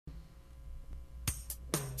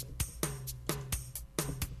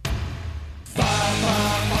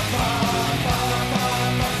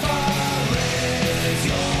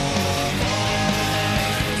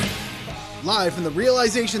Live from the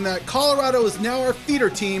realization that Colorado is now our feeder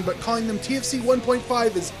team, but calling them TFC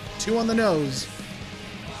 1.5 is too on the nose.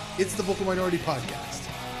 It's the Vocal Minority Podcast.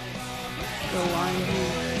 The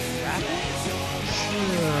Longview Rapids?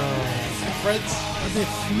 Fred's. Are they a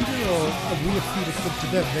feeder or are we a feeder club to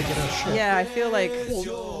them? They get our shit. Yeah, I feel like...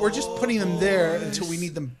 Well, we're just putting them there until we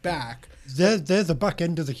need them back. They're the back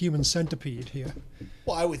end of the human centipede here.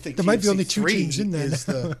 Well, I would think there TFC might be only two 3 teams in there.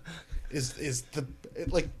 is the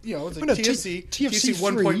like, you know, it's like No, TFC 3.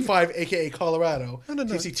 1.5, aka Colorado. No.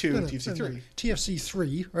 TFC 2 and TFC 3. TFC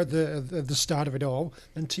 3 are the start of it all,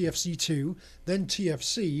 then TFC 2, then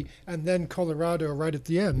TFC, and then Colorado right at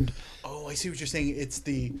the end. Oh, I see what you're saying. It's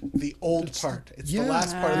the old part. It's the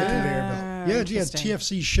last part of the conveyor belt. Yeah,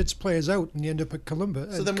 TFC shits players out and you end up at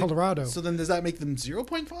Colorado. So then does that make them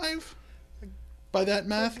 0.5? By that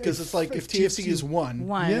math? Because it's like if TFC is 1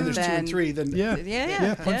 and there's 2 and 3, then... Yeah,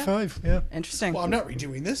 0.5, yeah. Interesting. Well, I'm not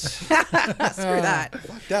redoing this. Screw that.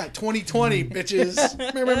 Fuck that. 2020, bitches.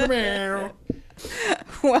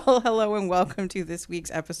 Well, hello and welcome to this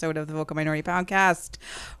week's episode of the Vocal Minority Podcast.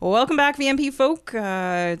 Welcome back, VMP folk.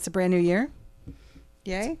 It's a brand new year.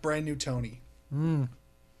 Yay. Brand new Tony.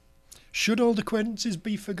 Should old acquaintances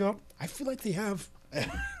be forgot? I feel like they have.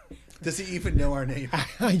 Does he even know our name?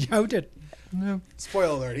 I doubt it. No.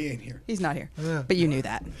 Spoiler alert, he ain't here. He's not here, Yeah. but you knew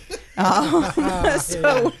that.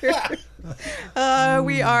 So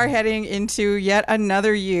we are heading into yet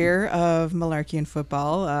another year of Malarkey and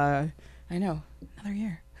football. I know, another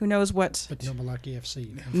year. Who knows what? But no Malarkey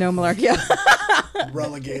FC. No Malarkey.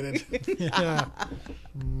 Relegated. Yeah.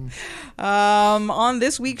 On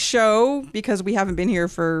this week's show, because we haven't been here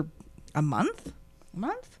for a month?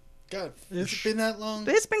 God, has it been that long?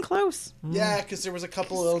 It's been close. Yeah, because there was a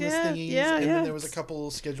couple illness thingies, and then there was a couple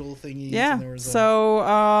schedule thingies. Yeah. And there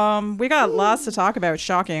was we got lots to talk about.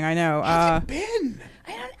 Shocking, I know. How's it been?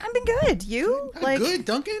 I've been good. You? I'm good,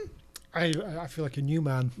 Duncan? I feel like a new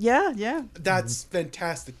man. Yeah. That's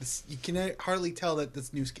fantastic. You can hardly tell that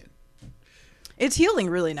that's new skin. It's healing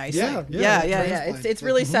really nicely. Yeah. Transplant. It's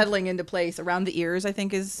really settling into place. Around the ears, I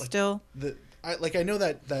think, is still... I know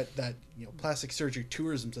that plastic surgery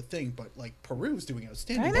tourism's a thing, but like Peru's doing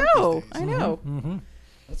outstanding. I work know. these days. I know. Mm-hmm.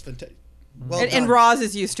 That's fantastic. Well And done. Roz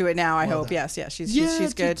is used to it now, I Well hope. done. Yes,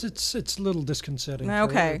 she's good. It's a little disconcerting.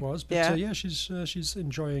 Okay. For her, it was, but Yeah. she's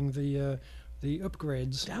enjoying the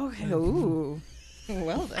upgrades. Okay. Ooh.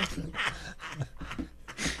 Well then.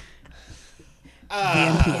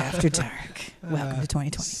 VMP After Dark. Welcome to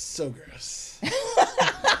 2020. So gross.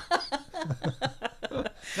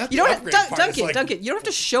 You don't Duncan, you don't have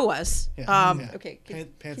to show us. Yeah. Okay.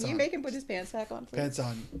 Pants Can you on. make him put his pants back on, please? Pants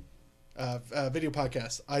on. Video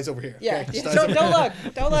podcast. Eyes over here. Yeah. Okay, just Don't eyes over here.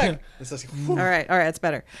 look. Don't look. It's like, All right, that's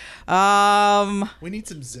better. we need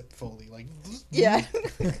some zip Foley, like Yeah.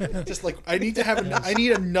 just like I need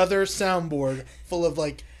another soundboard full of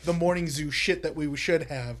like the morning zoo shit that we should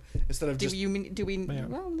have instead of just. Do we? Yeah.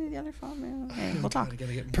 Well, the other phone. Okay, we'll talk. I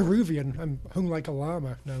gotta get more. Peruvian. I'm hung like a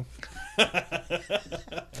llama now.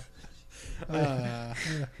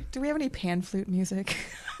 Do we have any pan flute music?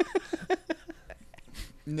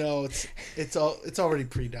 No, it's already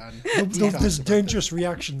pre-done. There's dangerous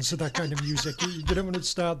reactions to that kind of music. You don't want to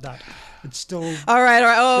start that. It's still. All right.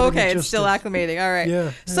 Oh, Giving it okay. It's still justice. acclimating. All right.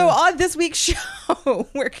 Yeah. So on this week's show,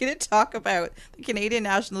 we're going to talk about the Canadian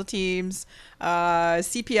national teams,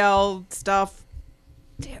 CPL stuff.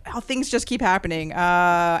 How things just keep happening.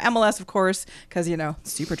 MLS, of course, because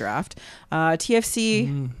Super Draft,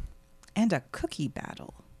 TFC, and a cookie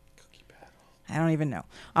battle. I don't even know.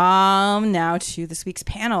 Now to this week's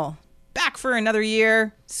panel. Back for another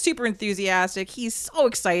year. Super enthusiastic. He's so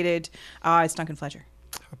excited. It's Duncan Fletcher.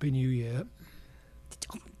 Happy New Year.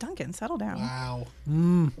 Duncan, settle down. Wow.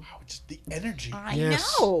 Mm. Wow, just the energy. I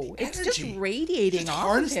Yes. know. It's just Energy. radiating Just off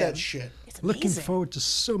harness of him. that shit. It's Looking amazing. forward to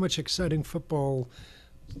so much exciting football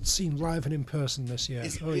seen live and in person this year.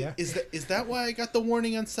 Is that why I got the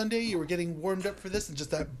warning on Sunday? You were getting warmed up for this, and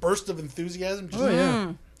just that burst of enthusiasm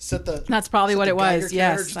just set the. That's probably set what the it was. Geiger counter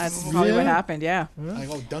Yes, just- that's probably what Yeah. happened. Yeah. Like,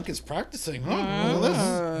 oh, Duncan's practicing. Huh? Look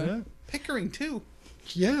at this. Yeah. Pickering too.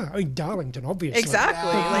 Yeah, I mean Darlington, obviously.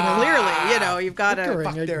 Exactly. Ah. Like clearly, you've got to. Pickering.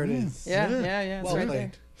 Fuck, there it is. Yeah. It's Well right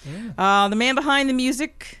played. there. The man behind the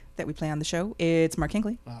music that we play on the show, it's Mark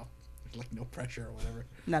Hinkley. Wow. There's like no pressure or whatever.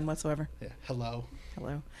 None whatsoever. Yeah. Hello.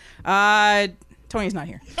 Hello. Tony's not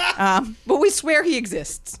here. But we swear he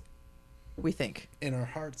exists. We think. In our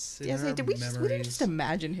hearts, in Yes, our did we didn't memories. just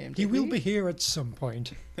imagine him. He did will we? be here at some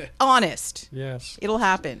point. Honest. Yes. It'll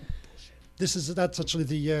happen. That's actually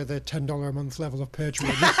the $10 a month level of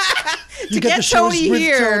Patreon. To get Tony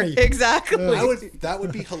here. Exactly. That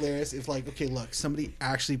would be hilarious if, like, okay, look, somebody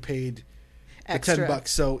actually paid extra. $10.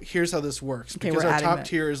 So here's how this works. Okay, because we're our adding top that.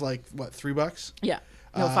 tier is like what, $3? Yeah.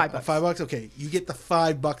 No, $5. $5. Okay, you get the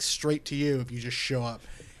 $5 straight to you if you just show up.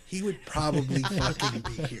 He would probably fucking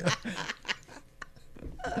be here.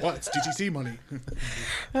 Well, it's DTC money.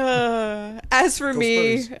 As for Go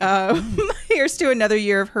me, Spurs. here's to another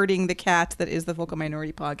year of herding the cat that is the Vocal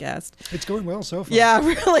Minority Podcast. It's going well so far. Yeah,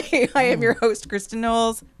 really. I am your host, Kristen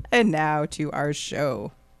Knowles, and now to our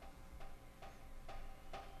show.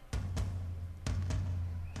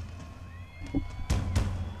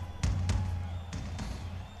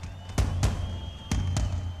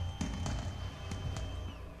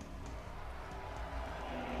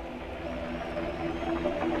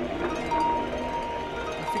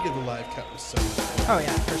 I figured the live cut was so. Oh,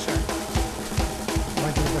 yeah, for sure. Am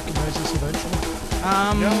I going to recognize this eventually?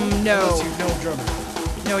 No. Unless you know drummer.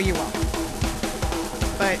 No, you won't.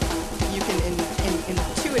 But you can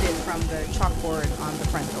intuit it from the chalkboard on the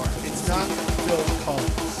front door. It's not Phil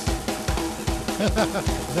Collins.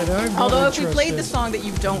 Then I'm not Although if we played the interested. song that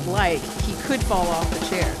you don't like, he could fall off the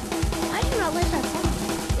chair. I do not like that song.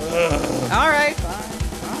 All right,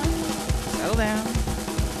 fine. Settle down.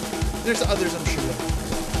 There's others, I'm sure.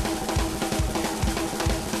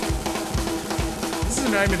 This is a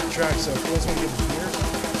 9-minute track, so if you guys want to give it a beer or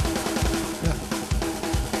something.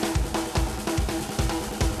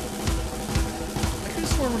 I could have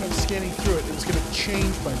sworn when I was scanning through it, it was going to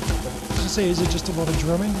change by now. I was gonna say, is it just a lot of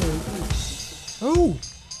drumming? Oh!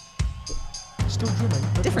 Still drumming.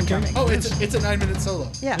 but Different okay. drumming. Oh, it's a 9-minute solo.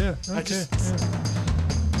 Yeah. Yeah, I okay. just-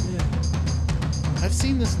 yeah. I've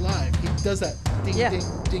seen this live. He does that ding, Yeah. ding,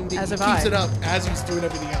 ding, ding. As He have keeps I. it up as he's doing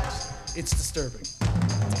everything else. It's disturbing.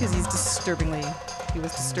 Because he was disturbingly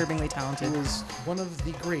He talented. was one of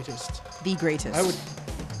the greatest. The greatest.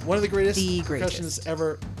 One of the greatest The greatest. percussionists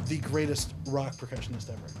ever. The greatest rock percussionist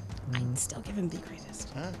ever. I'd still give him the greatest.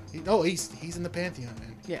 Huh? He's in the pantheon,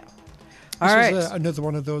 man. Yeah. This All right. was another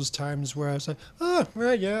one of those times where I was like, oh,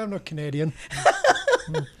 right, yeah, I'm not Canadian.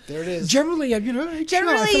 There it is. Generally, you know, I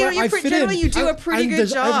Generally, feel you're I pre- fit generally in. you do a pretty And good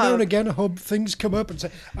there's- Every now job. and again, I hope things come up and say,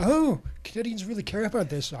 "Oh, Canadians really care about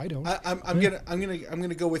this." I don't. I'm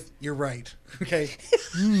gonna go with you're right. Okay,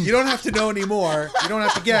 you don't have to know anymore. You don't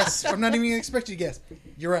have to guess. I'm not even gonna expect you to guess.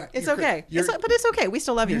 You're right. It's You're okay. You're, But it's okay. We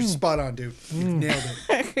still love you. you're spot on, dude. You nailed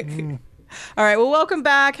it. All right. Well, welcome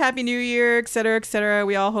back. Happy New Year, et cetera, et cetera.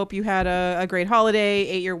 We all hope you had a great holiday,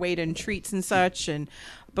 ate your weight in treats and such. And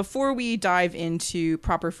before we dive into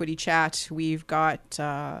proper footy chat, we've got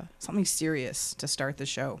something serious to start the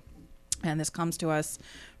show. And this comes to us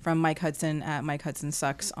from Mike Hudson at Mike Hudson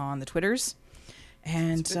Sucks on the Twitters.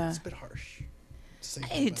 And It's a bit harsh. To say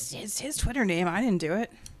that, it's his Twitter name. I didn't do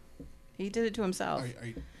it. He did it to but- himself. Are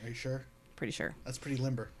you sure? Pretty sure. That's pretty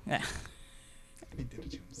limber. Yeah. He did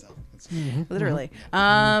it to himself. That's Literally.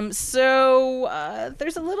 So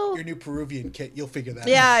there's a little. your new Peruvian kit. You'll figure that out.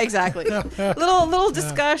 Yeah, exactly. little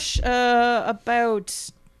discussion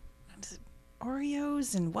about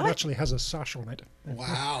Oreos and It what? actually has a sash on it.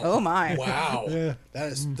 Wow. Oh my! Wow. Yeah.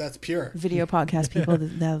 That's pure. Video podcast people.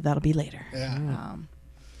 That'll be later. Yeah.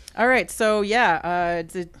 All right. So yeah,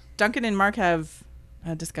 Duncan and Mark have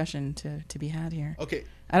a discussion to be had here. Okay.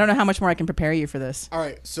 I don't know how much more I can prepare you for this. All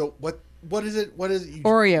right. So what is it? What is it?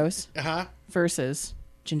 Oreos Uh-huh. versus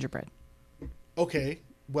gingerbread. Okay.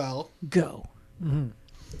 Well, Go.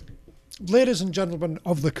 Ladies and gentlemen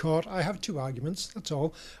of the court, I have two arguments. That's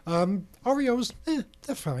all. Oreos,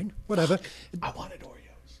 they're fine. Whatever. I wanted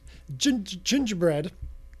Oreos. Gingerbread.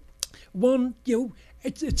 One,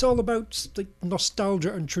 it's all about like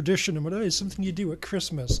nostalgia and tradition and whatever. It's something you do at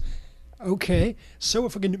Christmas. Okay, so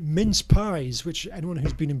fucking mince pies, which anyone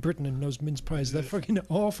who's been in Britain and knows mince pies, they're fucking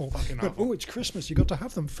awful. But, oh, it's Christmas, you got to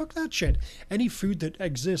have them. Fuck that shit. Any food that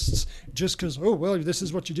exists just because, oh, well, this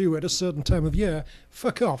is what you do at a certain time of year,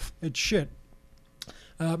 fuck off. It's shit.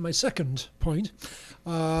 My second point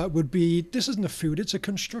would be this isn't a food, it's a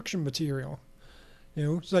construction material.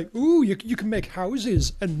 It's like, ooh, you can make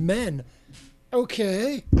houses and men.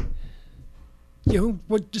 Okay.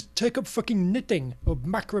 Just take up fucking knitting or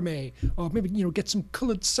macrame or maybe, get some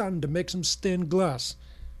coloured sand and make some stained glass.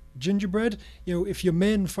 Gingerbread, if your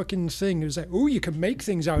main fucking thing is like, oh, you can make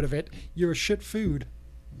things out of it, you're a shit food.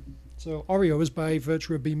 So Oreos, by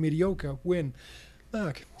virtue of being mediocre, win.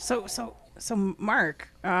 Mark. So Mark,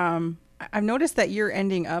 I've noticed that you're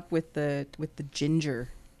ending up with the ginger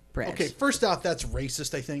bread. Okay. First off, that's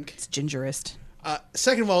racist. I think. It's gingerist.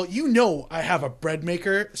 Second of all, I have a bread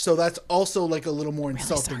maker, so that's also like a little more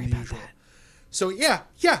insulting sorry than about usual. that. So yeah,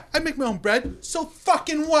 I make my own bread. So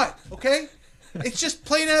fucking what? Okay. It's just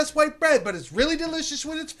plain ass white bread, but it's really delicious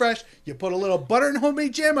when it's fresh. You put a little butter and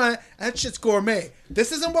homemade jam on it, and that shit's gourmet.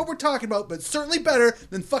 This isn't what we're talking about, but certainly better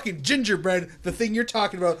than fucking gingerbread, the thing you're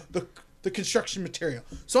talking about, the construction material.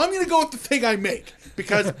 So I'm gonna go with the thing I make,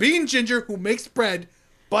 because being Ginger, who makes bread,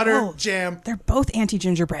 butter, jam. They're both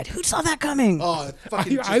anti-gingerbread. Who saw that coming? Oh, it's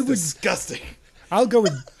fucking disgusting. I'll go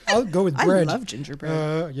with bread. I love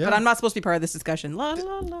gingerbread, but I'm not supposed to be part of this discussion. La,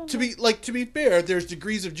 la, la. To be fair, there's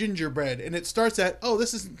degrees of gingerbread, and it starts at, oh,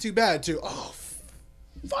 this isn't too bad, to, oh,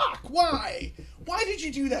 fuck, why? Why did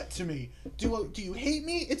you do that to me? Do you hate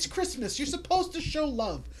me? It's Christmas. You're supposed to show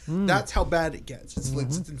love. That's how bad it gets.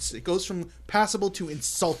 It goes from passable to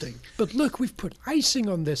insulting. But look, we've put icing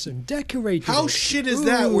on this and decorated How it. shit is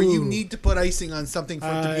that where you need to put icing on something for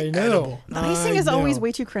it to be edible? The icing is always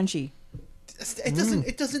way too crunchy.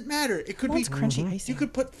 It doesn't matter. It could be crunchy icing. You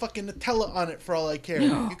could put fucking Nutella on it for all I care.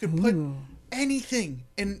 You could put anything.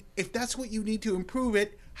 And if that's what you need to improve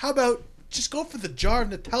it, how about just go for the jar of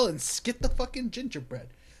Nutella and skip the fucking gingerbread?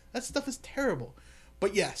 That stuff is terrible.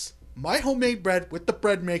 But yes, my homemade bread with the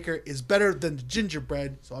bread maker is better than the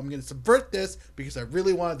gingerbread. So I'm going to subvert this because I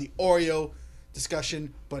really wanted the Oreo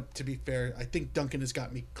discussion. But to be fair, I think Duncan has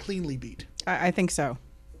got me cleanly beat. I think so.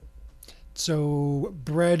 So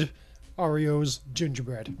bread, Oreos,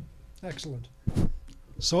 gingerbread. Excellent.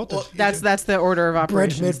 Sorted. Well, That's the order of bread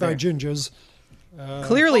operations. made by there. gingers.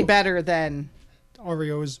 Clearly better than.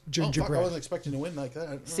 Oreos, Oh, fuck, gingerbread. I wasn't expecting to win like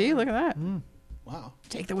that. See, look at that. Wow.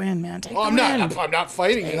 Take the win, man. Take Oh, the I'm win. not. I'm not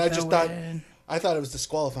fighting it. I the just thought. win. I thought it was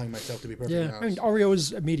disqualifying myself, to be perfectly Yeah, I mean,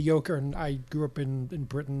 honest. Oreos are mediocre, and I grew up in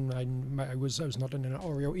Britain. I was not in an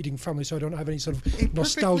Oreo eating family, so I don't have any sort of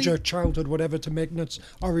nostalgia, childhood, whatever to make nuts.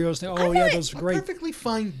 Oreos, those are great. A perfectly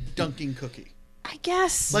fine dunking cookie. I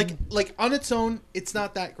guess. Like on its own, it's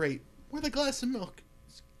not that great. With a glass of milk,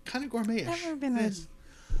 it's kind of gourmet-ish. Never been a- Yes.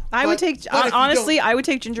 I would take but if you honestly. don't- I would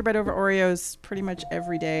take gingerbread over Oreos pretty much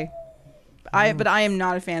every day. But I am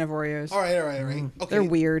not a fan of Oreos. All right. Okay, They're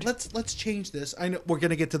weird. Let's change this. I know we're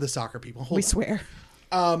gonna get to the soccer people. Hold We on. swear.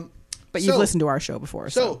 But But you've listened to our show before,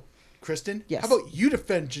 So, Kristen, Yes. how about you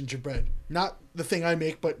defend gingerbread? Not the thing I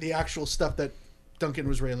make, but the actual stuff that Duncan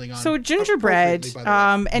was railing on. So gingerbread, Appropriately,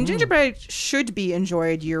 by the way. and gingerbread should be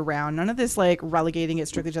enjoyed year round. None of this like relegating it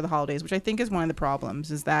strictly to the holidays, which I think is one of the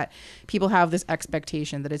problems, is that people have this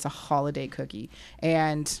expectation that it's a holiday cookie.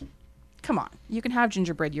 And come on, you can have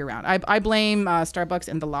gingerbread year round. I blame Starbucks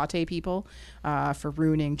and the latte people for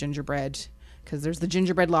ruining gingerbread. Because there's the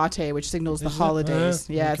gingerbread latte, which signals the holidays.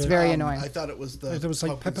 Yeah, it's okay. very annoying. I thought it was the. There was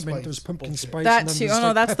like pumpkin peppermint, spice there was pumpkin bullshit. spice. That and then too. there's, Oh no,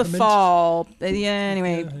 like, that's the peppermint. fall. Yeah.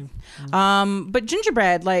 Anyway, but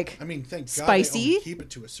gingerbread, like I mean, thank God spicy, they only keep it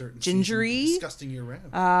to a certain gingery, season. Disgusting year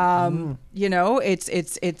round. you know,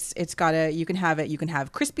 it's got a. You can have it. You can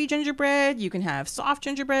have crispy gingerbread. You can have soft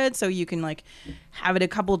gingerbread. So you can like have it a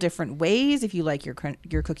couple different ways if you like your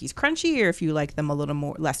cookies crunchy or if you like them a little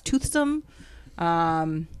more less toothsome.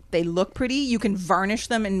 They look pretty. You can varnish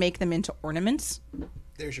them and make them into ornaments.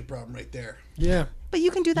 There's your problem right there. Yeah. But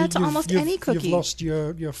you can do that to almost any cookie. You've lost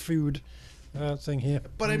your food thing here.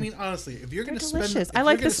 But I mean, honestly, if you're going to spend, delicious. if I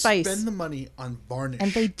like you're the gonna spice. spend the money on varnish,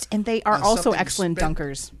 and they are on also something you excellent spent-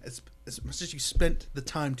 dunkers. As much as you spent the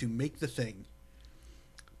time to make the thing,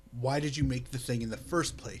 why did you make the thing in the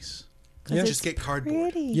first place? Yeah. Just get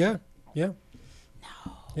cardboard. Pretty. Yeah. Yeah.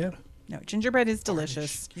 Yeah. No, gingerbread is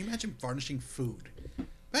delicious. Can you imagine varnishing food?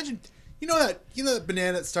 Imagine, you know that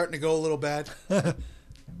banana that's starting to go a little bad.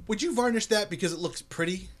 Would you varnish that because it looks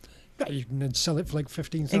pretty? Yeah, you can then sell it for like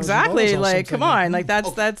 $15,000. Exactly. or Like, something. come on. Like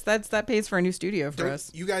Okay. that pays for a new studio for Don't-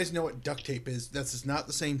 us. You guys know what duct tape is. This is not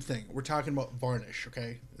the same thing. We're talking about varnish,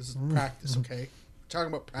 okay? This is practice, okay? We're talking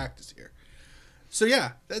about practice here. So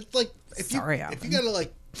yeah, that's like if you gotta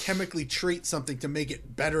like chemically treat something to make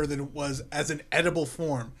it better than it was as an edible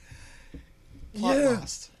form. Plot Yeah.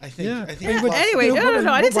 lost. I think. Yeah. I think. Yeah, plot- but Anyway, You know,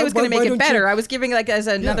 no. I didn't say it was going to why make it don't better. you- I was giving like as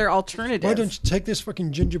another alternative. Why don't you take this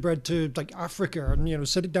fucking gingerbread to like Africa and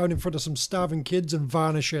set it down in front of some starving kids and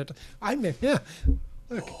varnish it? I made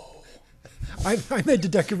look, I made the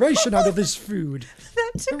decoration out of this food.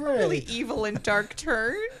 That took a really Hooray. evil and dark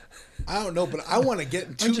turn. I don't know, but I want to get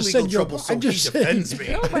into I'm just legal saying you're- trouble so I'm he just saying- defends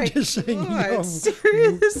me. Oh my I'm just saying, God,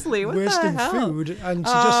 seriously, what the wasting hell? food and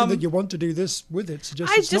suggesting that you want to do this with it. I'm It's just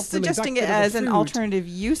not really that suggesting good it of a as an food. alternative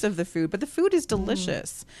use of the food, but the food is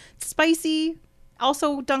delicious. It's spicy,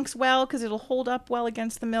 also dunks well because it'll hold up well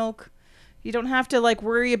against the milk. You don't have to like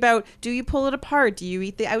worry about, do you pull it apart? Do you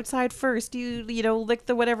eat the outside first? Do you lick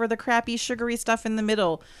the whatever the crappy sugary stuff in the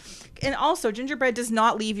middle? And also, gingerbread does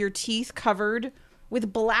not leave your teeth covered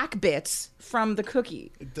with black bits from the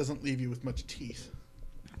cookie. It doesn't leave you with much teeth.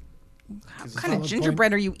 What kind of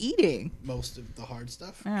gingerbread are you eating? Most of the hard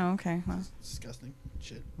stuff. Oh, okay. Well, Disgusting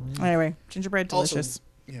shit. anyway, gingerbread delicious. Also,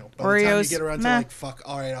 you know, by the time you Oreos, get around to meh. like, fuck,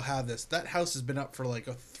 all right, I'll have this. That house has been up for like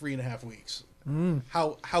 3.5 weeks.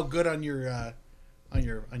 How good on your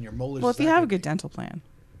molars? Well, is if you that have a gonna good be? dental plan.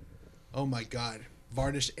 Oh my god,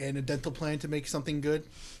 varnish and a dental plan to make something good.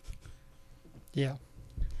 Yeah.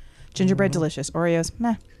 Gingerbread delicious. Oreos,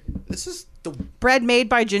 meh. This is the Bread made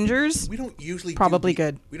by gingers. we don't usually Probably do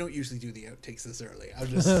good. We don't usually do the outtakes this early. I'm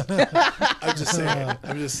just saying.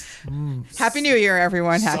 I'm just Happy New Year,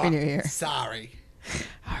 everyone. Happy New Year. Sorry.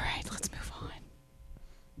 All right, let's move on.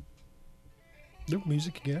 Nope,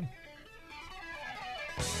 music again.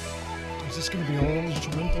 Is this going to be all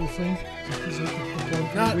instrumental thing? Is it the plan for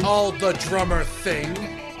the Not week? all the drummer thing,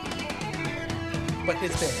 but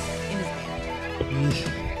his band.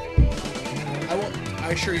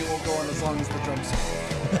 I assure you won't go on as long as the drum solo.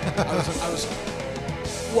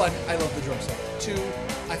 One, I love the drum solo. Two,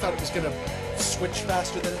 I thought it was gonna switch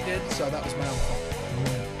faster than it did, so that was my own fault.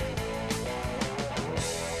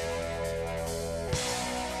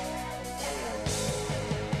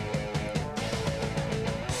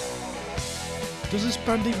 Does this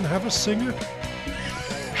band even have a singer?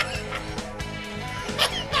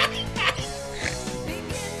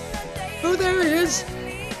 Oh, there he is!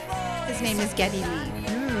 His name is Geddy Lee.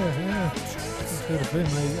 Yeah. I've heard of him.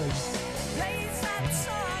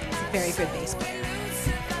 Very good bass player.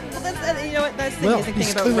 Well, that's, you know what? That's the Well, amazing thing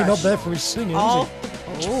he's about clearly Rush. not there for his singing, All,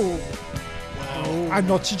 is he? oh, I'm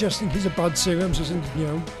not suggesting he's a bad singer. I'm just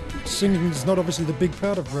saying, singing is not obviously the big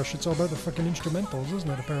part of Rush. It's all about the fucking instrumentals, isn't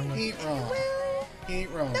it, He apparently? ain't wrong. He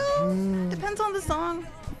ain't wrong. no, depends on the song.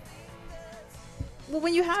 Well,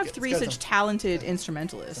 when you have It's three got such some- talented It's on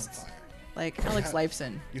instrumentalists fire. like Alex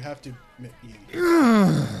Lifeson. You have to admit,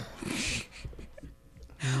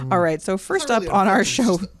 All right, so first not up really on our unfortunate,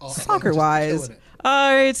 show, it's just just soccer-wise, killing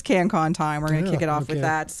it's CanCon time. We're going to Yeah, kick it off with okay.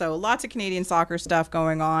 that. So lots of Canadian soccer stuff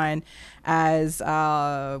going on as,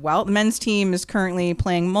 the men's team is currently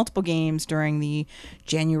playing multiple games during the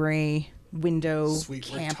January window Sweet,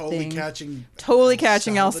 we're camp totally thing.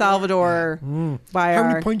 catching El Salvador by How our...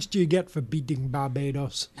 many points do you get for beating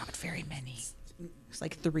Barbados? Not very many. It's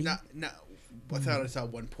like 3. No. I thought I saw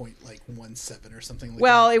 1 point, like 1-7 or something like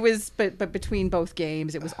Well, that. it was, but between both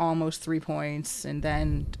games, it was almost 3 points, and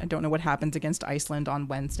then I don't know what happens against Iceland on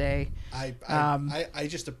Wednesday. I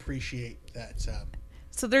just appreciate that.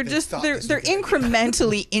 So they're They just thought they're this they're was gonna be-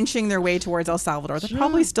 incrementally inching their way towards El Salvador. They're Sure,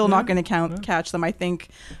 probably still yeah, not going to catch them. I think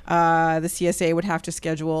the CSA would have to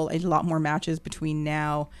schedule a lot more matches between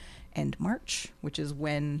now and March, which is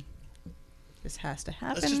when this has to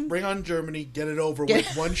happen. Let's just bring on Germany, get it over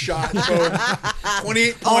with, one shot, boom,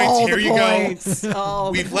 28 points. All Here the you points. go.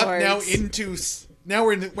 All the We've leapt now points. into now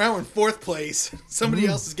we're in 4th place. Somebody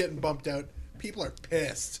else is getting bumped out. People are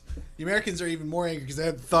pissed. The Americans are even more angry because they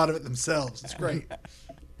haven't thought of it themselves. It's great.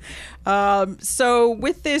 So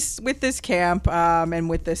with this camp and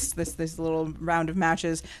with this little round of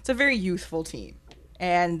matches, it's a very youthful team,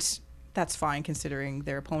 and that's fine considering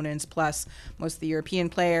their opponents. Plus, most of the European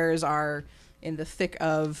players are in the thick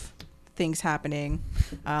of things happening.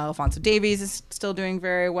 Alphonso Davies is still doing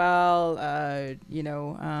very well.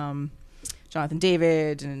 Jonathan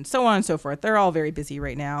David and so on and so forth. They're all very busy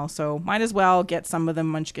right now, so might as well get some of the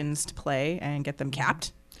Munchkins to play and get them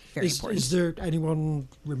capped. Very important. Is there anyone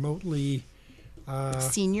remotely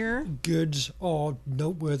Senior. good or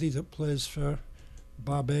noteworthy that plays for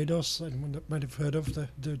Barbados? Anyone that might have heard of the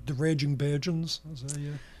Raging Bajans?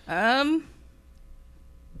 I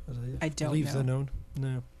don't believe know. they're known.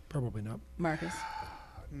 No, probably not. Marcus.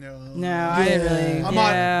 No. I didn't really. I'm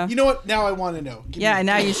yeah. on. You know what? Now I want to know. Give Yeah, me-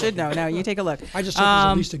 now you should know. Now you take a look. I just hope there's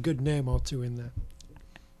at least a good name or two in there.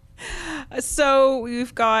 So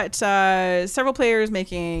we've got several players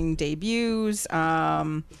making debuts.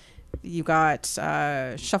 You got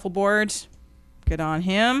Shuffleboard. Good on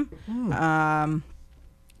him.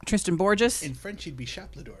 Tristan Borges. In French, he'd be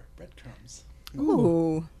Chaplador. Breadcrumbs.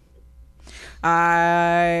 Ooh.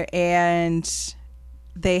 And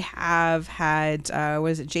they have had,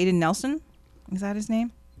 what is it, Jaden Nelson? Is that his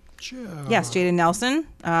name? Sure. Yes, Jaden Nelson.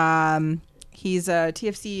 He's a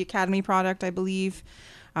TFC Academy product, I believe.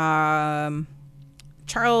 Charles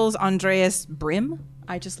Andreas Brim.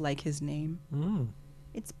 I just like his name.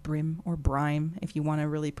 It's Brim or Brime if you want to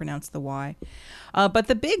really pronounce the Y. But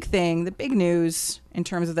the big news in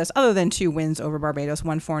terms of this, other than 2 wins over Barbados,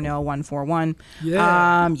 1-4-0, 1-4-1.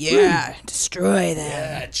 Yeah. Destroy them.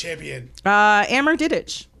 Yeah, champion. Amr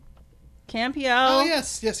Didic. Campiel. Oh,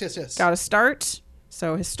 yes. Got a start.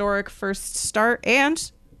 So historic first start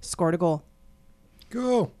and scored a goal.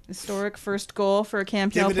 Go. Historic first goal for a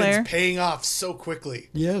CamPL Dividends player. paying off so quickly.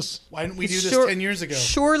 Yes. Why didn't we do this Sure- 10 years ago?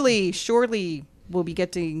 Surely we'll be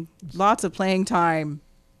getting lots of playing time.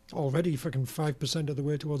 Already fucking 5% of the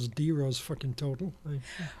way towards Dero's fucking total.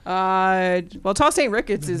 Well, Toss St.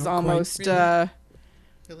 Ricketts Not is quite. almost...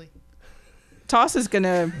 Really? Toss is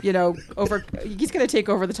gonna, he's gonna take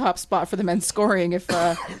over the top spot for the men's scoring if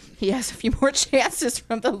he has a few more chances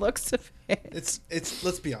from the looks of it. It's.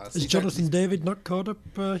 Let's be honest. Is Jonathan David not caught up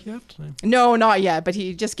yet? No, not yet, but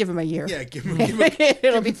he just give him a year. Yeah, give him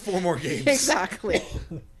It'll be 4 more games. exactly.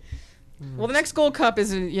 Well, the next Gold Cup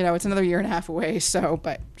is, it's another year and a half away. So,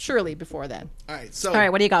 but surely before then. All right. So. All right,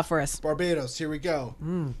 what do you got for us? Barbados. Here we go.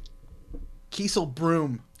 Kiesel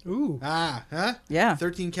Broom. Ooh. Huh? Yeah.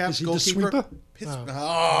 13 caps. Is he the Goalkeeper. sweeper?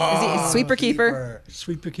 Oh, Is he sweeper keeper?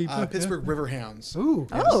 Sweeper keeper. Pittsburgh Riverhounds. Yeah. Ooh.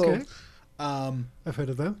 Oh. Okay. Um, I've heard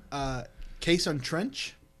of them. Case on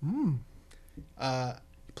Trench.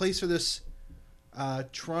 Plays for this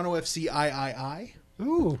Toronto FC III.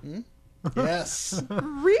 Ooh. Yes.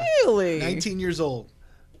 Really? 19 years old.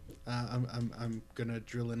 I'm gonna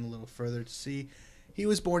drill in a little further to see. He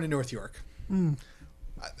was born in North York.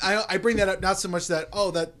 I bring that up not so much that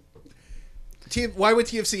why would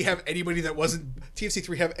TFC have anybody that wasn't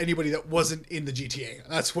TFC3 have anybody that wasn't in the GTA?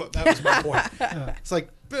 That was my point. It's like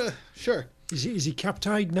sure. Is he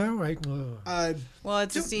cap-tied now? Well,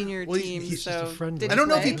 it's a senior team, he's just so a friendly. did I don't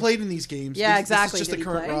know if he play? played in these games. Yeah, This exactly. is just Did the he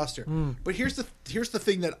current play? roster. But here's the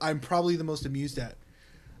thing that I'm probably the most amused at.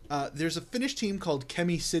 There's a Finnish team called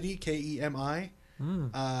Kemi City, Kemi,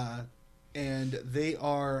 and they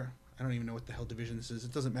are, I don't even know what the hell division this is.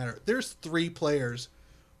 It doesn't matter. There's 3 players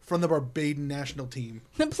from the Barbadian national team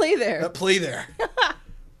Play there. that play there.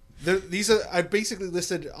 I basically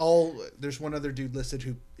listed all. There's one other dude listed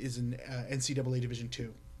who is in NCAA Division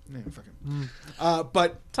 2.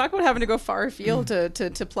 But Talk about having to go far afield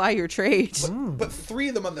to ply your trade. but 3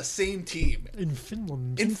 of them on the same team. In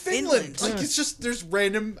Finland. In Finland. Finland. Like, it's just, there's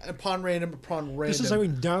random upon random. This is how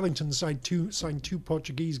in Darlington signed two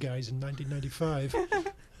Portuguese guys in 1995.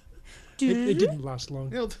 it didn't last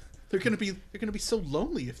long. You know, they're gonna be so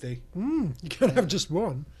lonely if they. You can't have just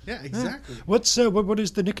one. Yeah, exactly. What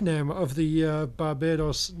is the nickname of the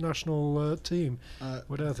Barbados national team?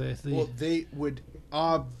 What are they? Well, they would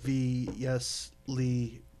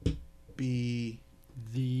obviously be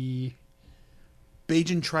The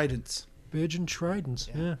Bajan Tridents. Bajan Tridents.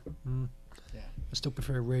 Yeah. Yeah. I still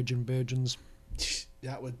prefer Raging Bajans.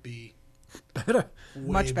 That would be Better. way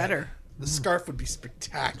Much better. The scarf would be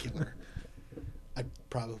spectacular. I'd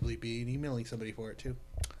probably be emailing somebody for it too,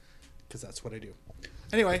 because that's what I do.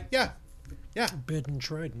 Anyway, yeah. Bajan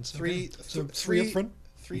Tridents. Three, Okay. So th- three three, up front.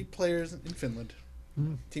 3 players in Finland.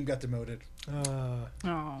 Team got demoted. Oh.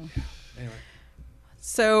 Anyway,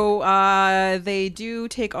 So they do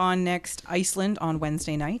take on next Iceland on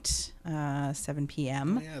Wednesday night, 7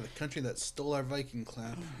 p.m. yeah, the country that stole our Viking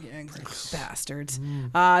clap. Yeah, bastards.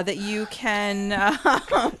 That you can.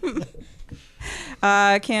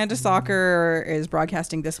 Canada Soccer is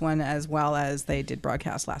broadcasting this one as well as they did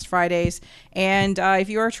broadcast last Fridays. And if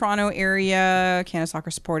you're a Toronto area Canada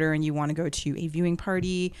Soccer supporter and you want to go to a viewing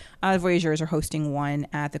party, the Voyageurs are hosting one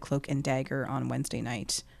at the Cloak and Dagger on Wednesday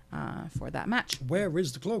night for that match. Where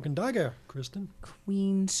is the Cloak and Dagger, Kristen?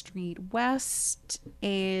 Queen Street West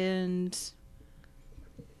and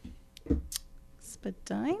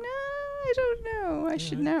Spadina? I don't know. I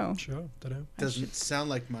should know. Sure, don't know. Doesn't sound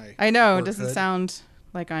like my. I know. It work doesn't hood. sound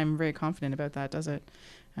like I'm very confident about that, does it?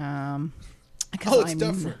 Oh, it's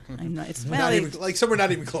Duffer. I'm not. It's Not well, even like somewhere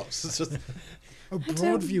not even close. It's just. Oh,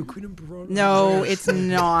 Broadview, Queen and Broadview. no, it's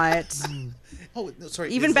not. Oh, no,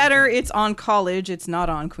 sorry. Even it's better, it's on College. It's not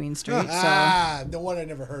on Queen Street. So No wonder I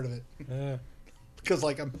never heard of it. Yeah. Because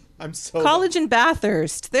I'm so. College and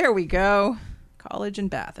Bathurst. There we go. College and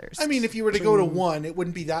Bathurst. I mean, if you were to go to one, it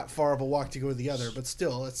wouldn't be that far of a walk to go to the other. But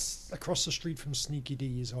still, it's Across the street from Sneaky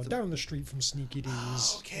D's or down the street from Sneaky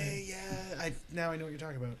D's. okay. Yeah, now I know what you're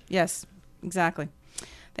talking about. yes, exactly.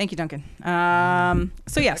 Thank you, Duncan.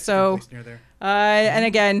 So yeah, so. Place near there. And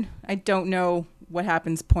again, I don't know what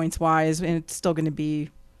happens points wise, and it's still going to be.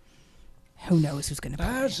 Who knows who's going to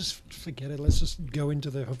play? Just forget it. Let's just go into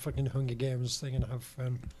the fucking Hunger Games thing and have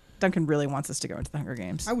fun. Duncan really wants us to go into the Hunger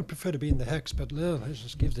Games. I would prefer to be in the Hex, but let's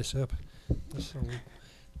just give this up.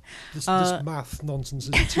 This math nonsense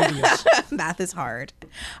is tedious. Math is hard.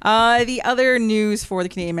 The other news for the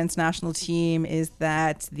Canadian men's national team is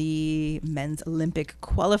that the men's Olympic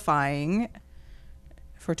qualifying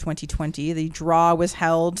for 2020, the draw was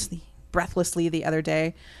held breathlessly the other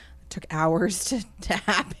day. took hours to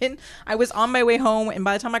happen. I was on my way home, and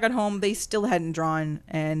by the time I got home, they still hadn't drawn,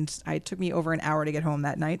 and it took me over an hour to get home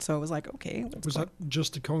that night. So it was like, okay. Was that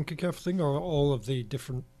just a CONCACAF thing, or all of the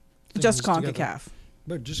different things just together? CONCACAF?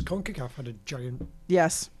 But just CONCACAF had a giant.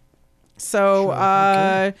 Yes. So Sure,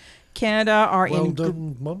 okay. Canada are Well in.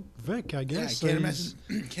 done, Montvic, I Yeah, guess.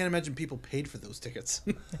 can't imagine people paid for those tickets.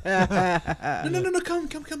 No, come,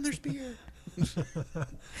 there's beer.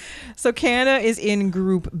 So Canada is in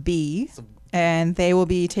Group B, and they will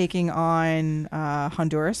be taking on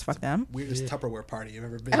Honduras. Fuck them. Weirdest Tupperware party I've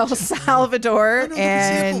ever been El to. Salvador No,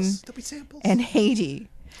 and there'll be samples. Haiti.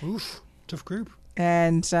 Oof, tough group.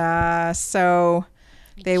 And so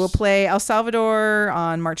they will play El Salvador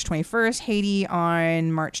on March 21st, Haiti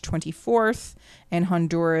on March 24th, and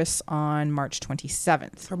Honduras on March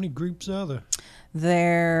 27th. How many groups are there?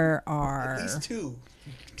 There are... At least 2.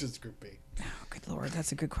 Just Group B. Oh, good Lord,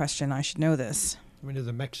 that's a good question. I should know this. I mean, are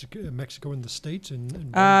the Mexico and the States in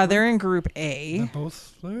one They're in Group They're A.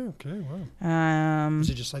 both there? Okay, wow. Is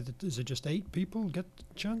it just 8 people get the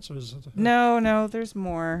chance, or is it... No, there's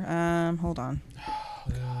more. Hold on.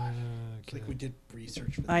 It's like we did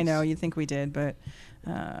research for this. I know, you'd think we did, but...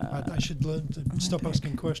 I should learn to stop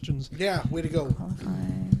asking questions. Yeah, way to go.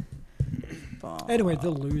 Qualifying. Ball. Anyway,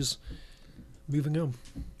 they'll lose. Moving on.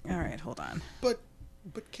 All right, hold on. But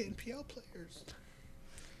KNPL players.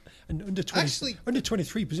 And under 20, Actually- under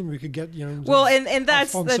 23, presumably we could get, Well, and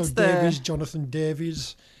that's Alfonso the... Davies, Jonathan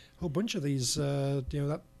Davies, a whole bunch of these,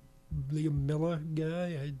 that Liam Miller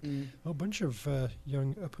guy, a whole bunch of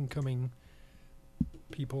young up-and-coming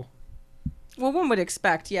people. Well, one would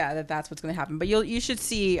expect, that's what's going to happen. But you should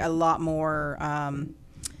see a lot more.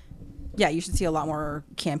 You should see a lot more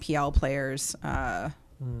CAMPL players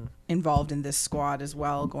involved in this squad as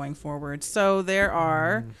well going forward. So there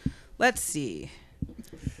are, let's see,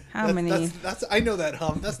 how many? That's I know that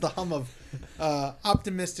hum. That's the hum of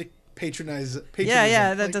optimistic patronism.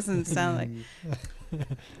 Yeah, that doesn't sound like.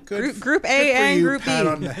 Group A good for and you, Group B. pat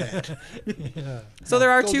on the head. So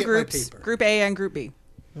there are Go 2 get my groups, paper. Group A and Group B.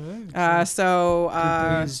 Group A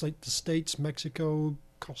is like the States, Mexico,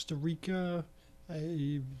 Costa Rica,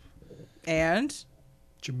 And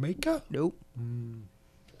Jamaica. nope.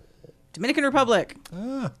 Dominican Republic.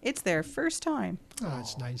 Ah, It's their first time.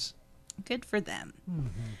 that's nice. Good for them.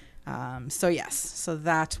 So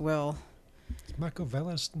that will. Marco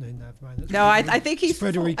Velas? No, never mind. That's No, I think he's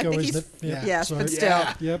Federico, I think isn't he's, it? Yeah. Yes, Sorry. but still,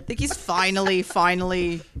 Yeah. Yep. I think he's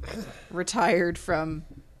finally retired from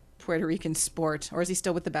Puerto Rican sport, or is he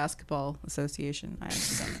still with the Basketball Association? I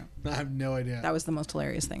actually don't know. I have no idea. That was the most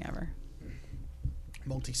hilarious thing ever.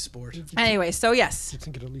 Multi-sport. Anyway, so yes, You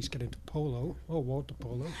think it'd at least get into polo or water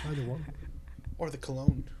polo, either one. Or the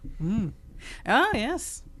cologne.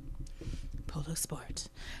 yes, polo sport,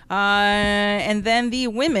 and then the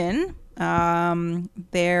women.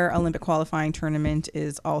 Their Olympic qualifying tournament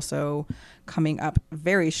is also coming up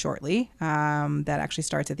very shortly. That actually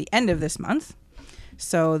starts at the end of this month.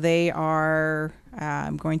 So they are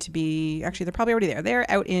going to be, actually they're probably already there. They're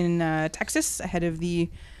out in Texas ahead of the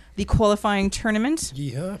qualifying tournament.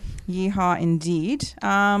 Yeah. Yeehaw indeed.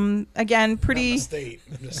 Again, pretty State.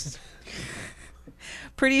 Just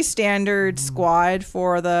pretty standard squad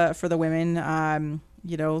for the women. A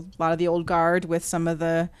lot of the old guard with some of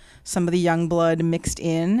the young blood mixed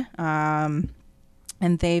in. And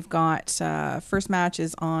they've got first match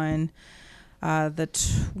is on the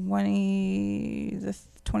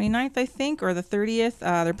 29th, I think, or the 30th.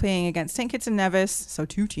 They're playing against St. Kitts and Nevis, so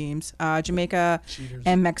 2 teams, Jamaica cheaters.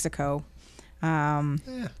 and Mexico.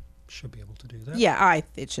 Should be able to do that. Yeah,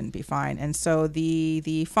 it shouldn't be fine. And so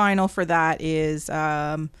the final for that is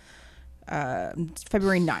February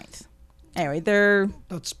 9th. Anyway,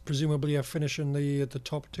 That's presumably a finish in the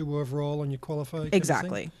top 2 overall on your qualifying.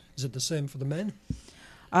 exactly. Is it the same for the men?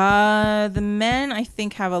 The men, I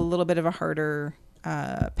think, have a little bit of a harder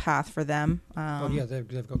path for them.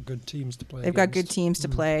 They've got good teams to play. They've got good teams to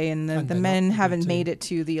play, and the they're men not a good haven't team. made it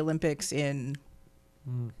to the Olympics in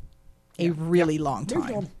a really long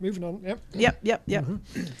time. Moving on. Yep. Yep.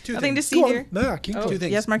 Two Nothing to things. see Go on. here. Mark Hinkley. Two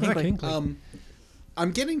things. Yes, Mark Mark Hinkley. Hinkley.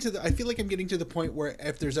 I'm getting to the. I feel like I'm getting to the point where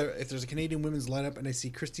if there's a Canadian women's lineup and I see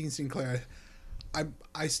Christine Sinclair,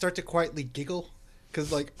 I start to quietly giggle because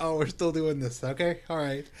like, oh, we're still doing this. Okay, all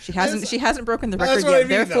right. She hasn't broken the That's record what I yet.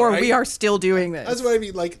 mean, though, Therefore, right? we are still doing this. That's what I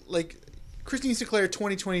mean. Like Christine Sinclair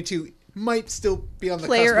 2022 might still be on the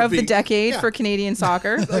Player cusp of the being, decade yeah. for Canadian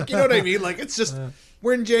soccer. Like, you know what I mean? Like, it's just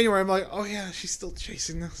we're in January. I'm like, oh yeah, she's still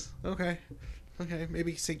chasing this. Okay,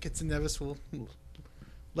 maybe St. Kitts and Nevis will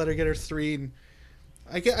let her get her 3. And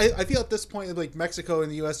I feel at this point like Mexico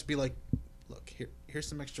and the U.S. would be like, look, here's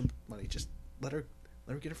some extra money. Just let her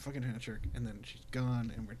let her get a fucking hat trick, and then she's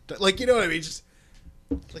gone, and we're done. Like, you know what I mean? Just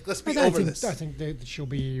like, let's be over this. I think she'll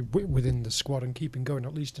be within the squad and keeping going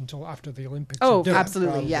at least until after the Olympics. Oh, are done.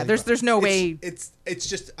 absolutely. Yeah. Probably. There's no way. It's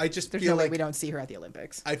just I just There's feel no way like we don't see her at the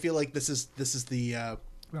Olympics. I feel like this is the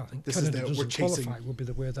Well, I think this is Canada the we're doesn't chasing. qualify will be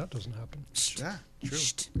the way that doesn't happen. Yeah, true.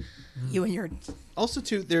 Shh. You and your Also,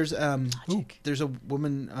 too, there's logic. there's a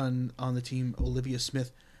woman on the team, Olivia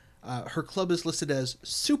Smith. Her club is listed as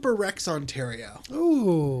Super Rex Ontario.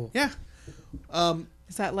 Oh, Yeah.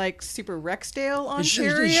 Is that like Super Rexdale, is she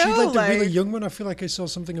Ontario? like the really young one? I feel like I saw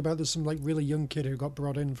something about this some like really young kid who got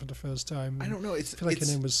brought in for the first time. I don't know. I feel like her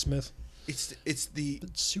name was Smith. It's the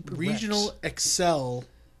Super Regional Rex. Excel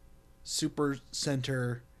Super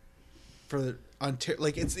Center for Ontario.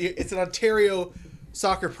 Like it's an Ontario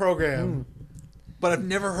soccer program. But I've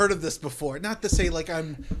never heard of this before. Not to say like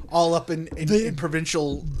I'm all up in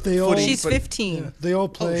provincial footy. She's but 15. Yeah, they all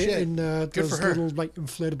play shit. in Good those for her. little like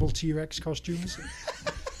inflatable T-Rex costumes.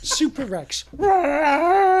 Super Rex.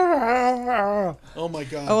 Oh my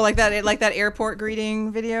god. Oh, like that airport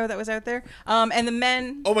greeting video that was out there. And the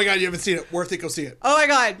men. Oh my god, you haven't seen it. Worth it, go see it. Oh my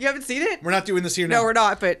God, you haven't seen it? We're not doing this here now. No, we're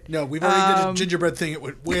not. But No, we've already did a gingerbread thing. It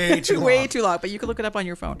went way too long. way too long. But you can look it up on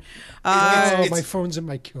your phone. Oh, It's- my phone's in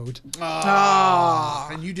my coat.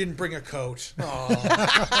 And you didn't bring a coat. The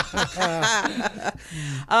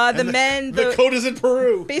men. The coat is in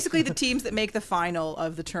Peru. Basically, the teams that make the final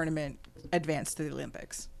of the tournament advance to the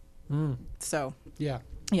Olympics. So Yeah.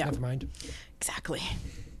 Yeah. Never mind. exactly.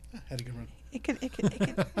 Had a good run. It could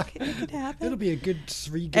happen. It'll be a good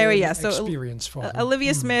 3-game Anyway, yeah, so, experience for them.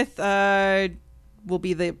 Olivia Smith will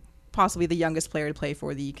be possibly the youngest player to play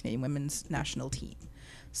for the Canadian women's national team.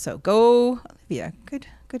 So go, Olivia. Good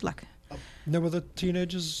luck. No other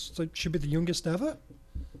teenagers like should be the youngest ever?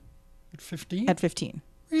 At 15? At 15.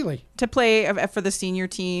 Really? To play for the senior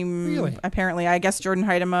team. Really? Apparently, I guess Jordan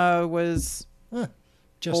Heidema was Huh.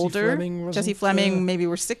 Jesse older. Fleming wasn't, Jesse Fleming maybe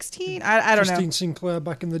were 16. I don't Christine know. Sinclair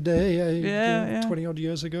back in the day, Yeah. 20 odd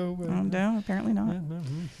years ago. No, apparently not.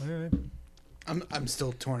 All right. I'm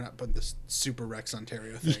still torn up on this Super Rex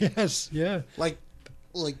Ontario thing. Yes, yeah. Like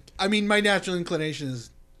I mean, my natural inclination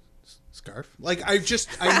is scarf. Like I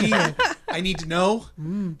need to know.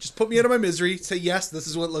 Just put me out of my misery. Say yes, this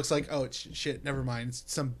is what it looks like. Oh shit, never mind. It's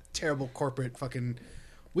some terrible corporate fucking.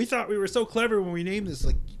 We thought we were so clever when we named this.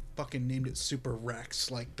 Like you fucking named it Super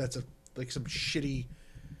Rex. Like that's some shitty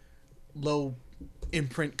low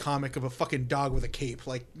imprint comic of a fucking dog with a cape.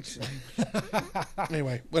 Like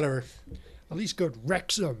anyway, whatever. At least got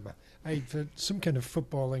Wrexham. For some kind of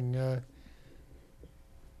footballing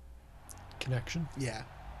connection. Yeah.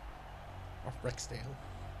 Or Rexdale.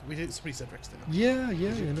 Somebody said Rexdale. Yeah, you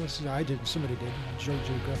know, I did. Somebody did. Joe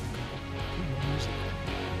Geographical. Music.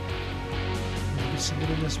 Maybe sing it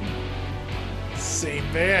in this one. Same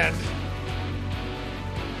band.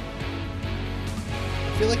 I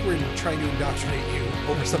feel like we're trying to indoctrinate you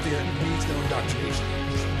over something that needs no indoctrination.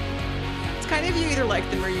 It's kind of you either like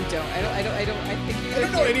them or you don't. I think you I either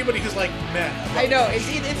don't know do. anybody who's like meh. I know. It's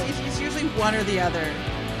usually one or the other.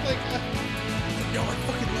 Like, yo, I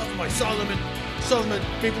fucking love them. I saw them at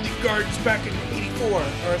Maple Leaf Gardens back in '84. Or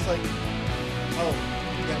it's like, oh,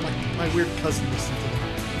 yeah, my weird cousin listened to them.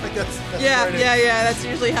 Like that's Yeah. where it is. That's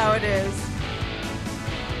usually how it is.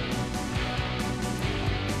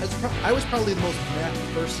 I was probably the most meh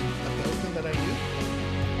person about them that I knew.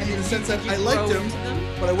 And In the sense that you I liked grow them, into them?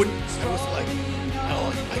 but I wasn't like,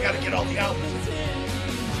 oh, I gotta get all the albums.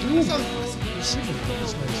 Ooh, the singing.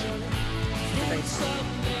 That's nice.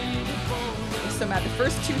 I'm so mad. The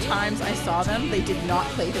first 2 times I saw them, they did not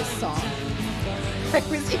play this song. I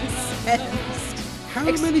was incensed. How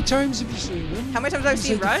many times have you seen them? How many times have I You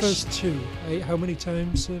seen said Rush? The first 2. How many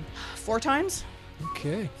times? 4 times?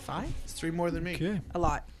 Okay. 5? It's 3 more than me. Okay. A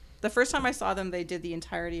lot. The first time I saw them, they did the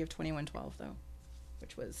entirety of 2112, though,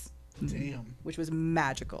 Damn. which was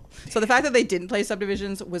magical. So the fact that they didn't play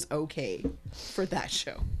Subdivisions was okay for that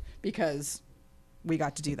show because we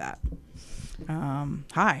got to do that.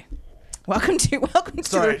 Hi. Welcome to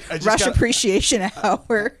Sorry, I the just Rush got- Appreciation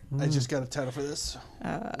Hour. I just got a title for this.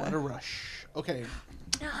 What a rush. Okay.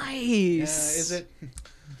 Nice. Is it?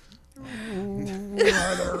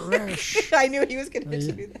 I knew he was going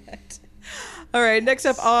to do that. All right, next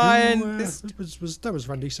up on this. That was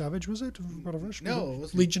Randy Savage, was it? What a Rush? No, Was it it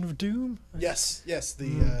wasn't. Legion of Doom. Yes.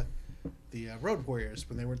 The Road Warriors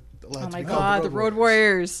when they were allowed Oh to my be called God, the Road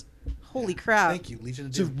Warriors. Holy crap. Thank you, Legion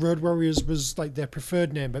of So Doom. Road Warriors was like their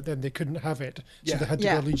preferred name, but then they couldn't have it, so Yeah. they had to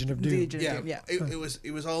Yeah. go Legion of Doom. Legion of Yeah, Doom, yeah.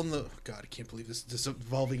 It was all in the. God, I can't believe this is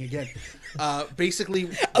evolving again. Basically,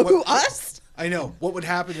 Who, us? I know. What would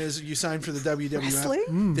happen is you sign for the WWF.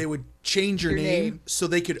 Wrestling? They would change your Your name name. so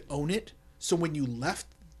they could own it. So when you left,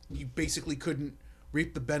 you basically couldn't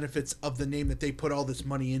reap the benefits of the name that they put all this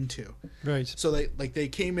money into. Right. So they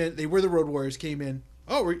came in. They were the Road Warriors. Came in.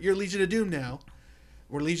 Oh, you're Legion of Doom now.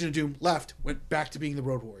 We're Legion of Doom. Left. Went back to being the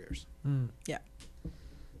Road Warriors. Yeah.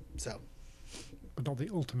 So. But not the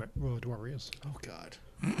ultimate Road Warriors. Oh God.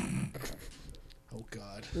 Oh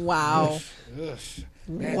God. Wow. Ugh.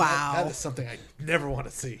 Man, Wow. that is something I never want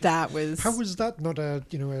to see. That was. How was that not a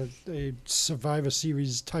a Survivor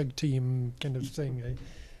Series tag team kind of thing?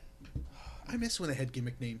 I miss when they had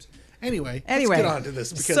gimmick names. Anyway, Anyway, let's get on to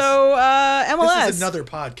this because so MLS. this is another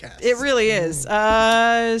podcast. It really is.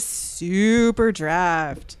 Super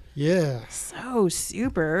draft. Yeah. So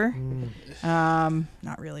super.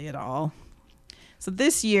 Not really at all. So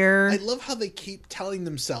this year, I love how they keep telling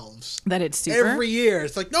themselves that it's super, every year.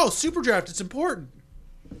 It's like, no, Super Draft, it's important.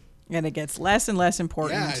 and it gets less and less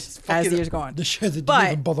important Yeah, it's as fucking- the years go on. The show that didn't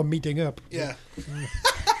But- even bother meeting up. Yeah.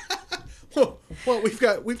 well, we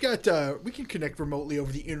can connect remotely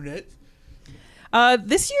over the internet.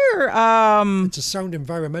 This year, It's a sound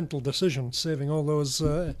environmental decision, saving all those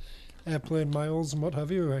airplane miles and what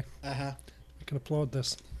have you. I can applaud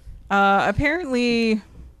this. apparently,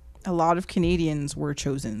 a lot of Canadians were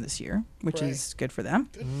chosen this year, which Right. is good for them.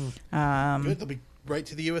 Good. Um, Good. They'll be right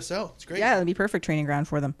to the USL. It's great. Yeah, it'll be perfect training ground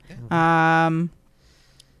for them. And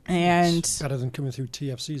Better than coming through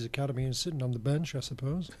TFC's academy and sitting on the bench, I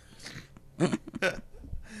suppose.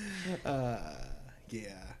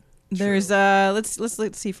 Yeah. there's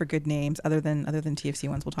let's see for good names other than TFC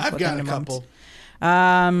ones. We'll talk I've about got them a in a couple.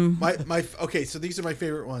 moment. My okay. So these are my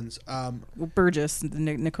favorite ones. Burgess, the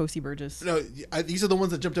Nkosi Burgess. No, these are the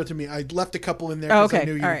ones that jumped out to me. I left a couple in there. Oh, 'cause I okay.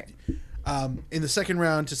 knew you. All right. In the second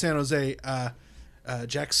round to San Jose,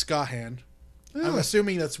 Jack Skahan. I'm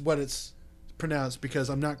assuming that's what it's pronounced because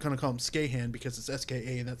I'm not going to call him Skahan because it's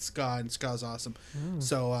SKA and that's Ska and Ska's awesome.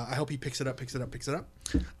 So I hope he picks it up.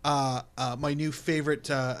 My new favorite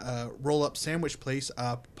roll-up sandwich place,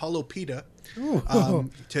 Paulo Pita,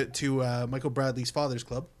 to Michael Bradley's father's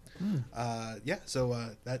club. So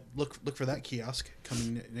that look for that kiosk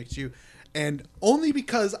coming next to you. And only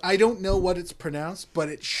because I don't know what it's pronounced, but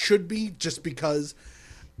it should be just because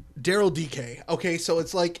Daryl DK. Okay, so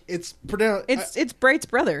it's like it's pronounced. It's Bright's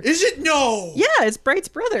brother. Is it? No. Yeah, it's Bright's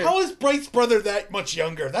brother. How is Bright's brother that much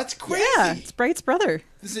younger? That's crazy. Yeah, it's Bright's brother.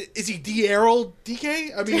 Is he Daryl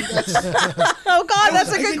DK? I mean, that's, Oh God,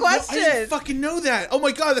 that's a good I didn't question. fucking know that. Oh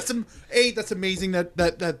my God, that's amazing. That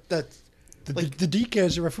The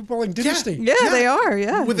DKs are a footballing dynasty. Yeah, they are.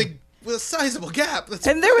 Yeah. with a sizable gap. That's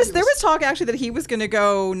And there was fabulous. talk actually that he was going to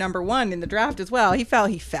go number 1 in the draft as well. He fell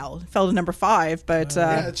to number 5, but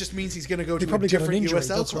Yeah, it just means he's going to go They to a probably got an different injury.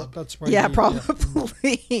 USL That's, club. that's why. yeah, he-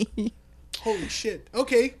 probably. Holy shit.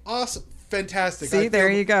 Okay, awesome. Fantastic. See, there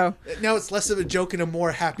you go. Now it's less of a joke and a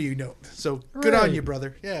more happy note. So good on Right. you,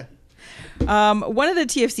 brother. Yeah. One of the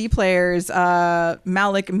TFC players,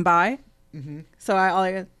 Malik Mbai. So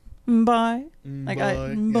I Mbai.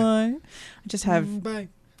 Mbai. I just have. Bye.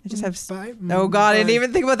 I just have. Bye. Oh God, I didn't Bye.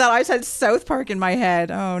 even think about that. I just had South Park in my head.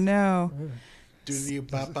 Oh no. Do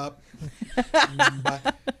bop bop.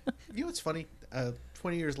 You know what's funny?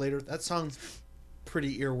 20 years later, that song's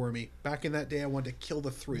pretty earwormy. Back in that day, I wanted to kill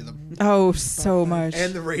the three of them Oh, so much.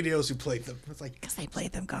 and the radios who played them. It's like, Because they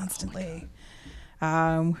played them constantly.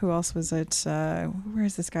 Who else was it?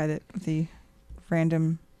 Where's this guy that the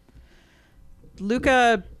random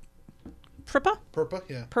Luca Prippa? Purpa,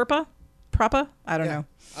 yeah. Prappa? I don't Yeah.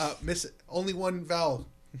 know. Miss only one vowel.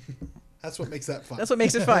 That's what makes that fun. That's what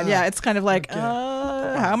makes it fun. Yeah, it's kind of like,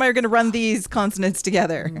 how am I going to run these consonants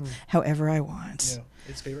together? However I want. Yeah.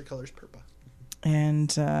 Its favorite color is purpa.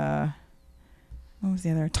 And what was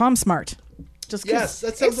the other? Tom Smart. Just 'cause Yes,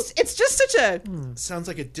 that sounds- it's just such a Sounds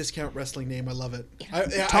like a discount wrestling name. I love it.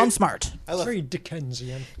 Tom Smart. I It's love very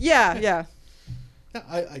Dickensian. Yeah. Yeah,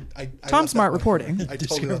 I Tom love Smart that one. reporting. I totally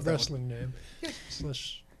Discount love that one. wrestling name.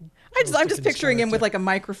 Slash I'm just Dickens picturing him with character. like a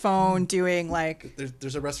microphone doing like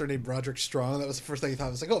There's a wrestler named Roderick Strong. That was the first thing I thought. I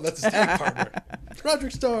was like, oh, that's his tag partner.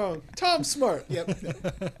 Roderick Strong. Tom Smart.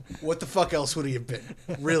 Yep. What the fuck else would he have been?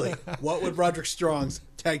 Really? What would Roderick Strong's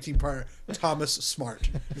tag team partner? Thomas Smart.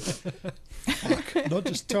 not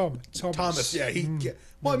just Tom. Thomas. Yeah.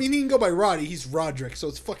 Well, I mean, he can go by Roddy. He's Roderick, so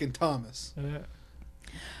it's fucking Thomas.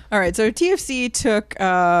 All right, so TFC took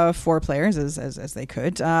 4 players as they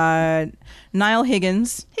could. Niall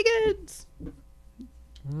Higgins.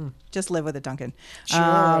 Just live with it, Duncan. Sure.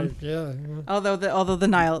 Right. Yeah. Although the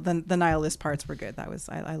nihilist parts were good. That was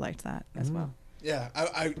I liked that as well. Yeah,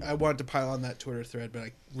 I wanted to pile on that Twitter thread, but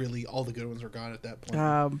all the good ones were gone at that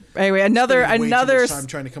point. Anyway, another Way too much time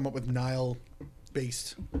trying to come up with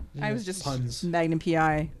Nile-based I was just puns. Magnum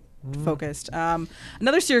PI focused.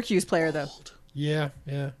 Another Syracuse player though. Yeah.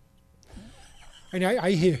 And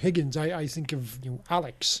I hear Higgins. I think of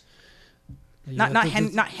Alex. Not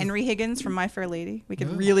Henry Higgins from My Fair Lady. We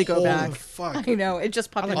could really go Holy back. fuck. I know, it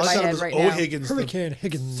just popped into All my I thought it head was right O. now. Higgins, the Hurricane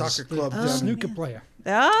Higgins, soccer club. the snooker player.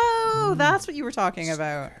 Oh, that's what you were talking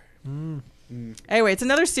about. Anyway, it's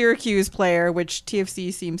another Syracuse player, which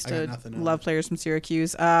TFC seems I got to nothing on love players from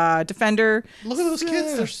Syracuse. Defender. Look at those kids;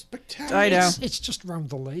 Yeah. they're spectacular. I know. It's just round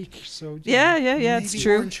the lake, so Yeah, it's Navy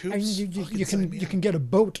true. orange hoops. And you Fucking sign me you up. can get a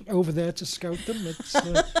boat over there to scout them. It's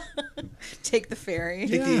Take the ferry.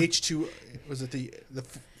 Take the Yeah. H2. Was it the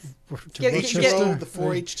to Get- Rochester. get- the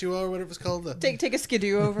 4H2O or whatever it's called? Take a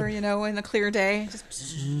skidoo over, in a clear day. Just,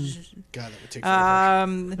 God, that would take forever.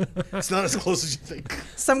 um, It's not as close as you think.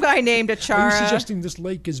 some guy named Are you Achara. suggesting this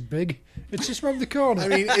lake is big? It's just round the corner. I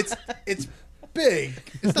mean, it's big.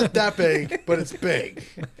 It's not that big, but it's big.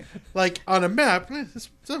 Like on a map, it's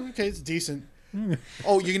okay. It's decent.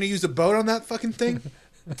 Oh, you're gonna use a boat on that fucking thing?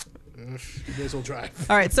 Ugh, you may as well drive.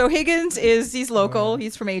 All right, so Higgins he's local.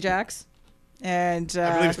 He's from Ajax, and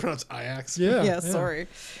I believe it's pronounced Ajax. yeah, sorry.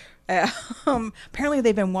 Apparently,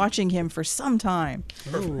 they've been watching him for some time.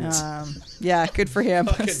 Oh. Yeah, good for him.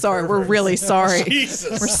 Fucking Sorry, we're perverts. really sorry.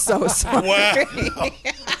 Jesus. We're so sorry. Wow.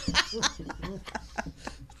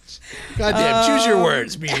 Goddamn, choose your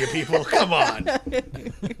words, media people. Come on.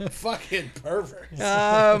 Fucking pervert.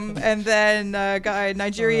 And then a guy,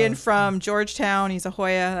 Nigerian from Georgetown. He's a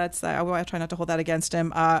Hoya. That's I try not to hold that against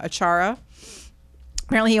him. Achara.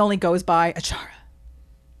 Apparently, he only goes by Achara.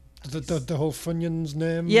 The whole Funyuns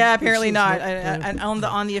name. Yeah, apparently is not. yeah. And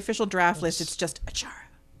on the official draft list, it's just Achara.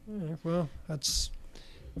 Yeah, well, that's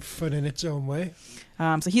fun in its own way.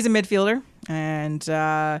 So he's a midfielder, and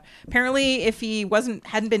apparently, if he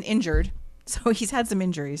hadn't been injured, so he's had some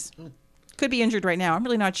injuries. Could be injured right now. I'm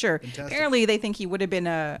really not sure. Fantastic. Apparently, they think he would have been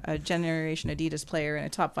a Generation Adidas player and a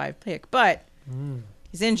top 5 pick, but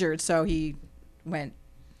he's injured, so he went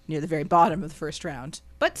near the very bottom of the first round.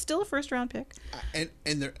 But still a first round pick. And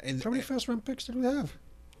How many first round picks did we have?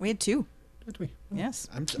 We had 2. Did we? Yes.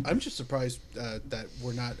 I'm just surprised that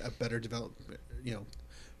we're not a better development.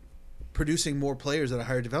 Producing more players at a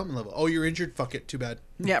higher development level. Oh, you're injured. Fuck it. Too bad.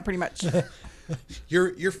 Yeah, pretty much.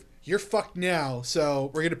 You're fucked now.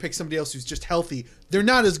 So we're gonna pick somebody else who's just healthy. They're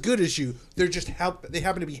not as good as you. They're just They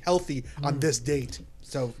happen to be healthy on this date.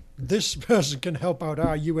 So This person can help out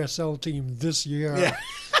our USL team this year. Yeah.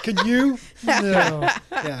 Can you? No.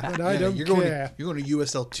 yeah, And I don't you're care. Going to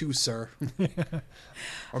USL 2, sir, or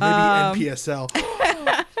maybe NPSL.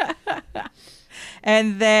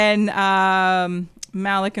 And then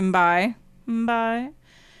Malik Mbai.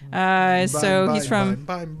 So he's from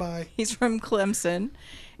Bye. he's from Clemson,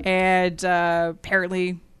 and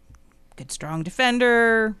apparently good strong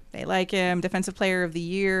defender. They like him. Defensive Player of the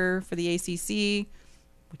Year for the ACC,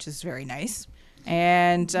 which is very nice.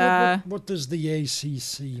 And What does the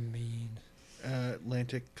ACC mean?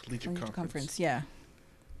 Atlantic Collegiate Conference. yeah.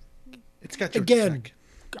 It's got your Again, check.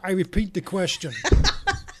 I repeat the question.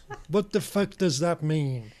 What the fuck does that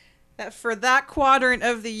mean? That for that quadrant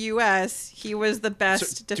of the U.S., he was the So,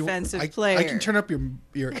 best do defensive player. I can turn up your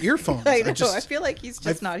earphones. I know. I feel like he's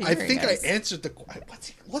just not I hearing think us. I answered the.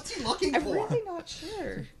 What's he looking I'm for? really not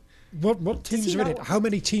sure. What teams he are in not- it? How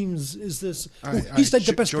many teams is this? All right, He's like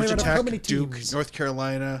the Ge- best Georgia player out of Tech, how many Duke, teams? North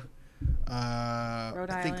Carolina, Rhode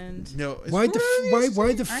I think- Island. No, is Why the Rhode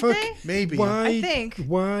why the Aren't fuck? they? Maybe. Why? I think.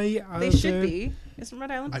 Why are They should there- be. Isn't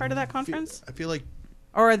Rhode Island part of that conference? I feel like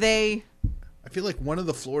Or are they? one of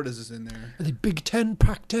the Floridas is in there. Are they Big Ten,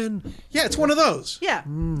 Pac-10? Yeah, it's one of those. Yeah.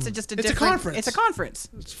 It's just a It's a different. conference. It's a conference.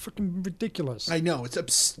 It's fucking ridiculous. I know it's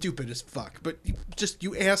stupid as fuck, but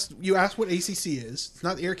you asked what ACC is. It's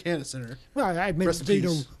not the Air Canada Center. Well, I mean, Rest in you know,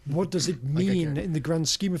 peace. what does it I mean care. in the grand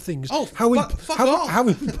scheme of things? Oh, how fuck off. how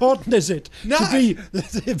important is it No, to be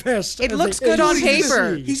the best? It of looks the good on ACC?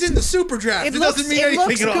 paper. He's in the super draft. It, looks doesn't mean anything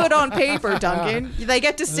looks at all. good on paper, Duncan. They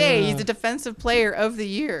get to say he's the defensive player of the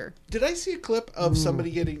year. Did I see a clip of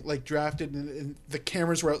somebody getting drafted and the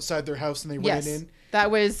cameras were outside their house and they Yes, ran in that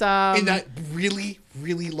was in that really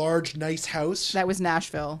really large nice house? that was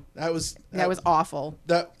Nashville. That was Awful.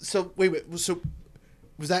 So wait. So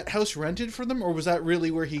was that house rented for them or was that really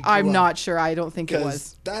where he? Grew I'm up? not sure. I don't think it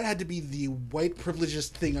was. Because that had to be the white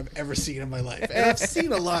privileged thing I've ever seen in my life, and I've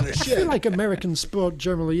seen a lot of I shit. feel like American sport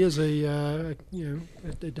generally is a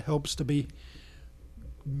it helps to be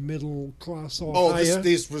middle class or Oh, higher.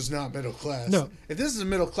 this was not middle class. No. If this is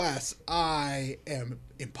middle class, I am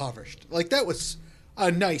impoverished. Like, that was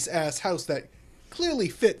a nice ass house that clearly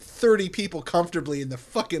fit 30 people comfortably in the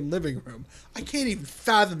fucking living room. I can't even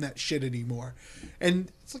fathom that shit anymore.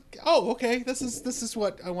 And it's like, oh, okay, this is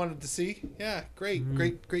what I wanted to see. Yeah,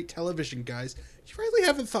 great, great television, guys. You really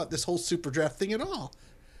haven't thought this whole super draft thing at all.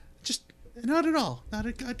 Just not at all. Not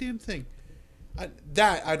a goddamn thing.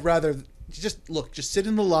 I'd rather just sit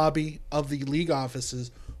in the lobby of the league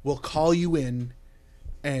offices. We'll call you in,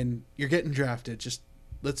 and you're getting drafted. Just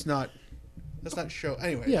let's not show.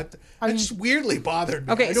 Anyway, Yeah, that just weirdly bothered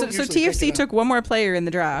me. Okay, I so don't usually pick TFC it up. took one more player in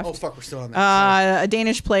the draft. Oh fuck, we're still on that. A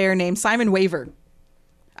Danish player named Simon Waver.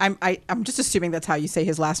 I'm just assuming that's how you say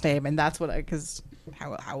his last name, and that's what because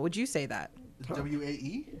how would you say that?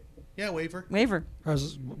 WAE? Yeah, waiver. Waver,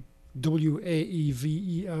 As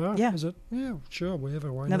Waever. Yeah. Is it? Yeah, sure,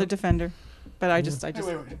 whatever. Why another not? defender. But I just Wait.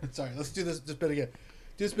 Sorry, let's do this bit again.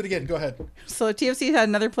 Do this bit again. Go ahead. so TFC had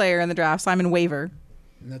another player in the draft, Simon Waver.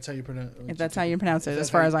 And that's how you pronounce. If that's how you pronounce it, Is as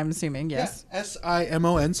that far how as you- I'm assuming, yes. Yeah,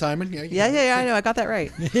 Simon, Simon. Yeah. Yeah, I know, I got that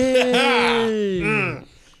right. Hey! Yeah,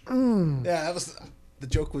 that was the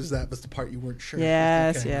joke. Was the part you weren't sure?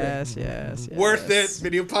 Yes, Okay, yes, yes, yes. Worth it.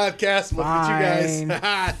 Video podcast. Look at you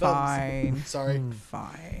guys. Fine. Sorry.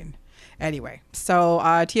 Fine. Anyway, so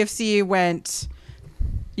TFC went,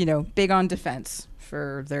 big on defense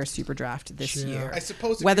for their super draft this Sure. year. I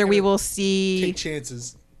suppose if Whether you're we gonna will see take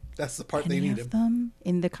chances. That's the part they any need. of them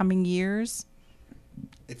in the coming years.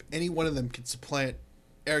 If any one of them can supplant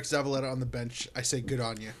Eric Zavaleta on the bench, I say good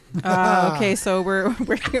on you. Okay, so we're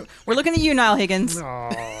looking at you, Niall Higgins,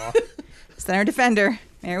 Aw. center defender.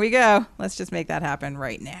 There we go. Let's just make that happen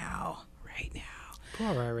right now.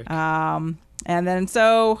 Poor Eric. And then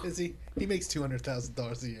so Is he? He makes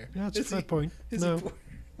 $200,000 a year. Yeah, that's a Is fair he? point. Is No, he poor?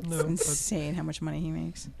 no. it's but- insane how much money he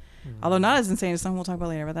makes. Although not as insane as something we'll talk about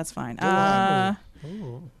later, but that's fine. on.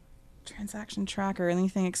 Oh. Transaction tracker,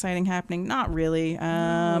 anything exciting happening? Not really.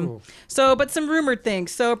 Oh. But some rumored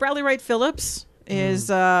things. So Bradley Wright Phillips is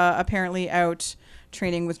apparently out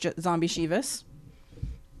training with Zombie Shivas.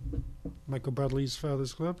 Michael Bradley's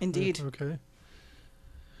father's club. Indeed. Yeah, okay.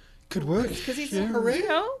 Could work. Because he's, Yeah. Hooray.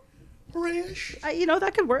 hooray-ish. Hooray-ish.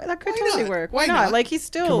 That could work. That could Why totally not? work. Why Why not? not? Like he's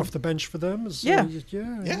Come still, off the bench for them. Yeah.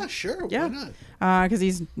 Yeah, sure. Yeah. Why not? because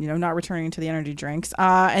he's not returning to the energy drinks.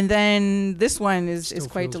 And then this one is Still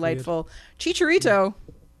quite feels delightful. Chicharito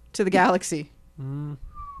to the Galaxy. Mm.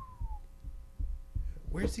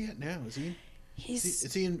 Where's he at now? Is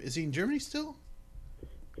He's he in Germany still?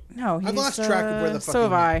 no. He's, I've lost track of where the fuck So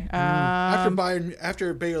he have went. I.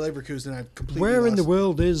 After Bayer Leverkusen, I've completely Where in the lost.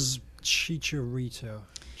 world is Chicharito?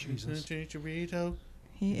 Jesus. Chicharito.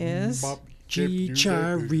 He is.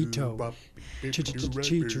 Chicharito.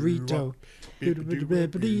 Chicharito.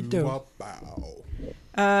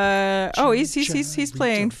 He's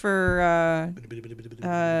playing for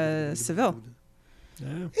Seville.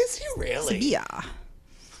 Yeah. Is he really? Sevilla.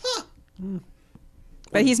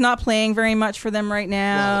 But he's not playing very much for them right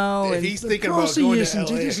now. Well, if and- he's thinking Of about course he going isn't.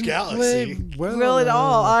 to He LA doesn't Galaxy. play well. well, at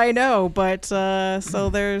all, I know, but so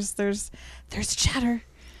there's chatter.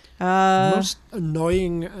 Most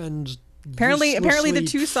annoying and Apparently the uselessly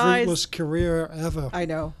two sides- fruitless career ever. I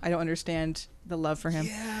know. I don't understand the love for him.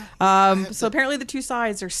 Yeah. So apparently the two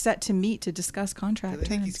sides are set to meet to discuss I contract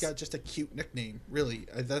think he's terms. got just a cute nickname. Really,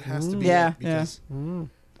 that has to be Yeah, it. Because, Mm.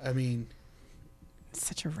 I mean,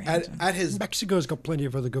 Such a random. at his Mexico's got plenty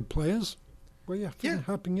of other good players. Well, yeah, Yeah.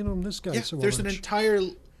 hopping in on this guy. yeah, so there's an much. entire.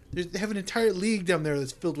 They have an entire league down there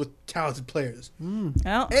that's filled with talented players.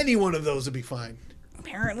 Well, Any one of those would be fine.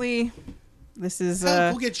 apparently this is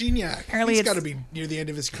Hell, go get Gignac. apparently He's it's- got to be near the end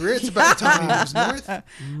of his career. It's about time he moves north.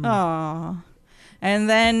 Aw. And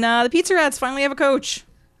then the Pizza Rats finally have a coach.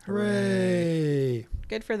 Hooray!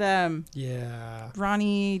 Good for them. Yeah.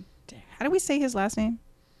 Ronnie, how do we say his last name?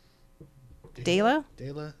 Dela?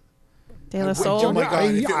 Dela. Dela Oh Sol? my God,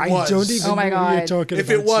 if it I was. don't even Oh my know what you're God. talking If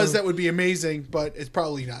about. it was, so- that would be amazing, but it's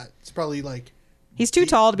probably not. It's probably like He's too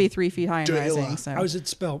tall to be 3 feet high and Dela. rising. So How's it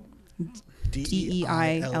spelled?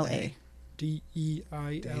 Deila.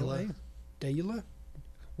 Deila? Dela?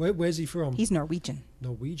 Where's he from? He's Norwegian.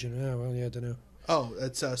 Norwegian. Oh, well, yeah, I don't know. Oh,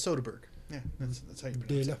 that's Soderbergh. Yeah, that's how you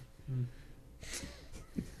pronounce Dela. it.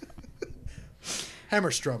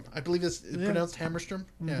 Hammerstrom. I believe it's pronounced Hammerstrom.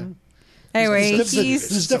 Yeah. Anyway, There's he's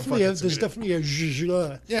There's so definitely a fucking there's definitely a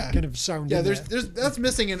zhuzhla Yeah. kind of sound. Yeah, in there's there. that's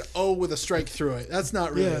missing an O with a strike through it. That's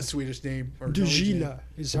not really Yeah. a Swedish name or Norwegian name. Dujila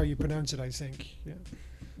is how you pronounce it, I think.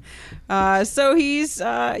 Yeah. so he's he's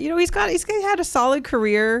had a solid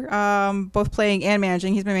career, both playing and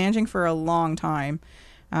managing. He's been managing for a long time.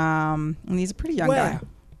 And he's a pretty young Where?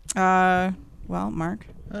 guy. Well, Mark,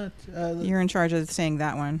 you're in charge of saying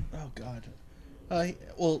that one. Oh God.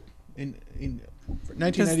 Well, in Because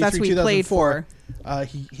 1993, that's what he played 2004, for.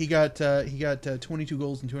 he got 22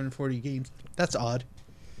 goals in 240 games. That's odd.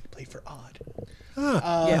 He played for Odd.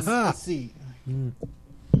 Yes. Let's see.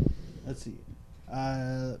 Let's see.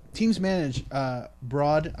 Teams manage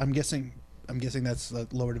Broad. I'm guessing that's the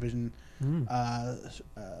lower division.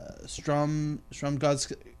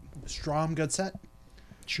 Stromgodset.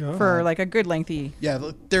 Sure. For like a good lengthy.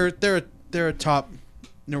 Yeah, they're a top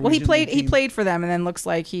Norwegian Well, he team. played for them, and then looks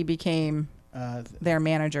like he became their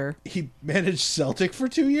manager. He managed Celtic for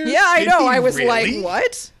 2 years. Yeah, I Did know. he I was really? like,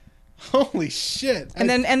 what? Holy shit! And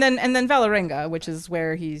then Valerenga, which is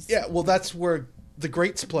where he's yeah, well, that's where the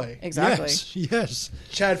greats play. exactly Yes.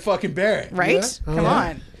 Chad fucking Barrett. right. Yeah. Come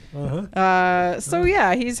Uh-huh. on. Uh-huh. So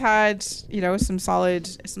yeah, he's had some solid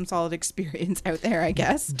experience out there, I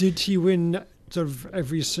guess. Did he win sort of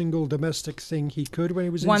every single domestic thing he could when he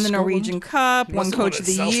was Won in the Scotland? Norwegian Cup, won must have Coach won of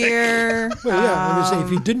the at Celtic. Year. Well, yeah, I was saying, if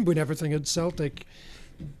he didn't win everything at Celtic,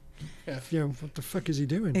 Yeah. what the fuck is he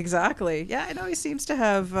doing? Exactly. Yeah, I know he seems to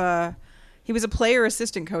have. He was a player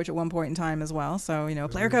assistant coach at one point in time as well. So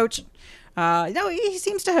player coach. He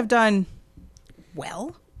seems to have done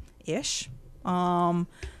well-ish.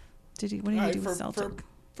 Did he? What did he Alright, do with Celtic?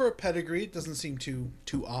 for a pedigree, it doesn't seem too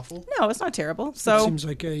awful. No, it's not terrible. It So seems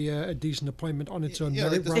like a decent appointment on its own Yeah,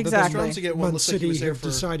 merit. like the rather Exactly. than Strums to get one Man looks like he City was there have for.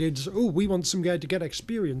 decided, we want some guy to get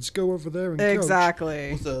experience. Go over there and coach.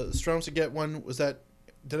 exactly. Was the Strums to get one? Was that?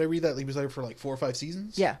 Did I read that he was there for like 4 or 5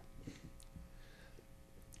 seasons? Yeah.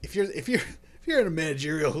 If you're in a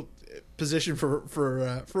managerial position for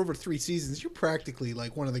over 3 seasons, you're practically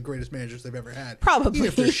like one of the greatest managers they've ever had. Probably. Even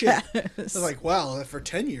if they're shit. Yes. It's like, wow, for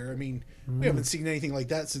tenure, I mean, we haven't seen anything like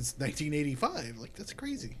that since 1985. Like, that's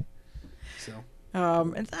crazy. So,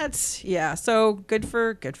 And that's So good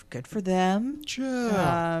for them.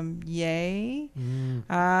 Sure. Yay.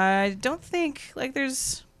 I don't think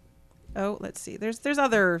there's. Oh, let's see. There's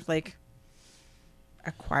other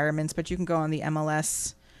acquirements, but you can go on the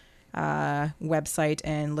MLS website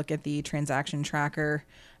and look at the transaction tracker,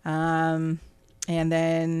 and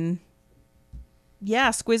then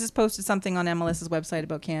Squiz has posted something on MLS's website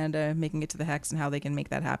about Canada making it to the Hex and how they can make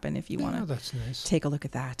that happen if you want to that's nice. take a look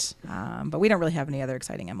at that. But we don't really have any other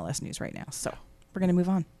exciting MLS news right now, so we're going to move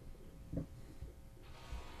on.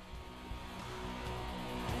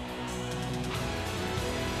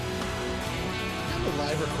 the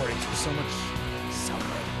live recordings were so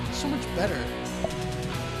much better.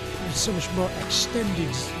 There's so much more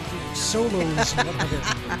extended solos.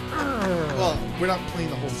 Well, we're not playing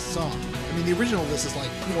the whole song. I mean, the original this is like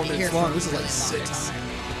 4 minutes long. This is like 6.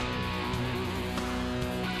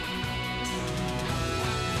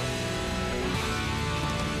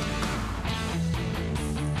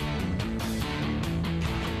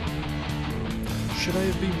 Should I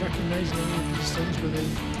have been recognising any of these things? Were they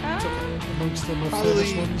amongst the more Probably.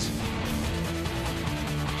 famous ones?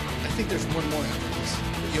 I think there's one more after this.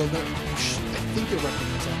 You'll know. I think you'll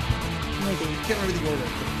recognize that. Maybe. I can't remember the order.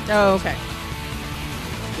 But Oh, okay.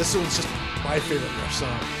 this one's just my favorite Rush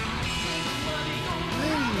song.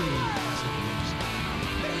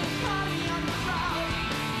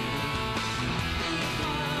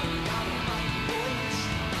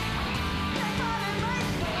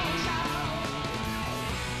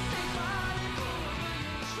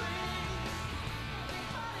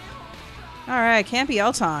 All right,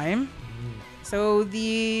 Campiel time. So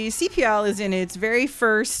the CPL is in its very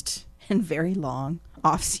first and very long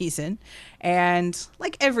off season, and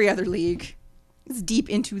like every other league, it's deep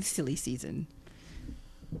into the silly season.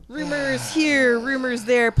 Rumors here, rumors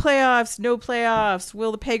there, playoffs, no playoffs.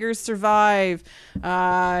 Will the Peggers survive?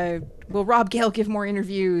 Will Rob Gale give more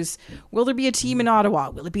interviews? Will there be a team in Ottawa?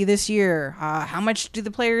 Will it be this year? How much do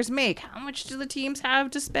the players make? How much do the teams have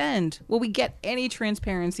to spend? Will we get any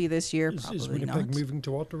transparency this year? Is Probably Winnipeg not. moving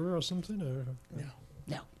to Ottawa or something? Or?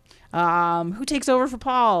 No. Who takes over for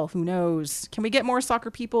Paul? Who knows? Can we get more soccer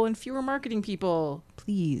people and fewer marketing people?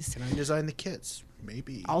 Please. Can I design the kits?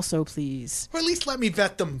 Maybe. Also, please. Or at least let me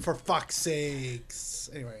vet them, for fuck's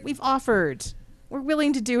sakes. Anyway. We've offered. We're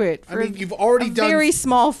willing to do it. I For mean, you've already a done very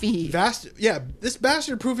small fee. this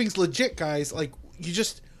bastard proofing's legit, guys. Like, you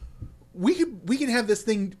just, we can have this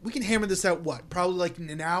thing, we can hammer this out, what, probably like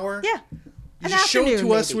in an hour? Yeah. You An just show it to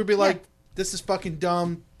afternoon, us, maybe. we'd be Yeah. like, this is fucking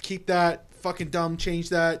dumb, keep that, fucking dumb, change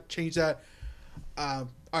that. All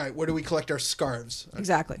right, where do we collect our scarves?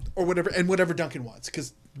 Exactly. Or whatever Duncan wants,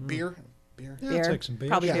 because beer. Yeah, Beer. I'll take some beer.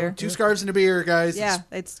 Probably Yeah, beer. 2 scarves and a beer, guys. Yeah,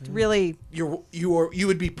 it's really You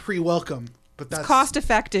would be pre-welcome, but that's cost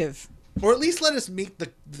effective. Or at least let us meet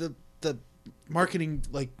the marketing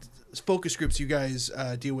like focus groups you guys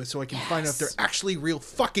deal with, so I can find out if they're actually real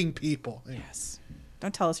fucking people. Yes.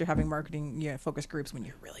 Don't tell us you're having marketing focus groups when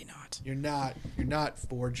you're really not. You're not. You're not,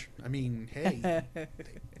 Forge. I mean, hey.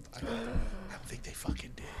 I don't think they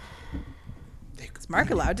fucking did. Is Mark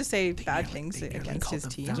allowed to say bad things they nearly against called his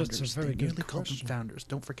them team? founders. That's a very They good nearly called them question. founders.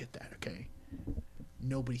 Don't forget that, okay?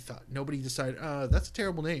 Nobody decided, that's a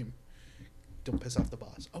terrible name. Don't piss off the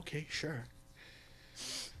boss. Okay, sure.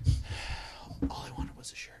 All I wanted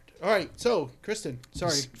was a shirt. All right, so, Kristen,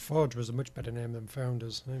 sorry. Forge was a much better name than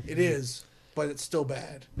Founders. It is, but it's still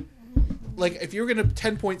bad. Like, if you were going to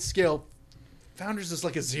 10-point scale, Founders is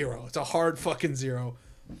like a 0. It's a hard fucking 0.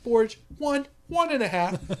 Forge, 1,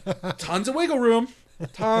 1.5. Tons of wiggle room.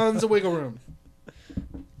 Tons of wiggle room.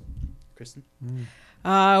 Kristen?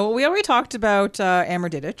 Well, we already talked about Amber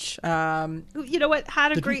Didic. Who, you know what?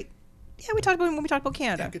 Had a great... Yeah, we talked about him when we talked about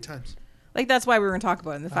Canada. Yeah, good times. Like, that's why we were going to talk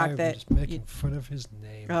about it. And the fact I that... was making fun of his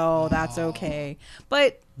name. Oh, that's okay.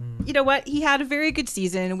 But you know what? He had a very good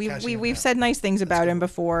season. We've said nice things about him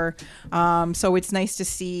before. So it's nice to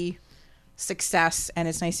see success, and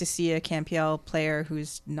it's nice to see a CanPL player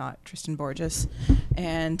who's not Tristan Borges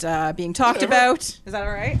and being talked about. Is that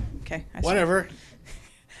all right? Okay. Whatever.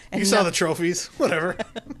 You saw the trophies. Whatever.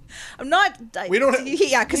 I'm not. We don't.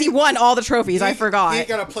 Yeah, because he won all the trophies. I forgot. He ain't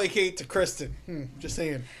got to placate to Kristen. Just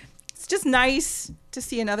saying. It's just nice to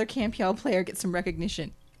see another CanPL player get some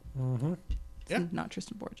recognition. Mm-hmm. Yeah. Not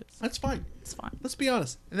Tristan Borges. That's fine. It's fine. Let's be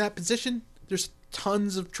honest. In that position, there's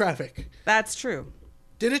tons of traffic. That's true.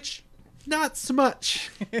 Didic, not so much.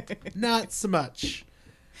 Not so much.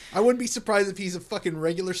 I wouldn't be surprised if he's a fucking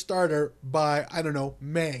regular starter by, I don't know,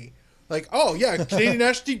 May. Like, oh yeah, Canadian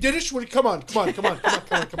national team Didic. Come on.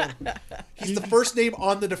 He's the first name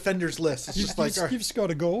on the defenders list. It's just like, all right. You've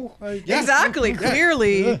scored a goal. Yeah. Exactly. Yeah.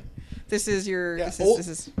 Clearly, Yeah. this is your. Yeah. This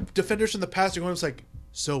is. Defenders from the past are going. It's like,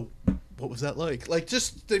 so what was that like? Like,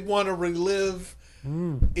 just they want to relive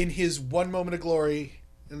in his one moment of glory,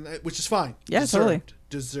 and which is fine. Yeah, totally.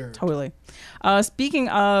 Deserved. Totally. Speaking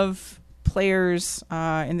of players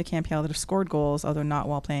in the CanPL that have scored goals, although not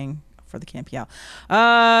while playing for the CanPL,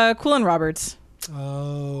 Coolin Roberts.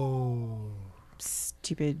 Oh.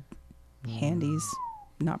 Stupid handies.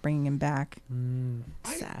 Not bringing him back.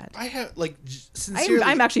 Sad. I have like sincerely.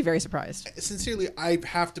 I'm actually very surprised. Sincerely, I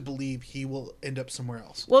have to believe he will end up somewhere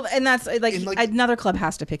else. Well, and that's like, In, like, another club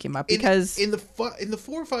has to pick him up because in the 4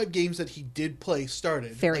 or 5 games that he did play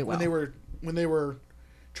started Very like, well. when they were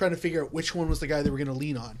trying to figure out which one was the guy they were going to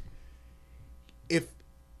lean on. If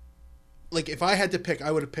I had to pick,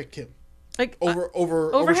 I would have picked him like over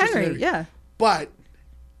Henry. Henry. Yeah. But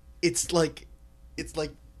it's like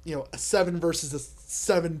a 7 versus a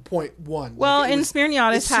 7.1. Well, Like, and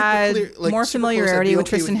Smirniotis had clear, like, more super close. I'd familiarity be with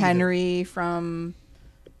okay Tristan either. Henry from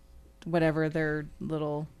whatever their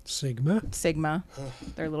little Sigma. Sigma,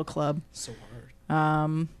 their little club. So hard.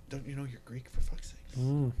 Um, Don't you know you're Greek, for fuck's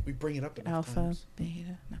sake? We bring it up enough Alpha, times.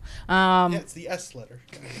 Beta. No. Yeah, it's the S letter.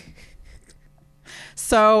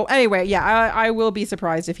 So anyway, yeah, I will be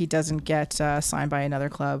surprised if he doesn't get signed by another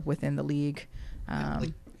club within the league.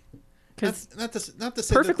 Because not to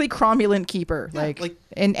say perfectly cromulent keeper, Yeah,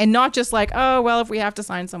 and not just like, oh well, if we have to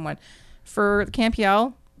sign someone for the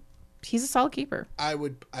CanPL, he's a solid keeper. I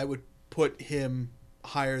would put him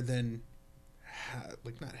higher than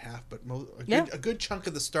not half, but a good chunk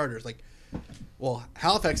of the starters. Like, well,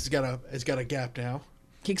 Halifax has got a gap now,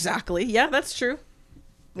 Exactly. Yeah, that's true.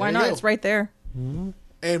 Why There you not? go. It's right there.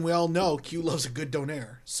 and we all know Q loves a good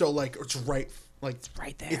donaire. So it's right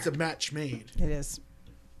there. It's a match made. It is.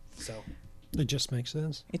 So It just makes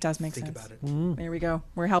sense. It does make think sense. about it. There we go.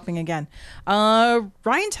 We're helping again.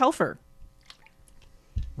 Ryan Telfer.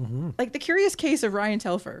 Like the curious case of Ryan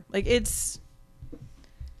Telfer. Like it's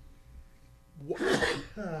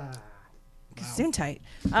soon tight.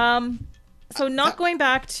 So not going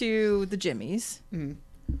back to the Jimmies,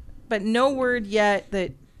 but no word yet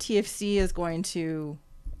that TFC is going to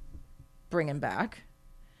bring him back.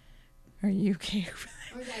 Are you okay?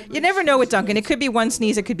 You never know with Duncan. It could be one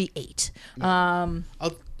sneeze. It could be 8.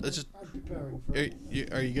 Let's just.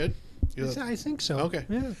 Are you good? I think so. Okay.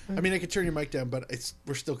 Yeah. I mean, I could turn your mic down, but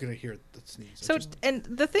we're still gonna hear the sneeze. So, and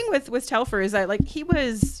the thing with Telfer is that like he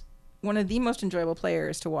was one of the most enjoyable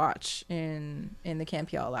players to watch in the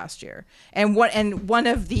CanPL last year, and one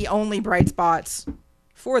of the only bright spots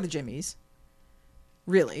for the Jimmies,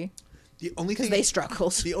 really, the only because thing they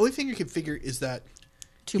struggled. the only thing you can figure is that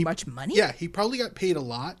Too much money. yeah, he probably got paid a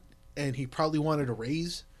lot, and he probably wanted a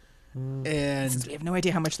raise, and We have no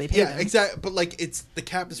idea how much they paid yeah, him. exactly. But the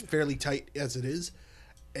cap is fairly tight as it is,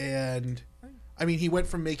 and I mean, he went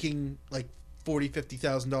from making like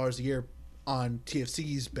 $50,000 a year on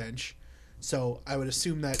TFC's bench, so I would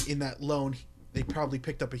assume that in that loan they probably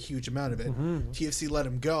picked up a huge amount of it. TFC let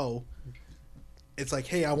him go. It's like,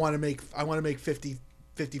 hey, I want to make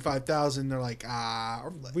 55,000. They're like,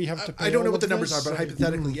 We have to pay I don't know all what the of numbers this? are, but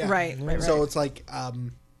hypothetically, yeah. Right. So it's like,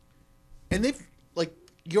 and they've like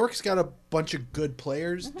York's got a bunch of good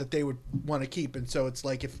players that they would want to keep, and so it's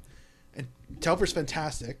like and Telfer's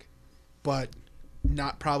fantastic, but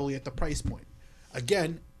not probably at the price point.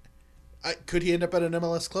 Again, could he end up at an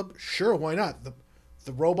MLS club? Sure, why not?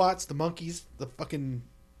 The robots, the monkeys, the fucking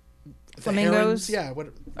the Flamingos? herons, yeah. What?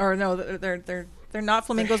 Or no, they're not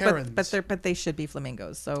flamingos, herons. but they should be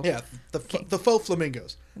flamingos. So Yeah, the faux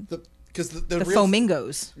flamingos. Because the the real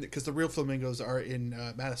flamingos, because the real flamingos are in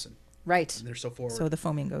Madison, right? and they're so forward. So the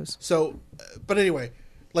flamingos. So, but anyway,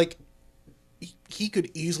 like he could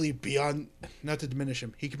easily be on. Not to diminish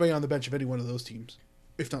him, he could be on the bench of any one of those teams,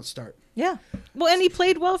 if not start. Yeah. Well, and he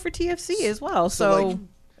played well for TFC as well. So, So, like,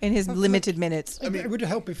 in his limited minutes. I mean- it would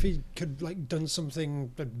help if he could like done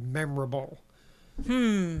something memorable.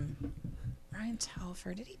 Ryan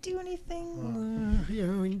Telfer, did he do anything? I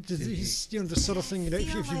mean, he's the sort of thing.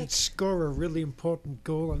 If you like- score a really important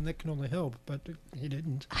goal, and that can only help, but he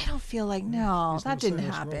didn't. I don't feel like no, He's that no didn't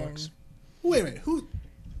Cyrus happen. Rollins. Wait a minute, who?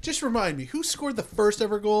 Just remind me, who scored the first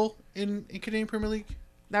ever goal in Canadian Premier League?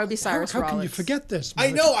 That would be Cyrus How Rollins. can you forget this?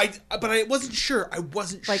 I Mark? know, but I wasn't sure. I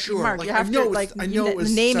wasn't Like sure. Mark, like, you have I know to it's- like I know it the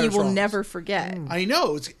was name you Cyrus will Rollins. never forget. I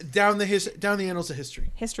know it's down the annals of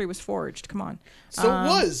history. History was forged. Come on. So it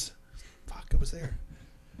was. Fuck, I was there.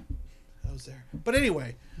 But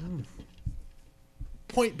anyway,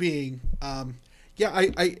 point being,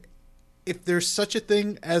 I if there's such a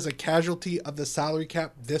thing as a casualty of the salary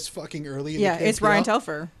cap this fucking early in Yeah, the it's KPL, Ryan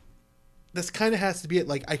Telfer. this kind of has to be it.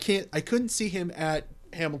 Like I couldn't see him at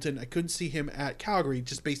Hamilton. I couldn't see him at Calgary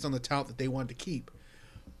just based on the talent that they wanted to keep.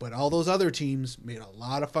 But all those other teams made a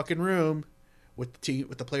lot of fucking room with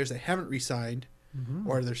the players they haven't re-signed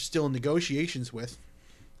or they're still in negotiations with.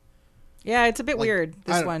 Yeah, it's a bit weird, I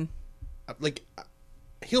this don't- one. Like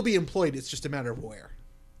he'll be employed. It's just a matter of where.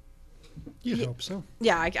 You'd hope so.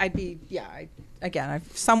 Yeah, I'd be. Yeah,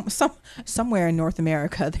 somewhere in North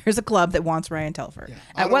America, there's a club that wants Ryan Telfer. Yeah.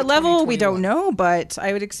 At Ottawa what level we don't 2021. know, but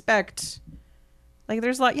I would expect. Like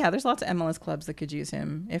there's lots of MLS clubs that could use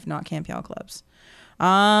him, if not Campial clubs.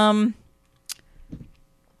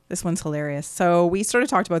 This one's hilarious. So we sort of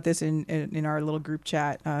talked about this in our little group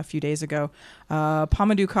chat a few days ago.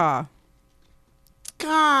 Pamadou Ka.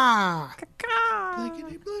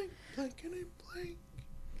 Blankety blank, blankety blank.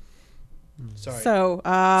 Sorry. So,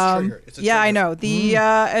 It's a yeah, I trigger. know. The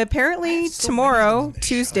apparently so tomorrow, many of them this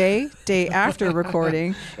Tuesday, day after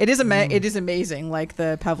recording, it is it is amazing. Like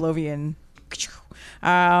the Pavlovian.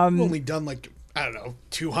 I've only done like I don't know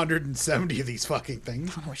 270 of these fucking things.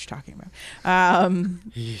 I don't know what you're talking about.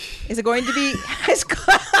 Is it going to be?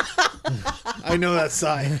 I know that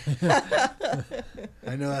sigh.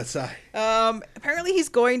 I know that sigh. Apparently, he's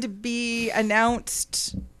going to be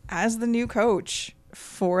announced as the new coach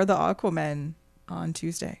for the Aquamen on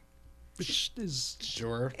Tuesday. Which is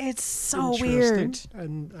Sure. It's so interesting. weird.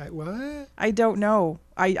 And what? I don't know.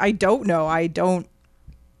 I don't know. I don't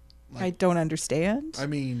understand. I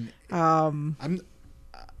mean, I'm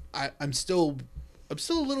still a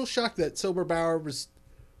little shocked that Silberbauer was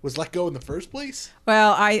let go in the first place.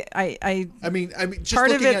 Well, I I mean, just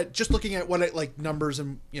Part of looking at what like numbers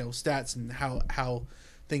and stats and how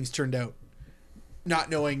things turned out, not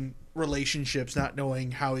knowing relationships, not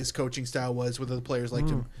knowing how his coaching style was, whether the players liked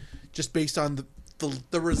him, just based on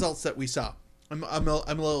the results that we saw. I'm a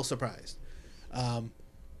little surprised,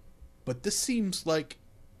 but this seems like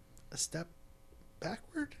a step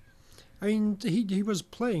backward. I mean, he was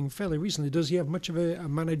playing fairly recently. Does he have much of a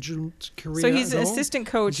management career? so he's at an all? assistant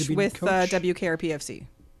Has coach he been with coach? WKRPFC,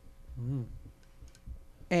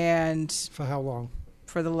 and For how long?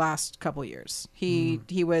 for the last couple years, he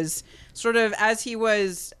was sort of as he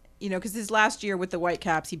was. Because his last year with the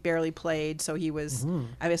Whitecaps, he barely played, so he was,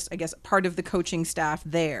 I guess, part of the coaching staff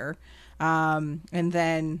there. And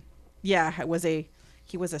then,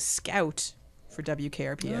 he was a scout for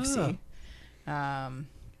WKRPFC. Not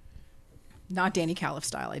Danny Califf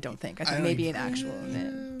style, I don't think. I I think don't maybe even- an actual.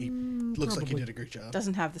 He looks like he Probably. did a great job.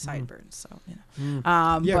 Doesn't have the sideburns, so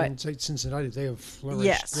Yeah, but and Cincinnati, they have flourished.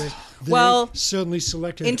 Yes. They Well, certainly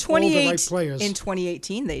selected in all the right 28 players. in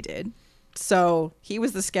 2018 they did. So he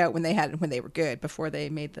was the scout when they were good before they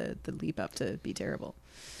made the leap up to be terrible.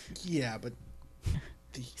 Yeah, but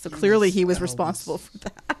So clearly he was responsible for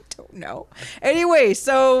that. don't know. Anyway,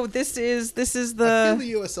 so this is I feel the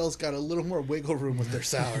the USL's got a little more wiggle room with their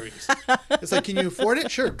salaries. It's like, can you afford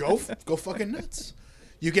it? Sure, go fucking nuts.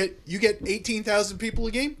 You get 18,000 people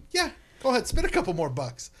a game? Yeah, go ahead, spend a couple more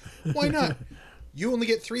bucks. Why not? You only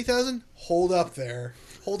get 3,000? Hold up there,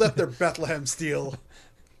 Bethlehem Steel.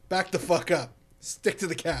 Back the fuck up. Stick to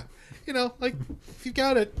the cap. You know, like, if you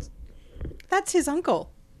got it. that's his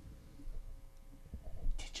uncle.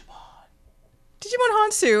 Digimon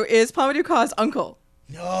Hansu is Pamaduka's uncle.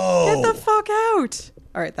 No. Get the fuck out!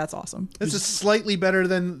 All right, that's awesome. This is slightly better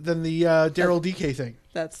than the Daryl DK thing.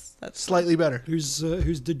 That's Slightly better. Who's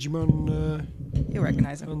Digimon? you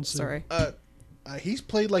recognize him. Hansu. Sorry, He's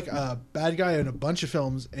played like a bad guy in a bunch of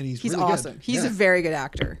films, and he's really awesome. good. He's Yeah. a very good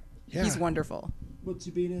actor. Yeah. He's wonderful. What's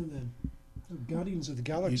he been in then? Oh, Guardians of the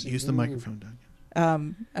Galaxy. Use the microphone, Doug.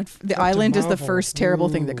 And the Captain Island is the Marvel. first terrible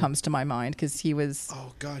thing that Ooh. comes to my mind because he was.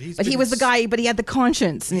 Oh God, But he was the guy. But he had the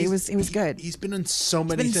conscience, and he was good. He's been in so He's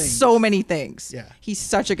many been in things. so many things. Yeah. He's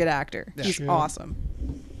such a good actor. Yeah. He's Sure. awesome.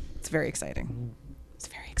 It's very exciting. It's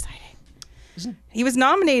very exciting. Isn't- He was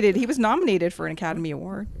nominated. He was nominated for an Academy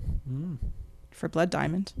Award for Blood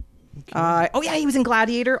Diamond. Oh yeah, he was in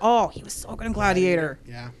Gladiator. Oh, he was so good in Gladiator.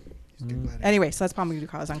 Yeah, he's a good gladiator. Anyway, so that's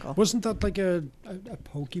Pamaduka's uncle. Wasn't that like a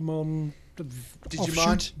Pokemon? Digimon?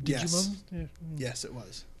 Offshoot? Yes. Digimon? Yeah. Yes, it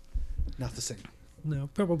was. Not the same. No,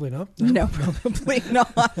 probably not. No, probably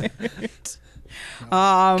not. Can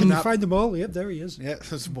you find them all? Yep, there he is. Yeah,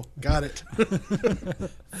 got it.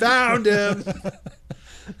 Found him.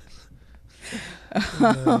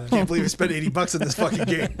 Can't believe I spent $80 on this fucking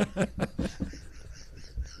game.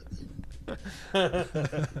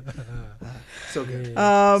 So good.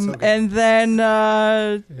 So good. And then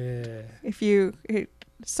Yeah. if you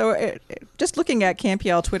just looking at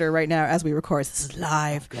CanPL Twitter right now as we record, this is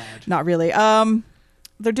live. God. Not really.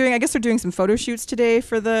 They're doing some photo shoots today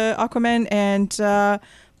for the Aquaman, and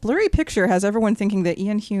Blurry Picture has everyone thinking that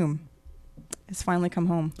Ian Hume has finally come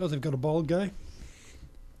home. Oh, they've got a bald guy.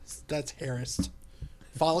 That's Harris.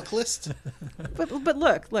 Folliclist? But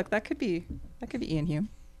look, that could be Ian Hume.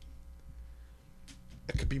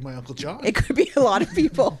 It could be my Uncle John. It could be a lot of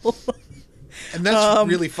people. And that's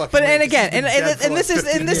really fucking But weird. and again, He's been dead for and like this is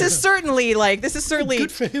 15 and this years. is certainly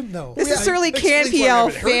Good for him, though. this Yeah, is certainly explains why I CanPL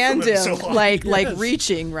haven't heard from him fandom, so long. like Yes.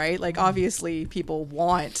 reaching, right? Like obviously people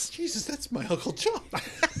want. Jesus, that's my Uncle John.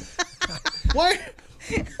 Why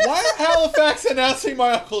are Halifax announcing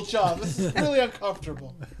my Uncle John? This is really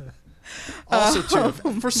uncomfortable. Also, too,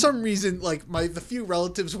 for some reason, like the few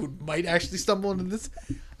relatives who might actually stumble into this,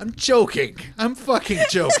 I'm joking. I'm fucking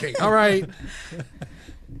joking. All right.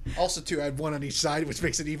 Also, too, I had one on each side, which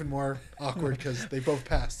makes it even more awkward because they both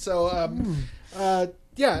passed. So,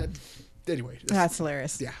 yeah. Anyway, That's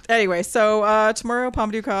hilarious. Yeah. Anyway, so tomorrow,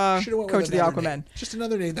 Pamaduka, Should've went coach with of the another Aquaman. name. Just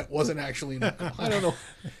another name that wasn't actually an uncle. I don't know.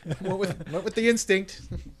 Went with the instinct.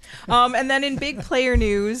 And then in big player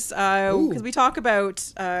news, because we talk about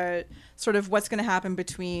sort of what's going to happen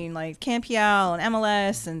between like CanPL and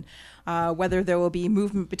MLS and whether there will be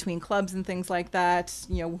movement between clubs and things like that.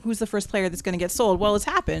 You know, who's the first player that's going to get sold? Well, it's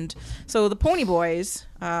happened. So the Pony Boys,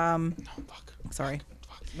 sorry,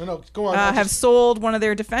 No, go on. have sold one of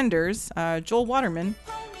their defenders, Joel Waterman,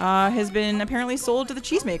 has been apparently sold to the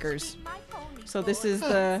Cheesemakers. So this is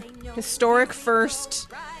the historic first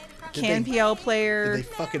Did they- CanPL Did player. they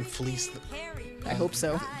fucking fleece I hope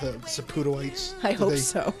so. the Saputoites? I Did hope they-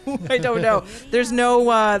 so. I don't know. There's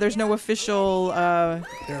no official.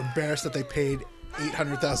 They're embarrassed that they paid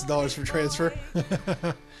 $800,000 for transfer.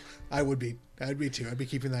 I would be. I'd be too. I'd be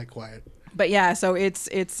keeping that quiet. But yeah, so it's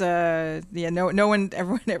no one,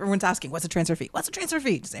 everyone's asking what's a transfer fee? What's a transfer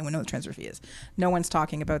fee? Does anyone know what the transfer fee is? No one's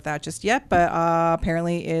talking about that just yet, but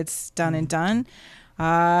apparently it's done and done.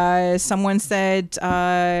 Someone said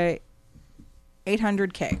 800K.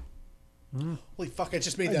 Holy fuck! I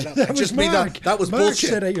just made that up. That I just was made Mark. that. That was Mark bullshit.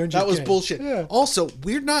 said 800K. That was bullshit. Yeah. Also,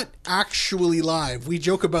 we're not actually live. We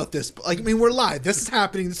joke about this. But, like, I mean, we're live. This is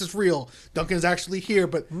happening. This is real. Duncan is actually here,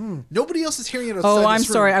 but nobody else is hearing it outside Oh, this I'm room.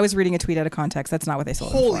 sorry. I was reading a tweet out of context. That's not what they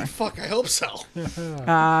sold Holy him for. fuck! I hope so.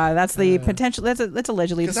 That's the potential. That's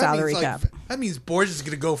allegedly the 'Cause that salary means, cap. that means Borges is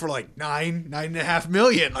going to go for like $9.5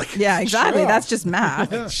 million. Like, Yeah, exactly. Sure. That's just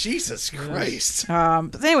math. Jesus Christ.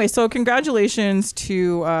 But anyway, so congratulations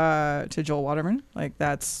to Joel Waterman. Like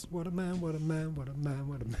that's What a man, what a man, what a man,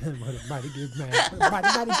 what a man, what a mighty good man. What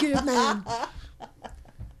a mighty good man.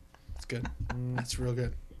 That's good. That's real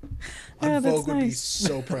good. On that's Vogue would be nice.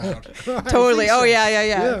 so proud. Totally. Oh so. yeah.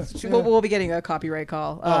 Yeah. We'll be getting a copyright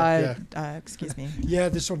call. Excuse me. Yeah,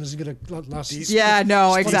 this one isn't going to last. These- Yeah,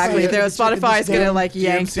 no, exactly. Spotify- Spotify's gonna down. like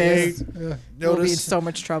yank this. DMCA, We'll be in notice so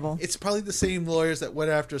much trouble. it's probably the same lawyers that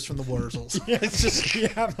went after us from the Wurzels. It's just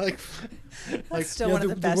like That's still yeah, one of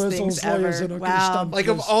the best Wurzels things lawyers ever. are not gonna Wow. stand like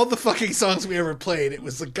of all the fucking songs we ever played, it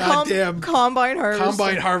was the goddamn Combine Harvester.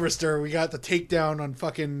 Combine Harvester. We got the takedown on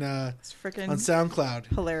fucking It's freaking on SoundCloud.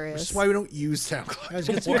 hilarious. Which is why we don't use I was SoundCloud. going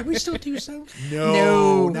to say, do we still do sound?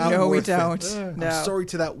 No, not no, we worth it. don't. No. I'm sorry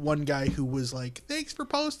to that one guy who was like, "Thanks for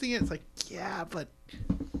posting it." It's like, yeah, but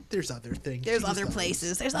there's other things. There's Use other those.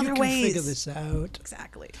 places. There's You other can ways. figure this out.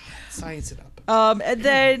 Exactly. Science it up. And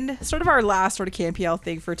then sort of our last sort of CanPL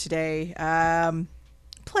thing for today,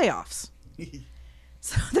 playoffs.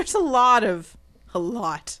 So there's a lot. Oh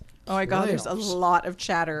my God, there's a Playoffs. lot of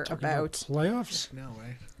chatter Talking about playoffs. No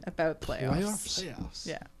way. playoffs. Playoffs?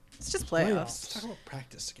 Yeah, it's just Let's playoffs. talk about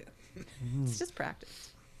practice again. It's just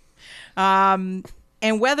practice. And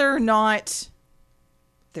whether or not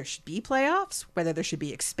there should be playoffs, whether there should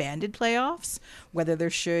be expanded playoffs, whether there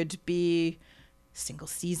should be single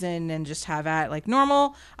season and just have at like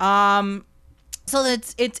normal. So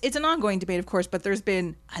it's an ongoing debate, of course, but there's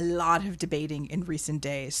been a lot of debating in recent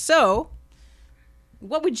days. So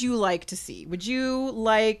what would you like to see? Would you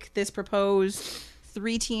like this proposed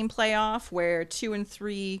 3-team playoff where 2 and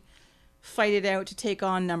 3 fight it out to take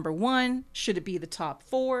on number 1? Should it be the top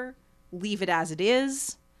 4? Leave it as it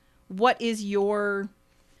is? What is your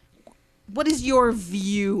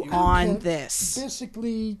view on Okay. this?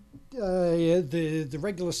 Basically, the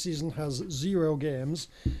regular season has 0 games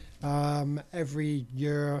every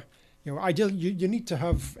year. You know, ideally, you need to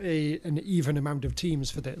have an even amount of teams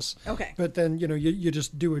for this. Okay. But then, you know, you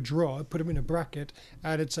just do a draw, put them in a bracket,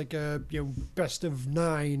 and it's like a best of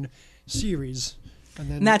 9 series.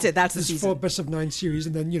 And that's it. That's the there's season. 4 best of 9 series,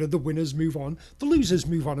 and then the winners move on, the losers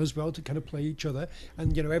move on as well to kind of play each other,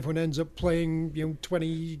 and everyone ends up playing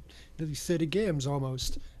 20, nearly 30 games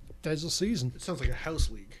almost. There's a season. It sounds like a house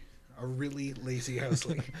league, a really lazy house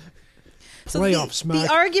league. So Playoffs, the Mark.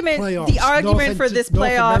 argument Playoffs. for this North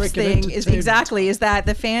playoffs American thing is entertainment. that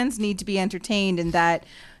the fans need to be entertained, and that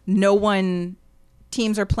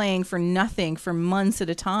teams are playing for nothing for months at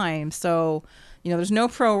a time. So there's no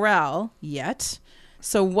pro rel yet.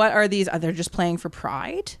 So what are these? Are they just playing for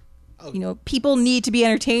pride? Oh. People need to be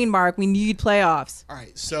entertained, Mark. We need playoffs. All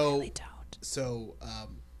right, so They don't. So,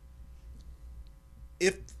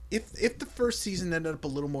 if the first season ended up a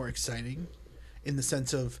little more exciting, in the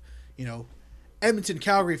sense of, Edmonton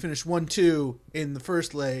Calgary finished 1-2 in the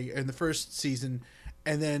first leg in the first season,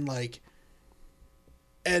 and then like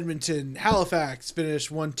Edmonton Halifax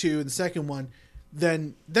finished 1-2 in the second one,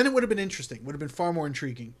 then it would have been interesting. Would have been far more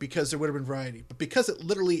intriguing because there would have been variety. But because it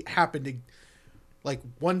literally happened, like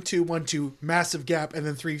 1-2, 1-2, massive gap, and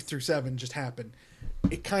then 3 through 7 just happened.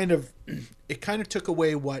 It kind of took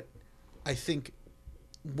away what I think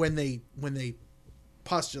when they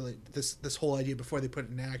postulate this whole idea before they put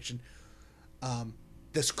it into action.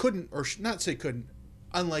 This couldn't, or not say couldn't,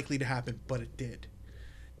 unlikely to happen, but it did.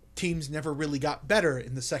 Teams never really got better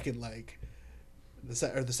in the second leg, the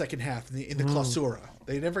second half in the Clausura.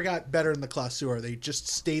 They never got better in the Clausura. They just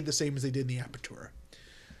stayed the same as they did in the Apertura.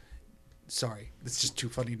 Sorry, it's just too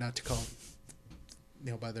funny not to call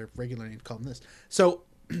them, by their regular name, call them this. So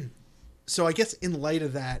I guess in light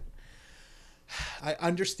of that, I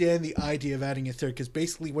understand the idea of adding a third, because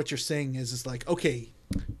basically what you're saying is like, okay,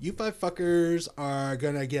 you 5 fuckers are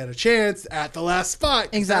gonna get a chance at the last spot.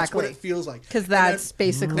 Exactly. That's what it feels like. Because that's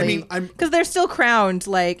basically. I'm Because they're still crowned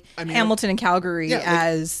Hamilton and Calgary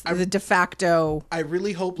as the de facto I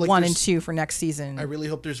really hope 1 and 2 for next season. I really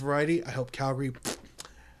hope there's variety. I hope Calgary,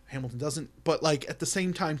 Hamilton doesn't. But at the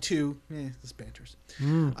same time too, this banters.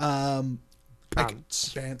 Bants.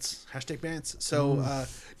 Hashtag bants. So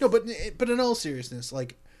no, but in all seriousness,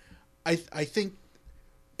 I think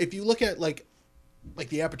if you look at like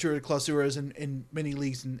the Apertura Clausuras in many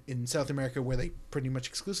leagues in South America where they pretty much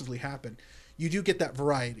exclusively happen, you do get that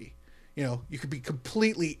variety. You could be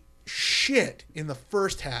completely shit in the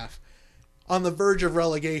first half, on the verge of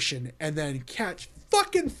relegation, and then catch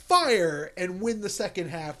fucking fire and win the second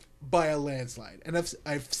half by a landslide. And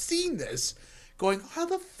I've seen this going, how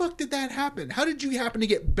the fuck did that happen? How did you happen to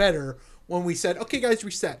get better when we said, okay guys,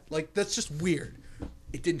 reset? That's just weird.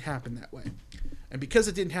 It didn't happen that way. And because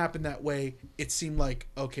it didn't happen that way, it seemed like,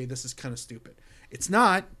 okay, this is kind of stupid. It's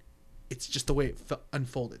not. It's just the way it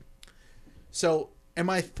unfolded. So, am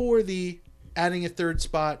I for the adding a third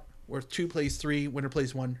spot where 2 plays 3, winner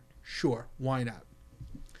plays 1? Sure, why not?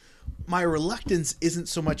 My reluctance isn't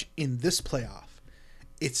so much in this playoff.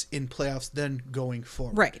 it's in playoffs then going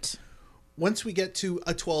forward. Right. Once we get to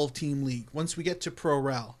a 12-team league, once we get to Pro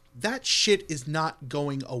Rel, that shit is not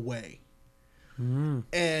going away.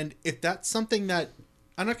 And if that's something that,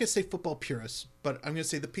 I'm not going to say football purists, but I'm going to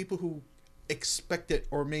say the people who expect it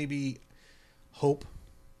or maybe hope,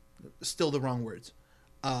 still the wrong words,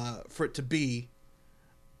 for it to be,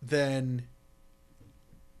 then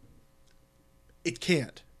it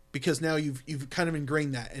can't. Because now you've kind of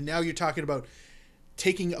ingrained that. And now you're talking about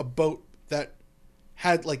taking a boat that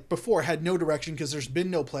had, like before, had no direction because there's been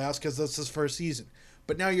no playoffs because that's his first season.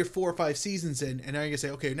 But now you're 4 or 5 seasons in, and now you're going to say,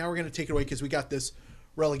 okay, now we're going to take it away because we got this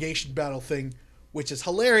relegation battle thing, which is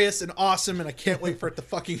hilarious and awesome, and I can't wait for it to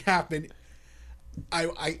fucking happen. I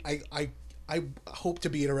hope to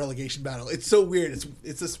be in a relegation battle. It's so weird.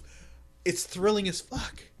 It's thrilling as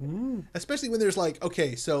fuck. Especially when there's like,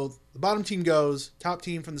 okay, so the bottom team goes, top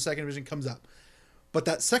team from the second division comes up. But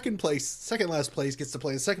that second last place gets to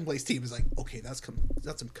play the second place team. Is like, okay, that's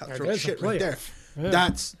some cutthroat shit right there. Yeah.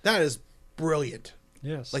 That is brilliant.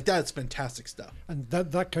 Yes. Like, that's fantastic stuff. And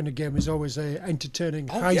that kind of game is always entertaining,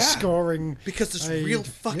 Oh, high yeah. scoring. Because there's real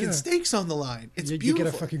fucking stakes on the line. It's beautiful. You get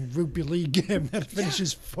a fucking rugby league game that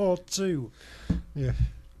finishes 4-2. Yeah.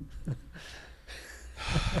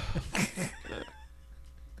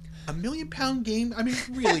 A £1 million game? I mean,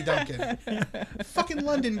 really, Duncan. Fucking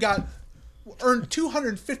London earned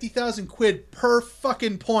 250,000 quid per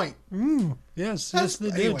fucking point. Yes, they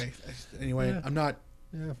did. Anyway, Yeah. I'm not.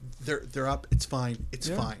 Yeah. They're up. It's fine. It's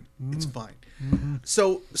Yeah. fine. It's fine.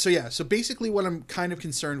 So basically, what I'm kind of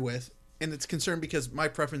concerned with, and it's concerned because my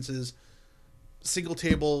preference is single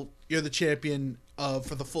table. You're the champion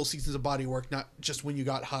for the full seasons of body work, not just when you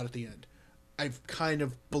got hot at the end. I've kind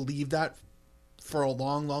of believed that for a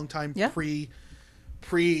long time. Yeah. Pre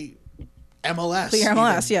MLS.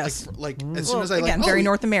 Pre-MLS, even. yes. Like as soon as I again, very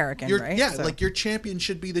North American, right? Yeah, So- like your champion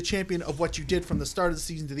should be the champion of what you did from the start of the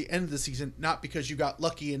season to the end of the season, not because you got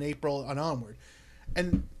lucky in April and onward.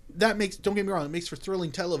 And that makes, don't get me wrong, it makes for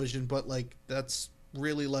thrilling television, but like that's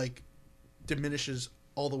really like diminishes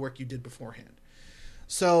all the work you did beforehand.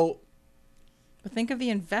 So But think of the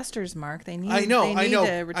investors, Mark. They need. I know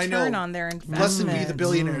a return on their investment. Blessed be the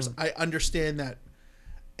billionaires. I understand that,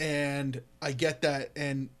 and I get that.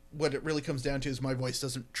 And what it really comes down to is my voice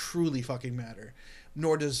doesn't truly fucking matter,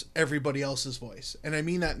 nor does everybody else's voice. And I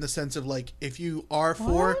mean that in the sense of like, if you are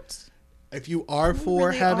for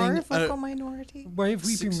Really having are a vocal minority. Why have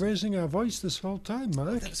we been raising our voice this whole time,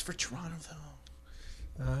 Mark? that is for Toronto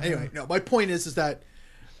though. Anyway, no. My point is that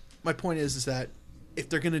if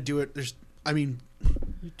they're gonna do it, are you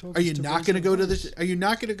not going to go to the? Are you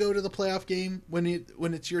not going to go to the playoff game when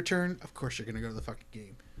it's your turn? Of course you're going to go to the fucking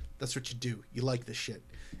game. That's what you do. You like this shit.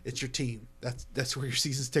 It's your team. That's where your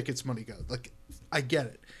season's tickets money goes. Like, I get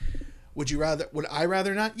it. Would I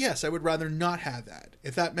rather not? Yes, I would rather not have that.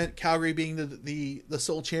 If that meant Calgary being the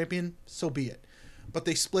sole champion, so be it. But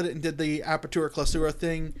they split it and did the Apertura Clausura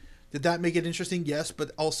thing. Did that make it interesting? Yes,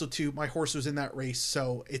 but also too, my horse was in that race,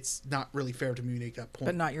 so it's not really fair to me to make that point.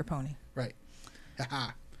 But not your pony. Right.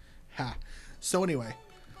 Ha ha. So anyway,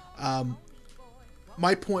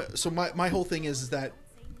 my point. So my whole thing is that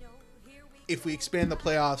if we expand the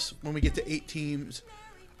playoffs when we get to 8 teams,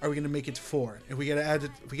 are we going to make it to 4? If we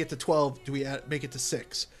get to 12, do we make it to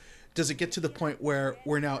 6? Does it get to the point where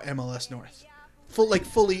we're now MLS North?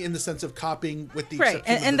 Fully in the sense of copying with the Right,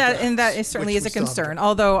 exception of and the that draft, is certainly which is a we still haven't concern. done.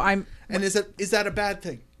 Although And is that a bad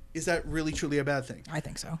thing? Is that really truly a bad thing? I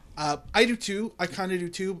think so. I do too. I kind of do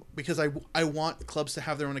too, because I want clubs to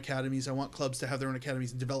have their own academies. I want clubs to have their own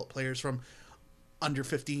academies and develop players from under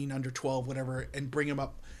 15, under 12, whatever, and bring them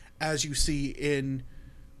up as you see in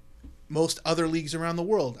most other leagues around the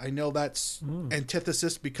world. I know that's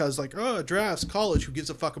antithesis because drafts, college, who gives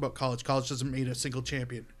a fuck about college? College doesn't made a single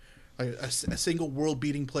champion, a single world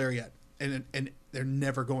beating player yet. And they're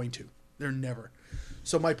never going to. They're never.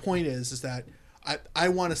 So my point is that I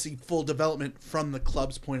want to see full development from the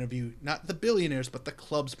club's point of view, not the billionaires, but the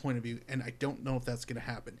club's point of view. And I don't know if that's going to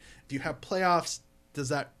happen. If you have playoffs, does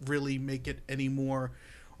that really make it any more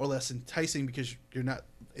or less enticing? Because you're not.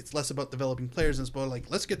 It's less about developing players and it's about like,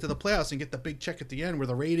 let's get to the playoffs and get the big check at the end, where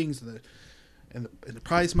the ratings and the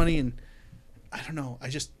prize money. And I don't know.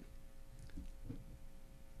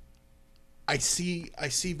 I see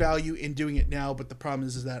value in doing it now, but the problem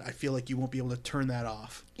is that I feel like you won't be able to turn that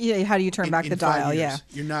off. Yeah, how do you turn back the dial? Yeah,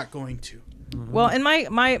 you're not going to. Mm-hmm. Well, and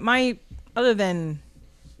my other than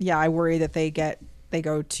I worry that they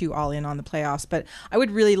go too all in on the playoffs, but I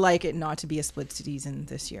would really like it not to be a split season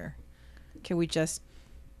this year. Can we just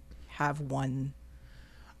have one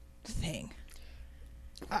thing?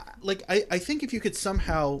 I think if you could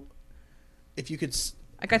somehow,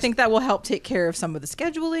 Like I think that will help take care of some of the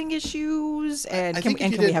scheduling issues, and I can, think if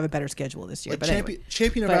and you can we did- have a better schedule this year? Like But anyway.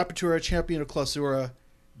 champion of But- Apertura, champion of Clausura,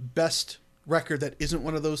 best record that isn't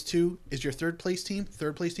one of those two is your third place team.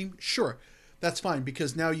 Sure, that's fine,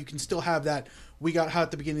 because now you can still have that. We got hot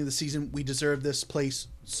at the beginning of the season. We deserve this place.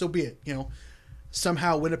 So be it. You know,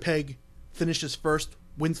 somehow Winnipeg finishes first,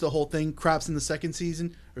 wins the whole thing. Craps in the second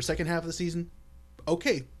half of the season.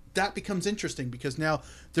 Okay, that becomes interesting because now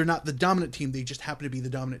they're not the dominant team. They just happen to be the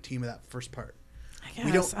dominant team of that first part. I guess,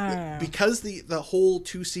 We don't I don't know. because the whole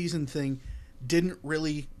 2-season thing didn't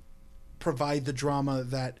really provide the drama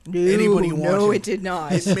that anybody wanted. No, it did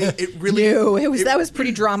not. It really No, that it- was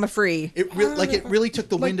pretty drama free. It really took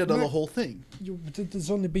the wind out of the like- whole thing.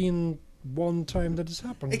 There's only been one time that has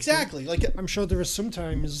happened. Exactly. Like I'm sure there are some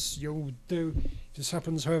times, this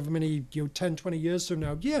happens however many, 10, 20 years from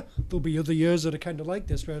now. Yeah, there'll be other years that are kind of like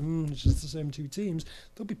this, where it's just the same two teams.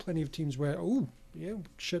 There'll be plenty of teams where,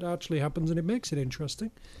 shit actually happens and it makes it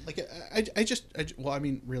interesting. like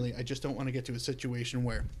really, I just don't want to get to a situation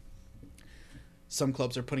where some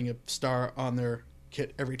clubs are putting a star on their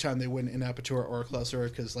kit every time they win an Apertura or a Clausura,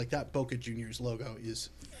 because like that Boca Juniors logo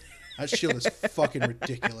that shield is fucking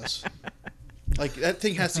ridiculous. Like that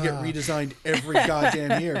thing has to get redesigned every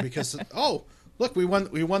goddamn year because look, we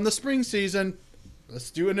won the spring season.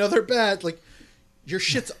 Let's do another bet. Like your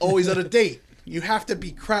shit's always out of date. You have to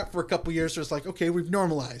be crap for a couple years, so it's like, okay, we've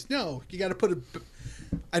normalized. No, you got to put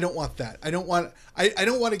I don't want that. I don't want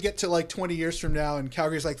to get to like 20 years from now and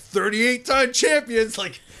Calgary's like 38-time champions.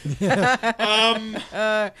 Like,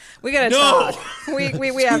 We gotta No! talk. We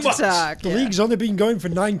have to much. talk. The yeah. league's only been going for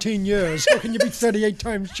 19 years. How can you be 38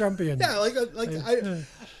 times champion? yeah,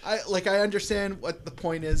 I understand what the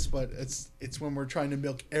point is, but it's when we're trying to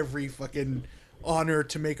milk every fucking honor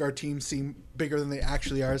to make our team seem bigger than they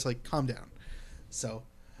actually are. It's like, calm down. So,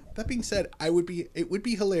 that being said, it would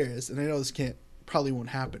be hilarious, and I know this probably won't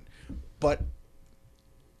happen, but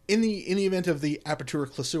in the event of the Apertura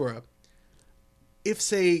Clausura, if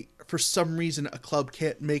say for some reason a club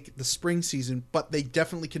can't make the spring season, but they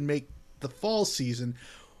definitely can make the fall season,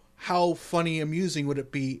 how funny, amusing would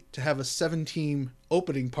it be to have a 7-team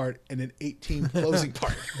opening part and an 8-team closing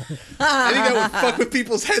part? I think that would fuck with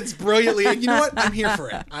people's heads brilliantly. And you know what? I'm here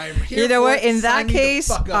for it. I'm here. You know for what? it. In Sign that me the case,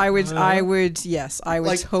 fuck up. I would. Yes, I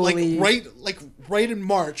would totally. right in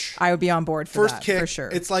March. I would be on board for First that kick. for sure.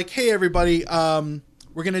 It's like, hey everybody,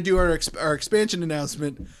 we're gonna do our expansion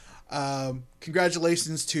announcement.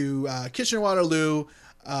 Congratulations to Kitchener-Waterloo,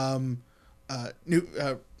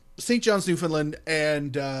 St. John's, Newfoundland,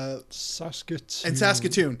 and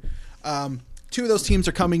Saskatoon. 2 of those teams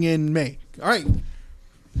are coming in May. All right.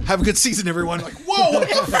 Have a good season, everyone. Like, whoa, what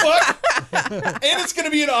the fuck? And it's going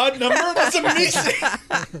to be an odd number? That's amazing.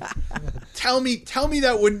 Tell me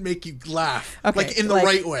that wouldn't make you laugh. Okay, like in the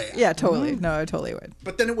right way. Yeah, totally. No, I totally would.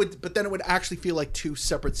 But then it would actually feel like 2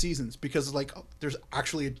 separate seasons because like there's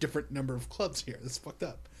actually a different number of clubs here. That's fucked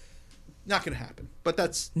up. Not going to happen. But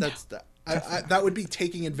that's that. That would be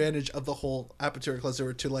taking advantage of the whole Apertura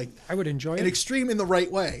Clausura to like I would enjoy an it. extreme in the right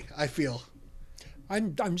way, I feel.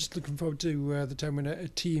 I'm just looking forward to the time when a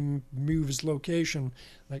team moves location,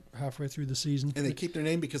 like halfway through the season. And they keep their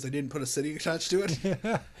name because they didn't put a city attached to it.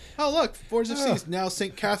 Oh look, Fords FC now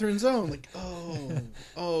St. Catherine's Own. Like,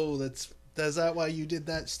 is that why you did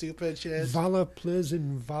that stupid shit? Vala plays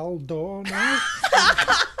in Val d'Or now.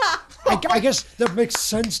 I guess that makes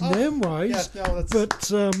sense name-wise. Yeah, no,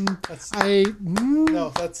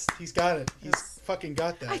 he's got it. He's fucking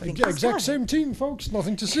got that. think he's got Exact it. same team, folks.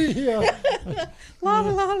 Nothing to see here. La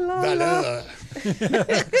la la la. Valera.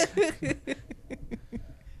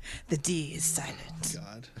 The D is silent.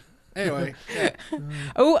 God. Anyway,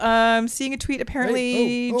 Oh, seeing a tweet. Apparently,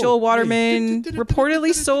 Hey, Joel hey. Waterman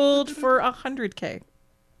reportedly sold for $100K.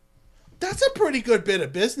 that's a pretty good bit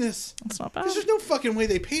of business. That's not bad. Because there's no fucking way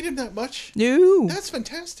they paid him that much. No. That's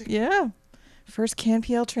fantastic. Yeah. First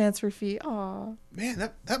CanPL transfer fee. Aw. Man,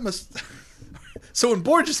 that must. So in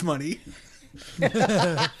Borges money,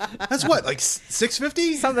 that's what, like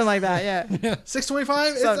 $650, Something like that. Yeah.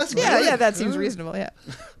 $625. So- That's yeah. good. Yeah. That seems reasonable. Yeah.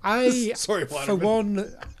 I, Sorry, for Waterman.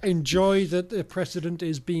 one, enjoy that the precedent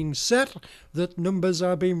is being set, that numbers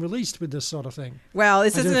are being released with this sort of thing. Well,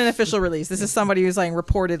 this isn't an official release. This is somebody who's saying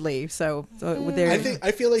reportedly. So with their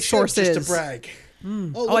I feel like should just to sources. brag.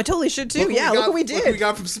 Oh, I totally should too. Look Yeah. Look what we Look what did. we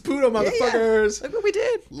got from Saputo, Yeah, yeah. motherfuckers. Look what we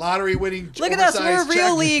did. Lottery winning. Look at us. We're a oversized real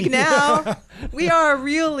check. league now. We are a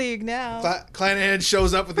real league now. Clanahan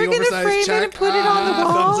shows up with We're the gonna oversized frame it check. and put it on the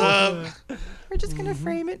wall. Thumbs up. We're just gonna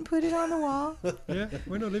frame it and put it on the wall. Yeah,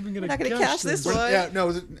 we're not even going We're not gonna cash this one. Yeah,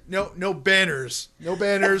 no banners, no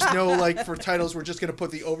like for titles. We're just gonna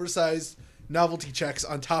put the oversized novelty checks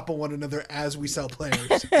on top of one another as we sell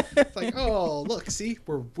players. It's like, oh, look, see,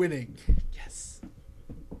 we're winning. Yes.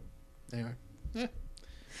 Anyway. I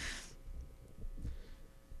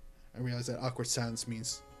realize that awkward silence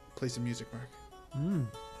means play some music, Mark.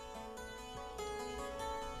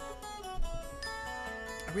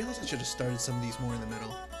 I realize I should have started some of these more in the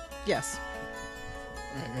middle. Yes.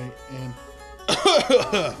 All right, and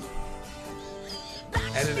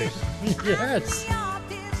editing. Yes.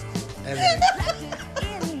 Editing.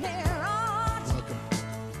 Welcome.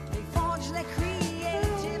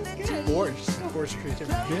 Forged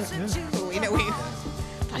creativity. Yeah. Oh, we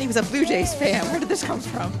thought he was a Blue Jays fan. Where did this come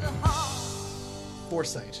from?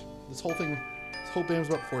 Foresight. This whole band was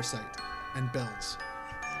about foresight and bells.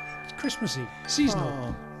 It's Christmassy. Seasonal.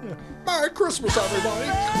 Oh. Yeah. Merry Christmas, everybody!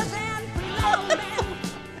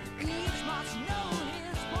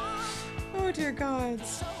 Oh, dear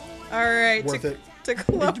gods. All right. Worth it. To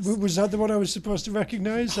close. Was that the one I was supposed to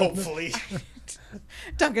recognize? Hopefully.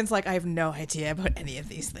 Duncan's like, I have no idea about any of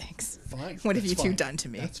these things. Fine. What have That's you two fine. done to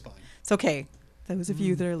me? That's fine. It's okay. Those of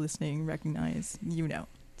you that are listening recognize,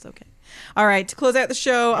 it's okay. All right, to close out the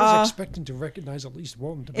show, I was expecting to recognize at least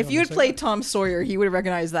one. To be if you had honest. played Tom Sawyer, he would have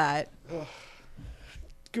recognized that.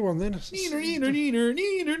 Go on then. That's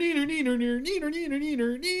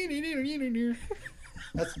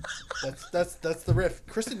the riff.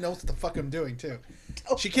 Kristen knows what the fuck I'm doing too.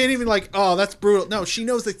 She can't even oh, that's brutal. No, she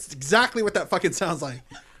knows that's exactly what that fucking sounds like.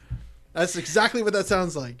 That's exactly what that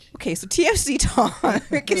sounds like. Okay, so TFC Tom.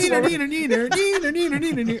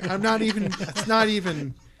 I'm not even. It's not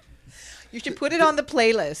even. You should put it on the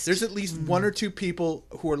playlist. There's at least one or two people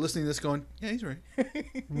who are listening to this going, yeah, he's right.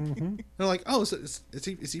 They're like, oh, is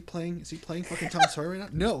he playing fucking Tom Sawyer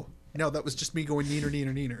right now? No, that was just me going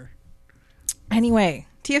neener. Anyway,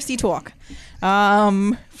 TFC talk.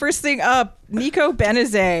 First thing up, Nico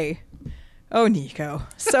Benazet. Oh, Nico.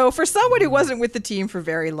 So for someone who wasn't with the team for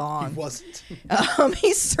very long, He wasn't.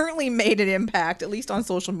 He certainly made an impact, at least on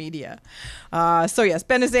social media. So yes,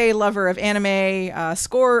 Benazet, lover of anime,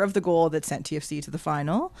 scorer of the goal that sent TFC to the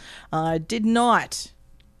final, did not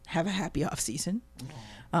have a happy off season.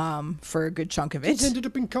 For a good chunk of it. It ended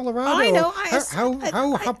up in Colorado. I know.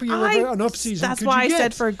 How happy you were an off season? That's why I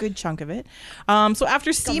said for a good chunk of it. So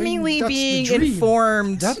after seemingly that's the being dream.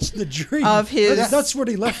 informed, That's the dream of his- That's what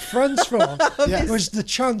he left France for. Yeah. Was the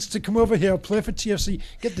chance to come over here, play for TFC,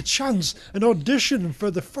 get the chance, and audition for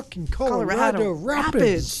the fucking Colorado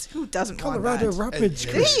Rapids. Who doesn't Colorado want that? Rapids.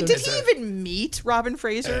 And- Kristen. Did he even meet Robin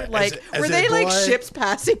Fraser? as Were a they like boy- ships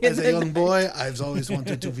passing? As in a the young night? boy, I've always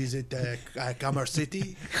wanted to visit Commerce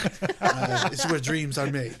City. It's where dreams are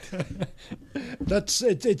made. That's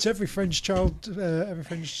it. It's every French child's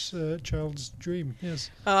dream.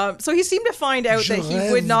 Yes. So he seemed to find out that he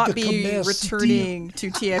Je would not rêve de be commerce returning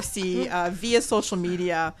to TFC via social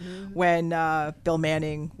media when Bill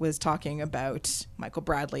Manning was talking about Michael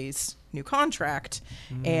Bradley's new contract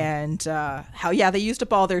and how, they used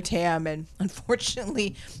up all their TAM and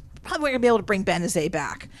unfortunately probably weren't going to be able to bring Benazet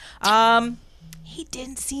back. He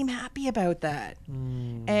didn't seem happy about that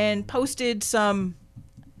and posted some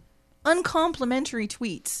uncomplimentary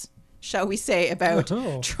tweets, shall we say, about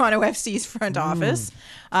Toronto FC's front office.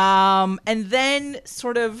 And then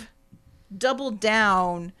sort of doubled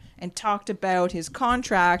down and talked about his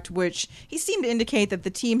contract, which he seemed to indicate that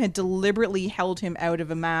the team had deliberately held him out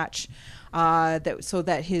of a match so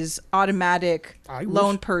that his automatic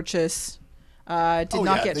loan purchase did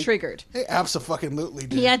not get triggered. They abso-fucking-lutely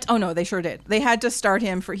did. They sure did. They had to start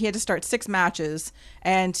him he had to start 6 matches,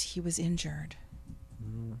 and he was injured.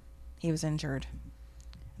 He was injured.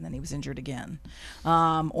 And then he was injured again.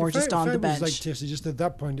 Or just on the bench. It was like TFC, just at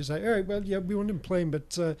that point, it's like, all right, well, yeah, we want him playing,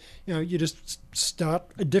 but, you just start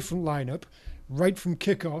a different lineup right from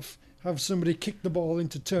kickoff, have somebody kick the ball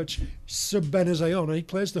into touch, sub Benazet on, he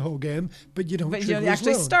plays the whole game, but you don't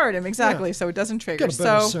actually start him, exactly, so it doesn't trigger. Got a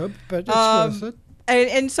better sub, but it's worth it.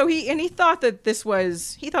 And so he thought that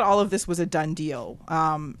he thought all of this was a done deal.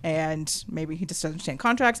 And maybe he just doesn't understand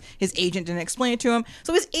contracts. His agent didn't explain it to him.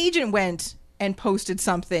 So his agent went and posted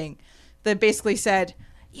something that basically said,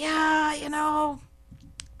 I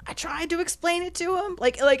tried to explain it to him.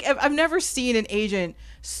 Like I've never seen an agent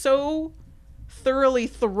so thoroughly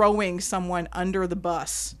throwing someone under the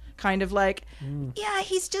bus. Kind of like,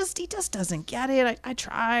 he just doesn't get it. I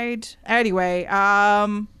tried. Anyway,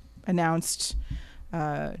 announced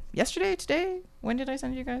today. When did I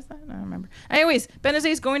send you guys that? I don't remember. Anyways,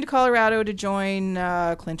 Benazet's going to Colorado to join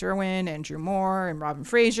Clint Irwin and Drew Moore and Robin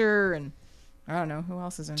Fraser and I don't know who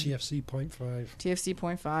else is in TFC 0.5. TFC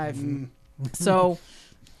 0.5. So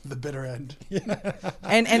The bitter end.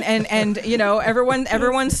 And you know,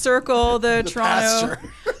 everyone circle the Toronto. pasture.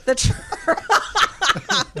 The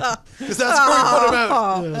Because that's where we put him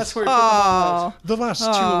out. That's where we put him out. The last two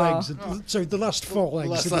legs. Sorry, the last four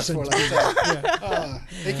legs. Last four legs.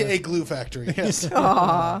 AKA Glue Factory. Yes.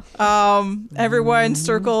 Everyone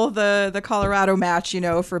circle the Colorado match, you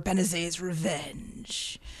know, for Benazé's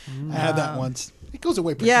revenge. I had that once. It goes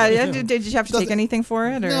away pretty Yeah, quick. yeah. Did you have to take anything for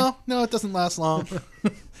it? Or? No, it doesn't last long.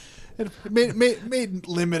 It made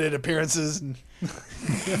limited appearances. And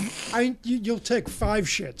You'll take 5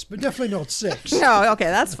 shits, but definitely not 6. No, okay,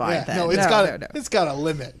 that's fine. yeah, then. no, it's got a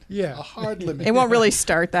limit. Yeah. A hard limit. It won't really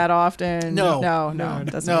start that often. No.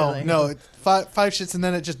 It doesn't really. No. It's five shits and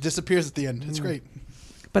then it just disappears at the end. It's great.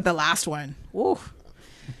 But the last one, woo.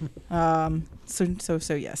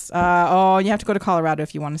 So yes. You have to go to Colorado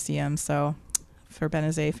if you want to see him. So for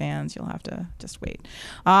Benazé fans, you'll have to just wait.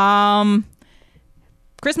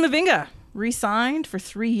 Chris Mavinga re-signed for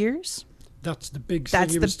 3 years. That's the big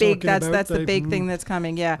thing. That's the big thing that's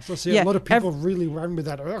coming. Yeah. So see, a lot of people really ran with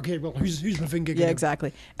that. Okay, well, who's Mavinga? Yeah,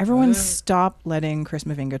 exactly. Everyone, stop letting Chris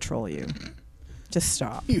Mavinga troll you. Just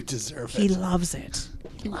stop. You deserve it. He loves it.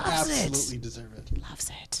 You absolutely deserve it.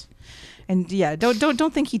 Loves it. And yeah,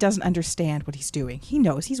 don't think he doesn't understand what he's doing. He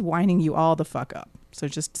knows. He's winding you all the fuck up. So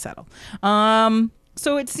just settle.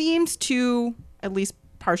 So it seems to at least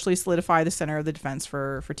partially solidify the center of the defense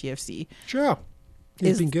for TFC. Sure.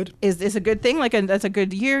 He's been good. Is a good thing. That's a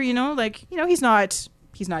good year, you know, he's not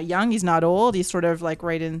young, he's not old. He's sort of like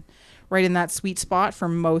right in that sweet spot for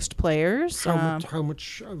most players. How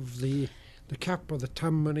much of the cap or the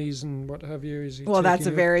TAM monies and what have you is he Well, that's a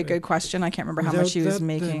taking very good question. I can't remember how much he was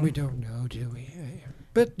making. Then we don't know, do we?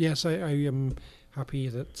 But yes, I am happy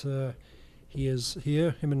that he is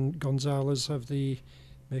here. Him and Gonzalez have the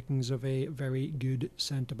makings of a very good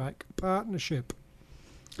centre-back partnership.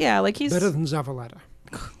 Yeah, like he's better than Zavaleta.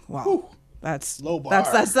 Wow. Whew. That's low bar.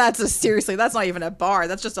 That's a seriously. That's not even a bar.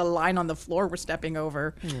 That's just a line on the floor we're stepping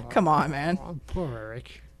over. Come on, man. Oh, poor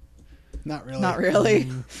Eric. Not really. Not really.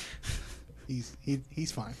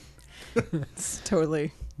 He's fine. It's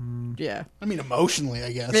totally. Yeah. I mean, emotionally,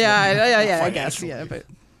 I guess. Yeah. I guess. Yeah, but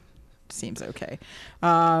seems okay.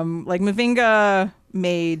 Like Mavinga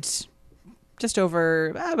made just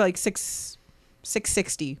over like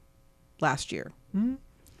 660 last year.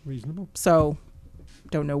 Reasonable. So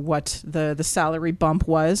don't know what the salary bump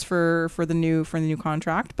was for the new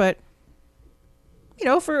contract, but you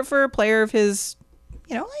know, for a player of his,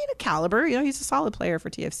 you know, caliber, you know, he's a solid player for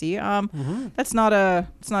TFC. It's not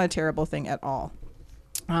a terrible thing at all.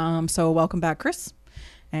 So welcome back, Chris,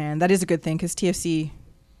 and that is a good thing because TFC,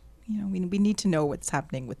 you know, we need to know what's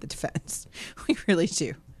happening with the defense. We really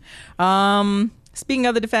do. Speaking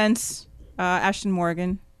of the defense, Ashton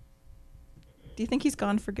Morgan. Do you think he's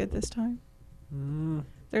gone for good this time?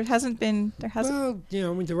 There hasn't. Well, you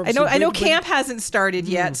know, I mean, I know camp hasn't started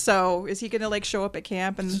yet. So is he going to like show up at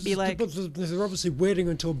camp and be like? They're obviously waiting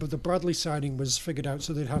until the Bradley signing was figured out,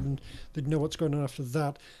 so they'd know what's going on after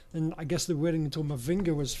that. And I guess they're waiting until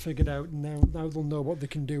Mavinga was figured out, and now they'll know what they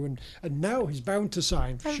can do. And now he's bound to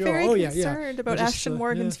sign. I'm sure. very concerned about Ashton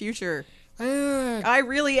Morgan's future. I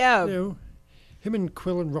really am. You know, him and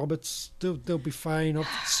Quillan Roberts, they'll be fine up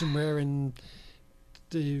somewhere in.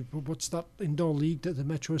 What's that indoor league that the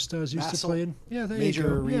Metro Stars used to play in? Yeah, there Major you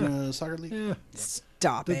go. Arena Soccer League. Yeah.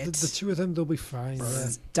 Stop it. The two of them, they'll be fine. Yeah.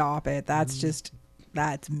 Stop it. That's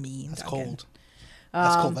that's mean. That's Duncan. cold.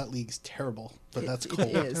 That's cold. That league's terrible, but that's cold.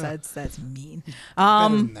 It is. That's mean.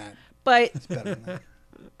 Better than that. But It's better than that.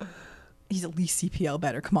 he's at least CPL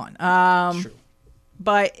better. Come on. True.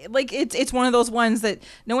 But like it's one of those ones that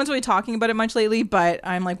no one's really talking about it much lately. But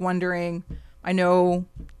I'm like wondering. I know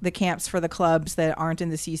the camps for the clubs that aren't in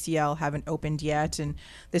the CCL haven't opened yet, and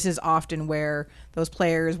this is often where those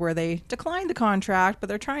players where they decline the contract, but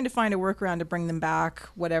they're trying to find a workaround to bring them back.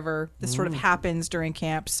 Whatever this sort of happens during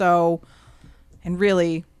camp. So, and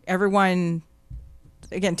really, everyone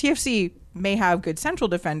again, TFC may have good central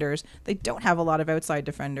defenders. They don't have a lot of outside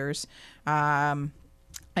defenders. I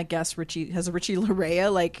guess Richie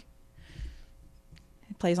Larea like.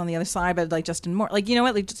 Plays on the other side, but like Justin Moore, like, you know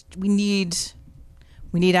what, like just we need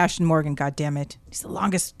Ashton Morgan. God damn it, he's the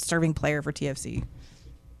longest serving player for TFC.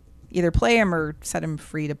 Either play him or set him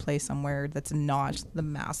free to play somewhere that's not the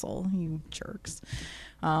Massel. You jerks.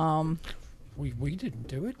 We didn't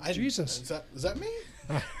do it. Jesus, is that me?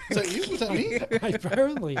 Is that you? Is that me?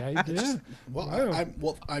 Apparently, yeah.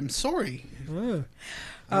 I'm sorry. Yeah.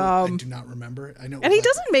 I do not remember. I know, and he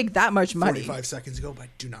doesn't make that much money. 45 seconds ago, but I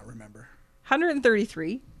do not remember.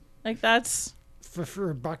 133, like that's for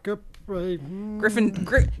a backup. Right.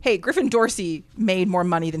 Griffin Dorsey made more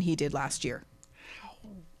money than he did last year.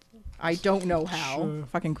 I don't know how. Sure.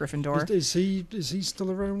 Fucking Gryffindor. Is he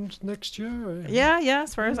still around next year? Or? Yeah,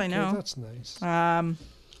 as far as I Okay, know. That's nice.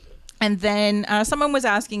 And then someone was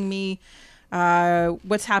asking me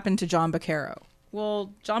what's happened to John Baccaro.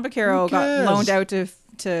 Well, John Baccaro got cares? loaned out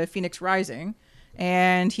to Phoenix Rising,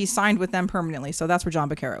 and he signed with them permanently. So that's where John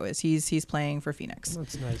Baccaro is. He's playing for Phoenix.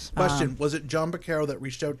 That's nice. Question: was it John Baccaro that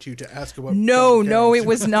reached out to you to ask about? No, John no, Baccaro? it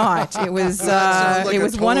was not. It was sounds like it a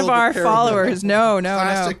was one of total our Baccaro followers. No.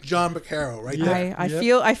 Classic John Baccaro, right there.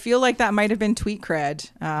 I feel like that might have been Tweet Cred,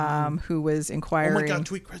 who was Oh inquiring. my God,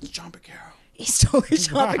 tweet credits John Baccaro. He's totally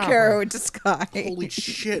John Baccaro in disguise. Holy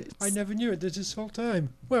shit! I never knew it this whole time.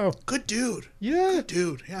 Well, Good dude. yeah. Good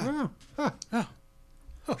dude. Yeah. Wow. Huh.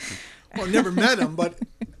 Well, I've never met him, but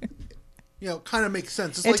kind of makes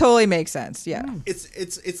sense. It's It like totally makes sense. Yeah.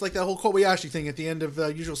 it's like that whole Kobayashi thing at the end of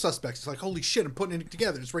Usual Suspects. It's like, holy shit, I'm putting it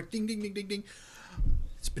together. It's right, ding, ding, ding, ding, ding.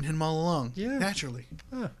 It's been him all along. Yeah. Naturally.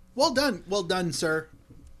 Huh. Well done, sir.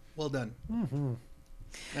 Well done. Mm-hmm.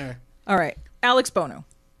 All right. All right. Alex Bono.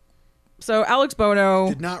 So Alex Bono.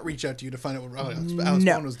 Did not reach out to you to find out what Alex No.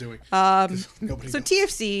 Bono's doing. Nobody So knows.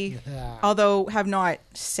 TFC, Yeah. although have not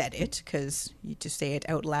said it, because to say it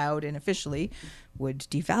out loud and officially would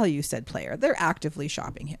devalue said player, they're actively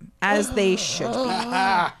shopping him, as they should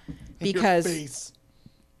be. Because- Your face.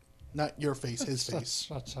 Not your face, his face.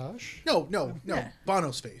 That's harsh. No, Yeah.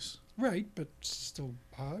 Bono's face. Right, but still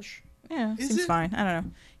harsh. Yeah, Is seems it? fine. I don't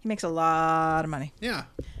know. He makes a lot of money Yeah.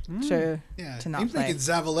 to Yeah. not He's play. making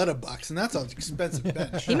Zavaleta bucks, and that's an expensive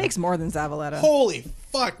bench. He makes more than Zavaleta. Holy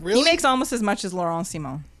fuck, really? He makes almost as much as Laurent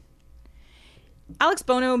Simon. Alex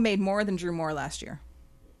Bono made more than Drew Moore last year.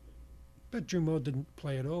 But Drew Moore didn't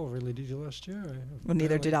play at all, really, did you, last year? Well,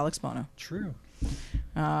 neither did Alex Bono. True.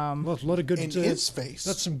 Well, a lot of good... in his face.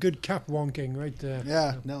 That's some good cap wonking right there.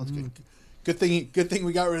 Yeah, no, it's good. Good thing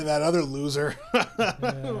we got rid of that other loser.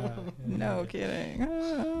 No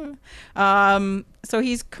kidding. So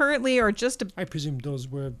he's currently or just I presume those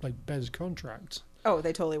were like Bez contracts. oh,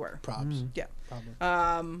 they totally were. Props. Yeah.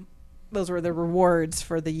 Probably. Those were the rewards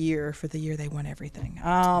for the year they won everything.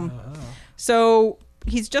 So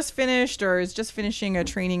he's just finished or is just finishing a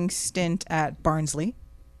training stint at Barnsley.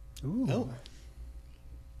 Ooh. Oh.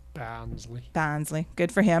 Barnsley.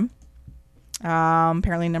 Good for him.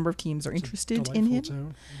 Apparently a number of teams are interested in him.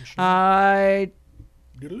 Town, I'm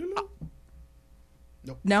sure.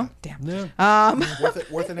 Nope. No? Damn. No.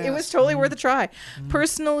 Worth an ass. It was totally worth a try.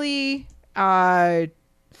 Personally, I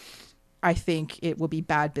think it will be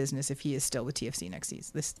bad business if he is still with TFC next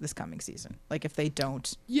season, this coming season. Like if they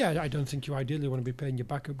don't, Yeah, I don't think you ideally want to be paying your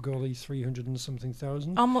backup goalie 300 and something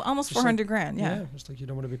thousand. almost Just 400 grand. Yeah, it's like you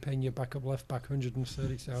don't want to be paying your backup left back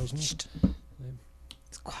 130,000.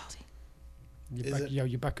 it's quality.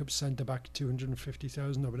 Your backup centre back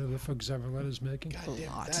 250,000 or whatever the fuck Zavaleta's making. God damn,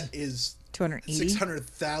 lot. that is 280.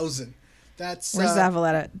 600,000. That's Where's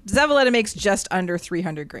Zavaleta? Zavaleta makes just under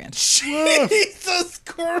 300 grand. Jesus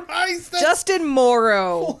Christ! That's, Justin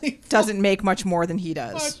Morrow Holy fuck. doesn't make much more than he what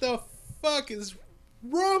does. the fuck is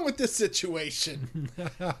wrong with this situation?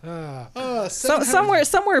 So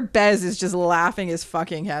somewhere Bez is just laughing his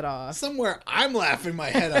fucking head off. Somewhere I'm laughing my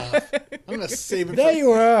head off. I'm gonna save it. There for,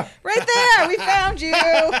 you are. Right there, we found you.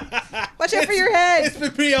 Watch out for your It's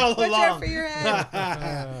head. been me all Watch along. out for your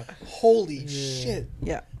head. Holy shit!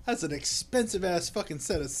 Yeah. That's an expensive ass fucking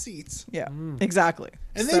set of seats. Yeah, exactly.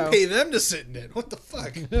 And So- they pay them to sit in it. What the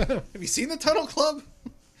fuck? Have you seen the Tunnel Club?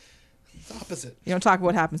 It's the opposite. You don't talk about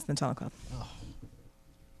what happens in the Tunnel Club.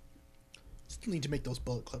 Still need to make those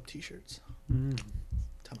Bullet Club t-shirts.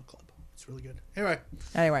 Tunnel Club. It's really good.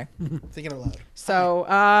 Anyway, thinking out loud. So,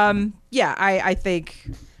 yeah, I think.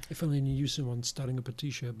 If only you knew someone starting up a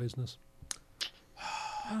t-shirt business.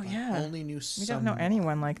 Oh yeah, Only knew we don't know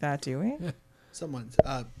anyone like that, do we? someone.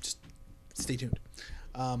 Just stay tuned.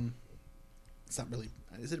 It's not really.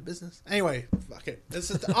 Is it a business? Anyway, fuck it.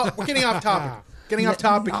 This is. We're getting off topic. Getting off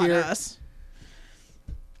topic Not here. us.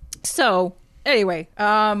 So anyway,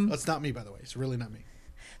 That's not me, by the way. It's really not me.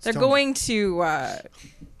 It's they're Tony. going to.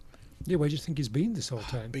 Yeah, where do you think he's been this whole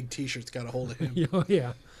time? Big T-shirts got a hold of him. Oh,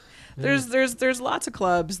 yeah. There's lots of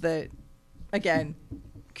clubs that, again,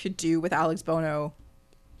 could do with Alex Bono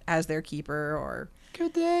as their keeper, or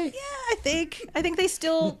Could they? yeah, I think they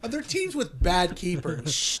still. Are there teams with bad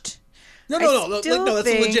keepers? Shh. No. still That's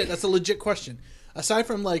think- That's a legit question. Aside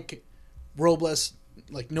from like Robles,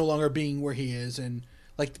 like no longer being where he is, and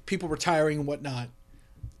like people retiring and whatnot,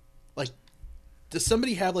 like does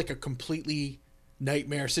somebody have like a completely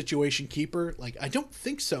nightmare situation keeper? Like I don't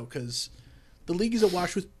think so, because the league is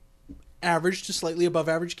awash with average to slightly above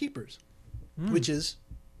average keepers, which is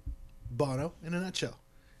Bono in a nutshell.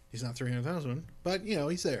 He's not 300,000, but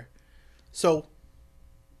he's there. So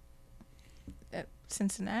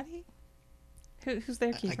Cincinnati? Who's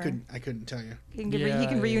their keeper? I couldn't tell you. He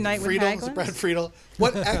can reunite with Friedel, Hagelin? Brad Friedel.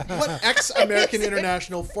 What ex-American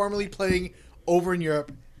international formerly playing over in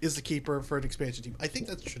Europe is the keeper for an expansion team? I think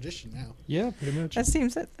that's tradition now. Yeah, pretty much.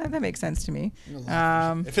 That makes sense to me.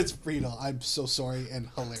 If it's Friedel, I'm so sorry and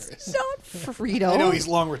hilarious. Not Friedel. I know he's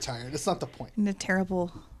long retired. It's not the point. And a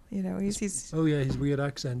terrible, he's Oh, yeah, his weird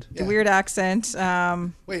accent. the weird accent.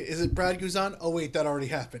 Wait, is it Brad Guzan? Oh, wait, that already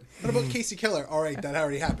happened. What about Casey Keller? All right, that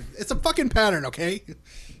already happened. It's a fucking pattern, okay?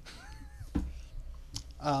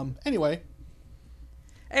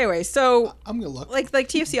 Anyway, so I'm going to look. like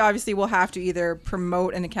TFC obviously will have to either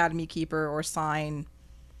promote an academy keeper or sign,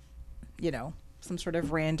 some sort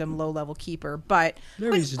of random low-level keeper. But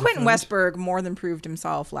They're easy to Quentin find. Westberg more than proved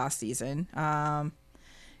himself last season. And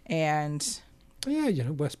Yeah,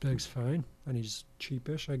 Westberg's fine. And he's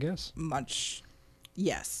cheapish, I guess.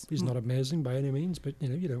 yes. He's not amazing by any means, but,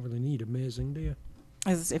 you don't really need amazing, do you?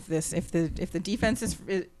 As if the defense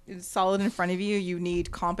is solid in front of you, you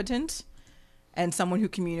need competent and someone who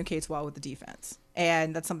communicates well with the defense.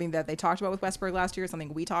 And that's something that they talked about with Westberg last year,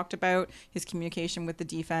 something we talked about, his communication with the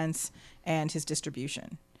defense and his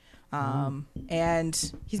distribution.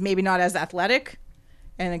 And he's maybe not as athletic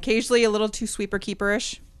and occasionally a little too sweeper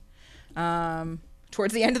keeperish.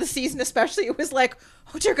 Towards the end of the season especially, it was like,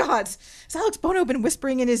 oh dear God, has Alex Bono been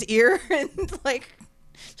whispering in his ear and like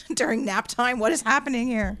during nap time? What is happening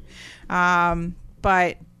here?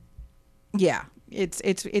 But yeah,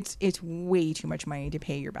 it's way too much money to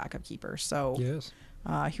pay your backup keeper. So Yes.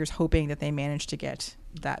 here's hoping that they manage to get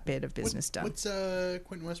that bit of business done. What's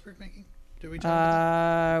Quentin Westberg making? Did we talk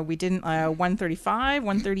about We didn't 135,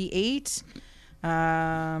 138,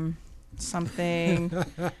 something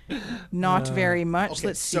not very much. that? Okay,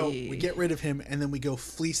 Let's see. so we get rid of him, and then we go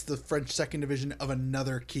fleece the French second division of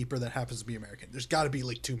another keeper that happens to be American. There's got to be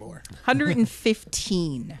like two more.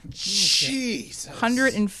 115. Jesus.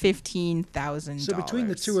 $115,000. So between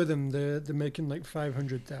the two of them, they're making like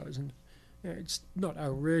 500,000. Yeah, it's not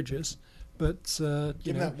outrageous, but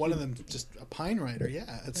Given that one of them just a pine rider,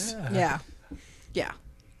 yeah, it's Yeah.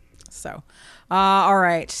 So, all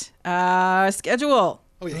right. Schedule.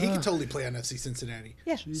 Oh yeah, he can totally play on FC Cincinnati.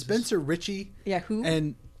 Yeah. Spencer Ritchie. Yeah. Who?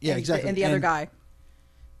 And yeah, exactly. And the other guy.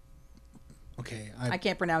 Okay, I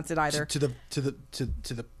can't pronounce it either. To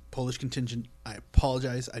the Polish contingent, I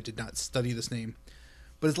apologize. I did not study this name,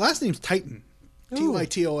 but his last name's Titan.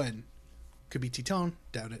 Tyton. Could be Titon.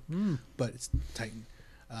 Doubt it. But it's Titan.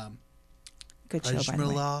 Good show, by the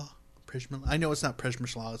way. Prishmila. I know it's not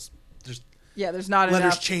Prishmila. It's There's not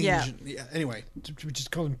letters enough. change. Yeah. Anyway, we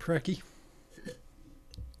just call him Precky.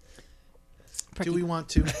 do we want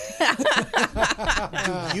to? Do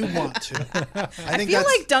you want to? I feel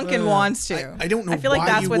like Duncan wants to. I don't know. I feel like why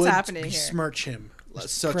that's you what's would him here. besmirch him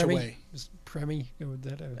such Premi. a way. Is Premi. Go with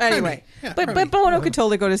that. Anyway, Yeah, but Premi. Bono could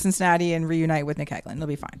totally go to Cincinnati and reunite with Nick Hagelin. It'll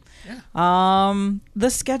be fine. Yeah. The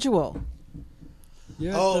schedule.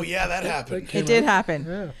 Yeah, Oh yeah, that happened. came It did out. happen.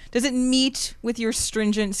 Yeah. Does it meet with your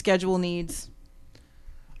stringent schedule needs?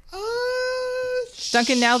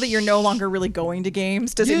 Duncan, now that you're no longer really going to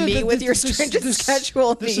games, does it meet with your stringent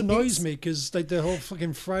schedule This needs? annoys me because like the whole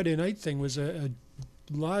fucking Friday night thing was a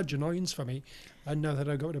large annoyance for me. And now that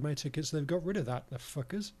I got to my tickets, they've got rid of that. The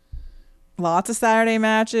fuckers. Lots of Saturday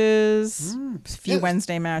matches, a few Yeah,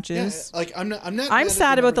 Wednesday Yeah, matches. like I'm not. I'm mad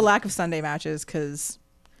sad at about the number. lack of Sunday matches because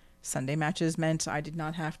Sunday matches meant I did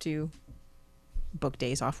not have to book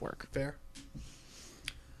days off work. Fair.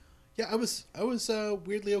 Yeah, I was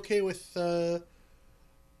weirdly okay with.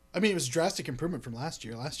 I mean, it was a drastic improvement from last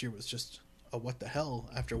year. Last year was just a what the hell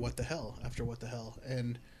after what the hell after what the hell,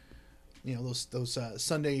 and those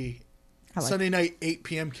Sunday night 8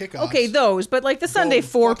 p.m. kickoffs. Okay, those, but like the Sunday Go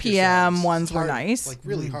 4 fuck p.m. yourselves. ones were Hard, nice. like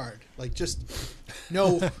really hard, like just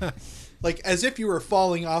no, like as if you were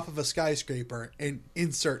falling off of a skyscraper and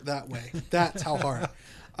insert that way. That's how hard.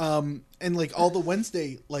 And like all the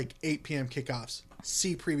Wednesday like 8 p.m. kickoffs.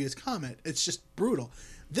 See previous comment. It's just brutal.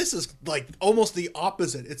 This is like almost the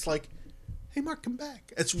opposite. It's like, hey Mark, come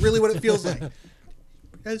back. It's really what it feels like.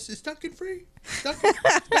 Is Duncan free? Duncan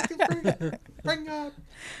free? Bring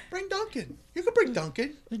Duncan. You can bring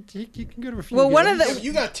Duncan. You can go to a few. Well, one of games. the-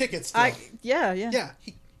 You got tickets. Still. Yeah. Yeah.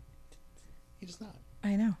 He does not.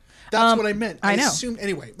 I know. That's what I meant. I know. Assumed,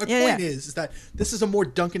 anyway, my Yeah, point yeah. is that this is a more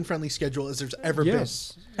Duncan-friendly schedule as there's ever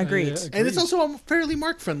Yes. Agreed. been. And it's also a fairly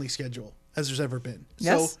Mark-friendly schedule as there's ever been.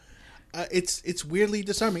 Yes. So it's weirdly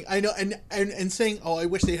disarming. I know, and saying, oh, I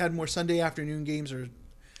wish they had more Sunday afternoon games or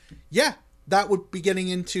yeah, that would be getting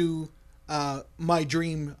into my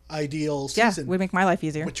dream ideal Yeah, season, would make my life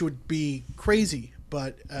easier. which would be crazy.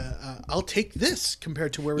 But I'll take this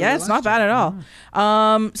compared to where we Yeah, were it's not last bad year. at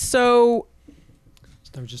all. So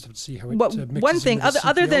So now we just have to see how it what mixes one in thing with the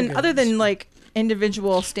other CPL than games. like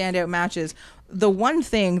individual standout matches, the one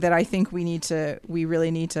thing that I think we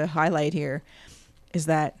really need to highlight here is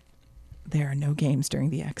that there are no games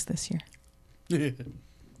during the X this year.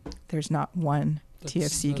 There's not one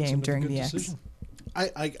TFC game another during good the X. decision.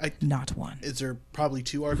 I Not one. is there probably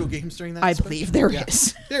 2 Argo games during that? I stretch? believe there Yeah.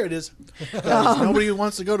 is. There it is. Nobody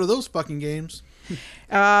wants to go to those fucking games.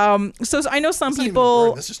 So I know some It's not even a burn,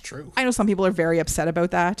 people. This is true. I know some people are very upset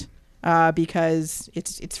about that because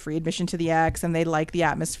it's free admission to the X and they like the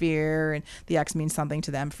atmosphere and the X means something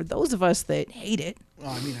to them. For those of us that hate it,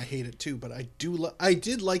 Well, I mean, I hate it too, but I do. I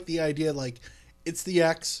did like the idea. Like, it's the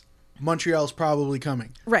X. Montreal's probably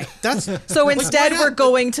coming. right? That's So like, instead, why we're not?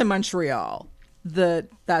 going to Montreal.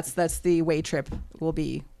 That's the way trip will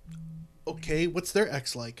be. Okay, what's their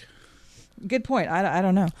X like? Good point. I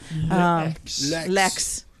don't know. Lex. Lex.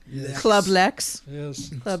 Lex. Club Lex. Yes.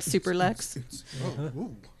 Club Super Lex. Oh,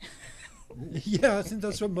 ooh. Yeah, I think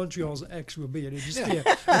that's what Montreal's X will be. It'll just Yeah. be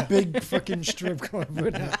a big fucking strip club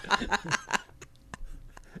with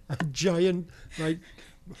a giant, like,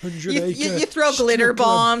 100-acre You throw glitter strip club.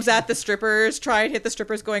 bombs at the strippers. Try and hit the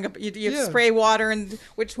strippers going up. You Yeah. spray water and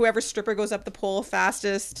whoever stripper goes up the pole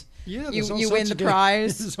fastest. Yeah, you there's all win sorts the of games.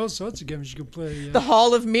 prize. There's all sorts of games you can play. The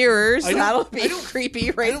Hall of Mirrors. I don't- That'll I be don't- creepy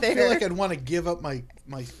I right don't there. feel like I'd want to give up my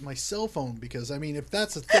cell phone because I mean, if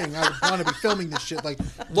that's a thing, I would want to be filming this shit. Like,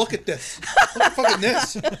 look at this. Look at fucking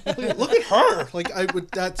this. Look at her. Like, I would.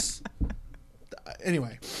 That's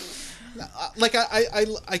anyway. Like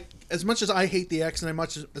I as much as I hate the X and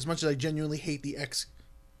as much as I genuinely hate the X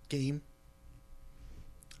game.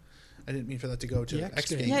 I didn't mean for that to go to The X X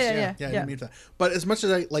Games. Games. Yeah. I didn't mean for that. But as much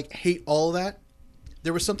as I like hate all of that,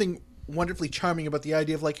 there was something wonderfully charming about the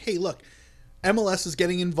idea of like, hey, look, MLS is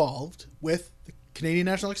getting involved with the Canadian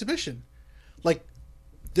National Exhibition. Like,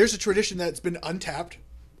 there's a tradition that's been untapped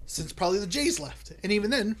since probably the Jays left. And even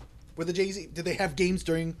then, were the Jays, did they have games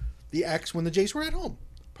during the X when the Jays were at home?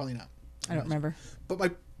 Probably not. I don't remember.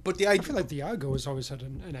 But the I idea. feel like the Argo has always had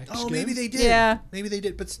an X Oh, game. maybe they did. Yeah. Maybe they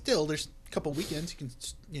did. But still, there's a couple weekends you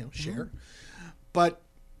can, share. But,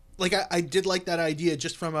 like, I did like that idea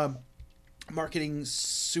just from a marketing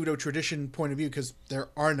pseudo-tradition point of view because there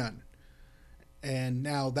are none. And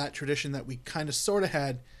now that tradition that we kind of sort of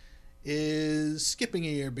had is skipping a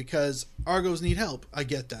year because Argos need help. I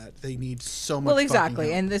get that. They need so much Well, fucking exactly.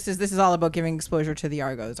 help. And this is all about giving exposure to the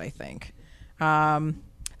Argos, I think.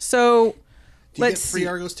 So Do you let's get free see.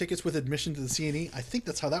 Argos tickets with admission to the CNE? I think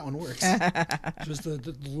that's how that one works. Just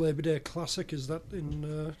the Labor Day Classic, is that in?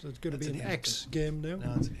 That's going to That's be in an X game now.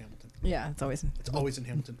 No, it's in Hamilton. Yeah, it's always. It's always in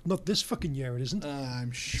Hamilton. Not this fucking year, it isn't.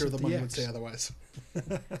 I'm sure It's the the money would X. say otherwise.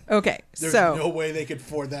 Okay, There's so no way they could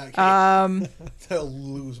afford that game. They'll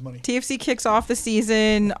lose money. TFC kicks off the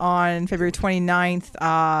season on February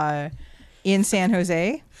 29th in San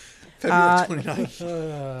Jose. February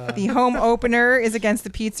 29th. The home opener is against the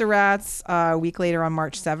Pizza Rats a week later on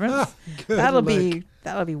March 7th. Good That'll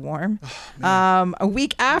luck. be warm. A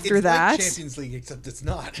week after It's that, like Champions League, except it's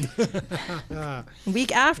not.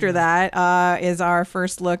 week after that is our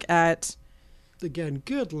first look at Again,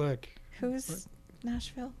 good luck. who's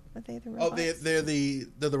Nashville? Are they the Oh, robots? they're the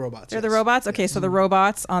robots. They're the yes. robots. Okay, so the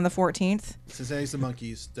robots on the 14th. Cincinnati's the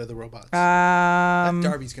monkeys. They're the robots. that Um,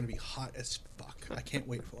 Derby's gonna be hot as fuck. I can't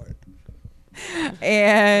wait for it.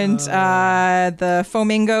 and the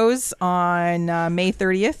Flamingos on May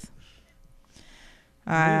 30th.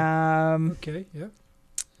 Okay, yeah.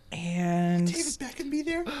 And David Beckham be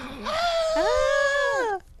there?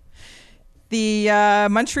 Ah! The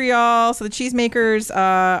Montreal, so the Cheesemakers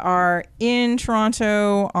are in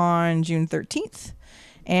Toronto on June 13th.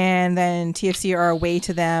 And then TFC are away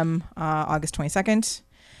to them August 22nd.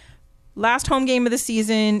 Last home game of the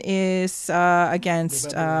season is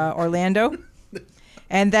against Orlando.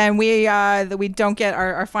 And then we don't get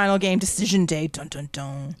our final game, decision day, dun dun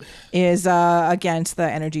dun, is against the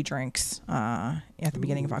energy drinks at the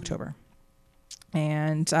beginning of October.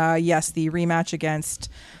 And yes, the rematch against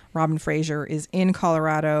Robin Fraser is in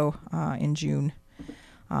Colorado in June.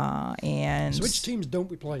 And So which teams don't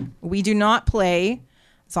we play? we do not play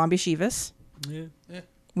Zombie Shivas. Yeah.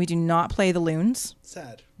 We do not play the Loons.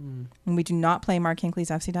 Sad. And we do not play Mark Hinckley's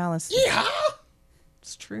FC Dallas. Yeah.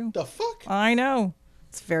 It's true. The fuck? I know.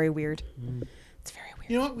 It's very weird. It's very weird.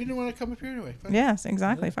 You know what? We didn't want to come up here anyway. Fuck, Yes,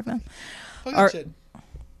 exactly. Fuck them. fuck Our- that shit.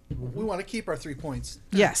 We want to keep our 3 points.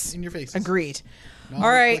 Yes. In your faces. Agreed. All right.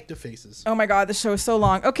 Non-reflective faces. Oh my God, the show is so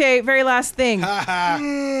long. Okay, very last thing.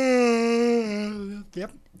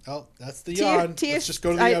 Yep. Oh, that's the yawn. Let's just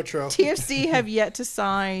go to the outro. TFC have yet to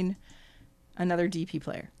sign another DP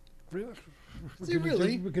player. Really?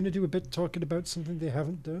 Really? We're going to do a bit talking about something they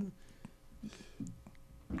haven't done.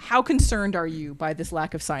 How concerned are you by this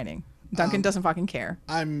lack of signing? Duncan doesn't fucking care.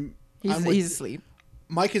 He's asleep.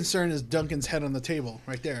 My concern is Duncan's head on the table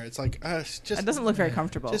right there. It's like, just. It doesn't look very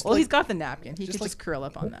comfortable. Well, he's got the napkin. He could just curl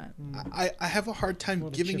up on that. I have a hard time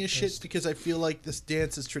giving a shit dust. because I feel like this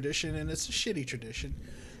dance is tradition and it's a shitty tradition.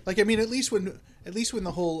 Like, I mean, at least when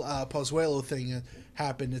the whole Pozuelo thing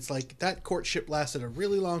happened, it's like that courtship lasted a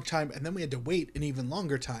really long time, and then we had to wait an even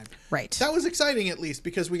longer time. Right. That was exciting, at least,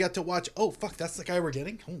 because we got to watch. Oh fuck, that's the guy we're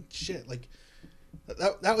getting. Holy shit! Like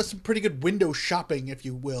that was some pretty good window shopping, if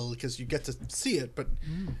you will, because you get to see it. But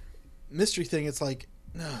mystery thing, it's like,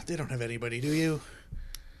 no, they don't have anybody. Do you?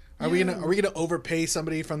 Are we gonna overpay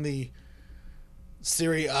somebody from the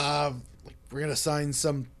Serie A? Like, we're gonna sign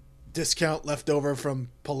some discount left over from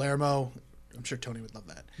Palermo. I'm sure Tony would love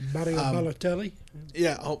that. Mario Balotelli.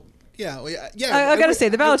 Yeah. Oh, yeah. I gotta say,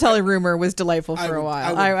 the Balotelli rumor was delightful for a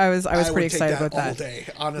while. I was pretty excited about that. All day.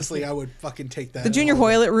 Honestly, I would fucking take that. The Junior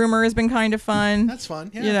Hoylett rumor has been kind of fun. That's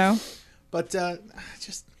fun. Yeah. You know. But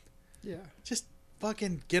just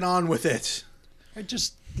fucking get on with it. I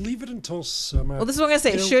just leave it until summer. Well, this is what I'm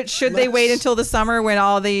gonna say. Should they wait until the summer when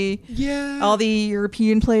all the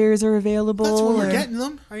European players are available? That's when we're getting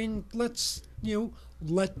them. I mean, let's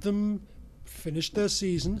let them finish their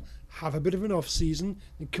season, have a bit of an off season,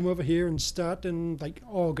 and come over here and start in like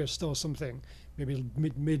August or something, maybe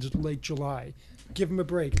mid late July. Give them a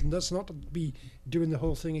break, and that's not to be doing the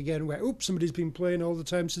whole thing again where somebody's been playing all the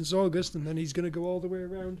time since August, and then he's going to go all the way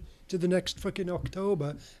around to the next fucking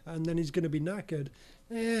October, and then he's going to be knackered.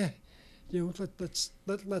 Let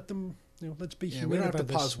them. Let's be humane we don't have about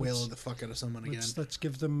to this. Pozuelo the fuck out of someone again. Let's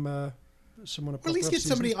give them someone a Or at least proper get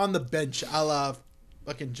somebody off-season. on the bench, a la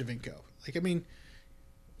fucking Javinko. Like, I mean,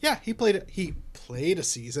 yeah, he played a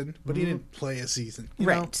season, but he didn't play a season. You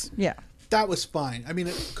know? Yeah. That was fine. I mean,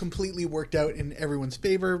 it completely worked out in everyone's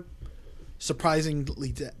favor,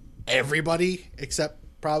 surprisingly to everybody except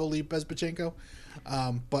probably Bezbachenko.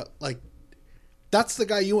 But like, that's the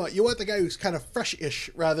guy you want. You want the guy who's kind of fresh-ish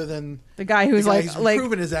rather than the guy who's who's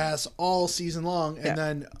proven his ass all season long, and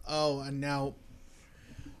then and now,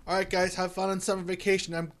 all right, guys, have fun on summer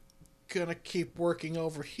vacation. I'm gonna keep working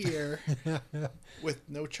over here with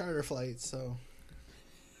no charter flights, so.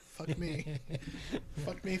 Fuck me.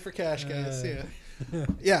 Fuck me for cash, guys.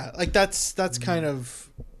 Yeah, like that's kind of,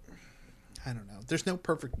 I don't know. There's no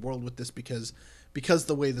perfect world with this because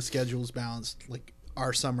the way the schedule is balanced, like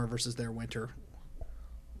our summer versus their winter.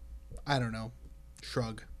 I don't know.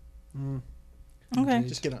 Shrug. Okay.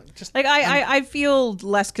 Just get on. Just like I feel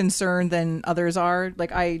less concerned than others are.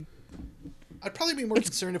 Like I'd probably be more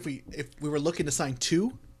concerned if we were looking to sign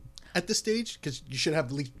 2 at this stage, because you should have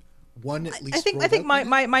at least one at least. I think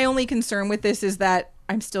my only concern with this is that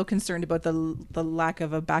I'm still concerned about the lack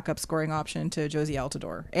of a backup scoring option to Josie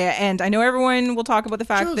Altidore. And I know everyone will talk about the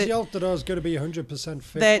fact Josie that Altidore is going to be 100%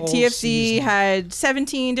 fit. That all TFC season. had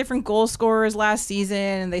 17 different goal scorers last season,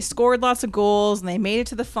 and they scored lots of goals, and they made it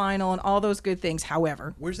to the final, and all those good things.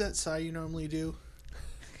 However, where's that sigh you normally do?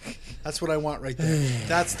 That's what I want right there.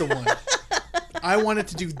 That's the one. I wanted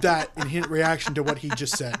to do that in reaction to what he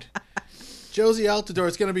just said. Josie Altidore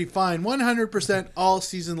is going to be fine 100% all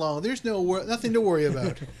season long. There's nothing to worry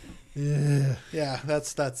about. Yeah,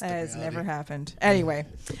 that's the has reality. never happened. Anyway,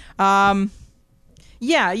 yeah,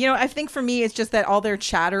 I think for me it's just that all their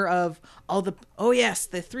chatter of the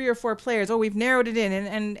 3 or 4 players. Oh, we've narrowed it in,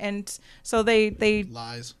 and so they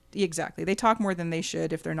lies. Exactly. They talk more than they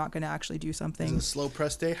should if they're not going to actually do Is it something. a slow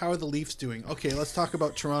press day? How are the Leafs doing? Okay, let's talk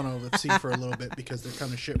about Toronto FC for a little bit because they're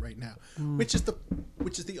kind of shit right now. Which is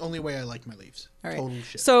the only way I like my Leafs. All right. Total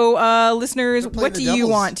shit. So, listeners, They're playing what the do you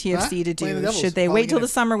Devils. want TFC Huh? to Playing the do? Devils. Should they Probably wait till gonna-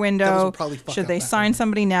 the summer Devils window? will probably fuck Should up they that sign one.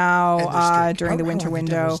 somebody now And they're straight. during the How winter are the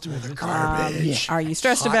window? Devils doing? They're Garbage. Are you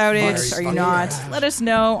stressed Hot about it? fires. Are you Fuck not? yeah. Let us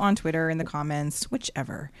know on Twitter in the comments,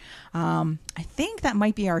 whichever. I think that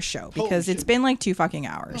might be our show because Holy it's shit. been like 2 fucking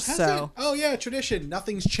hours. Has So. it? Oh yeah, tradition.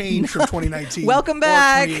 Nothing's changed from 2019. Welcome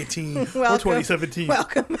back. Or 2018. Welcome. Or 2017.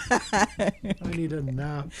 Welcome back. I need a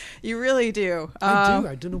nap. You really do. I do.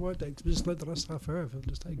 I don't know what. I just let the last half hour. I feel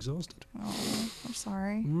just exhausted. Oh, I'm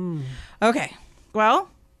sorry. Okay. Well,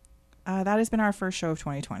 that has been our first show of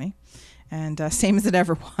 2020, and same as it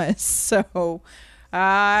ever was. So,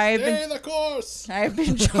 Stay the course. I've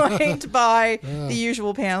been joined by the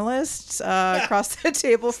usual panelists across the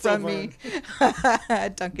table from me.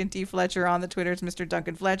 Duncan D. Fletcher on the Twitters, Mr.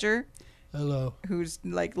 Duncan Fletcher. Hello. Who's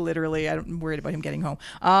like literally, I'm worried about him getting home.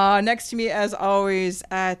 Next to me, as always,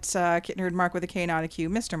 at Kit Nerd Mark with a K, not a Q,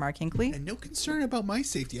 Mr. Mark Hinkley. And no concern about my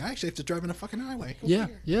safety. I actually have to drive in a fucking highway. Go Yeah,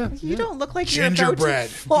 figure. yeah. You don't look like you're about to Gingerbread.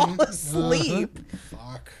 fall asleep.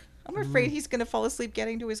 Fuck. I'm afraid he's going to fall asleep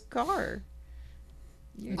getting to his car.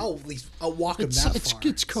 I'll at least I'll walk him that far.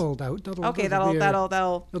 It's cold out. Okay, that'll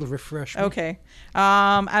that'll refresh me. Okay.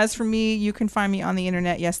 As for me, you can find me on the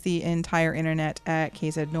internet. Yes, the entire internet at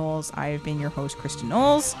KZ Knowles. I've been your host, Kristen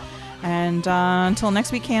Knowles. And until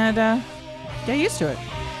next week, Canada, get used to it.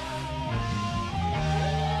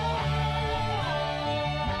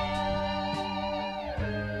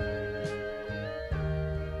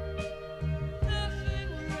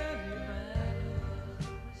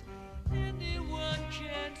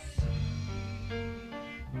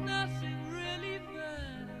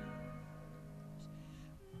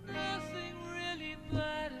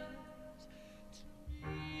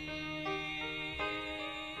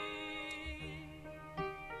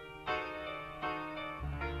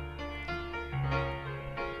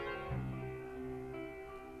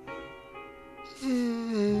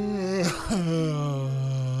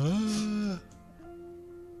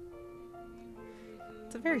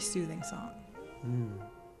 It's a very soothing song.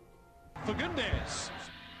 For goodness.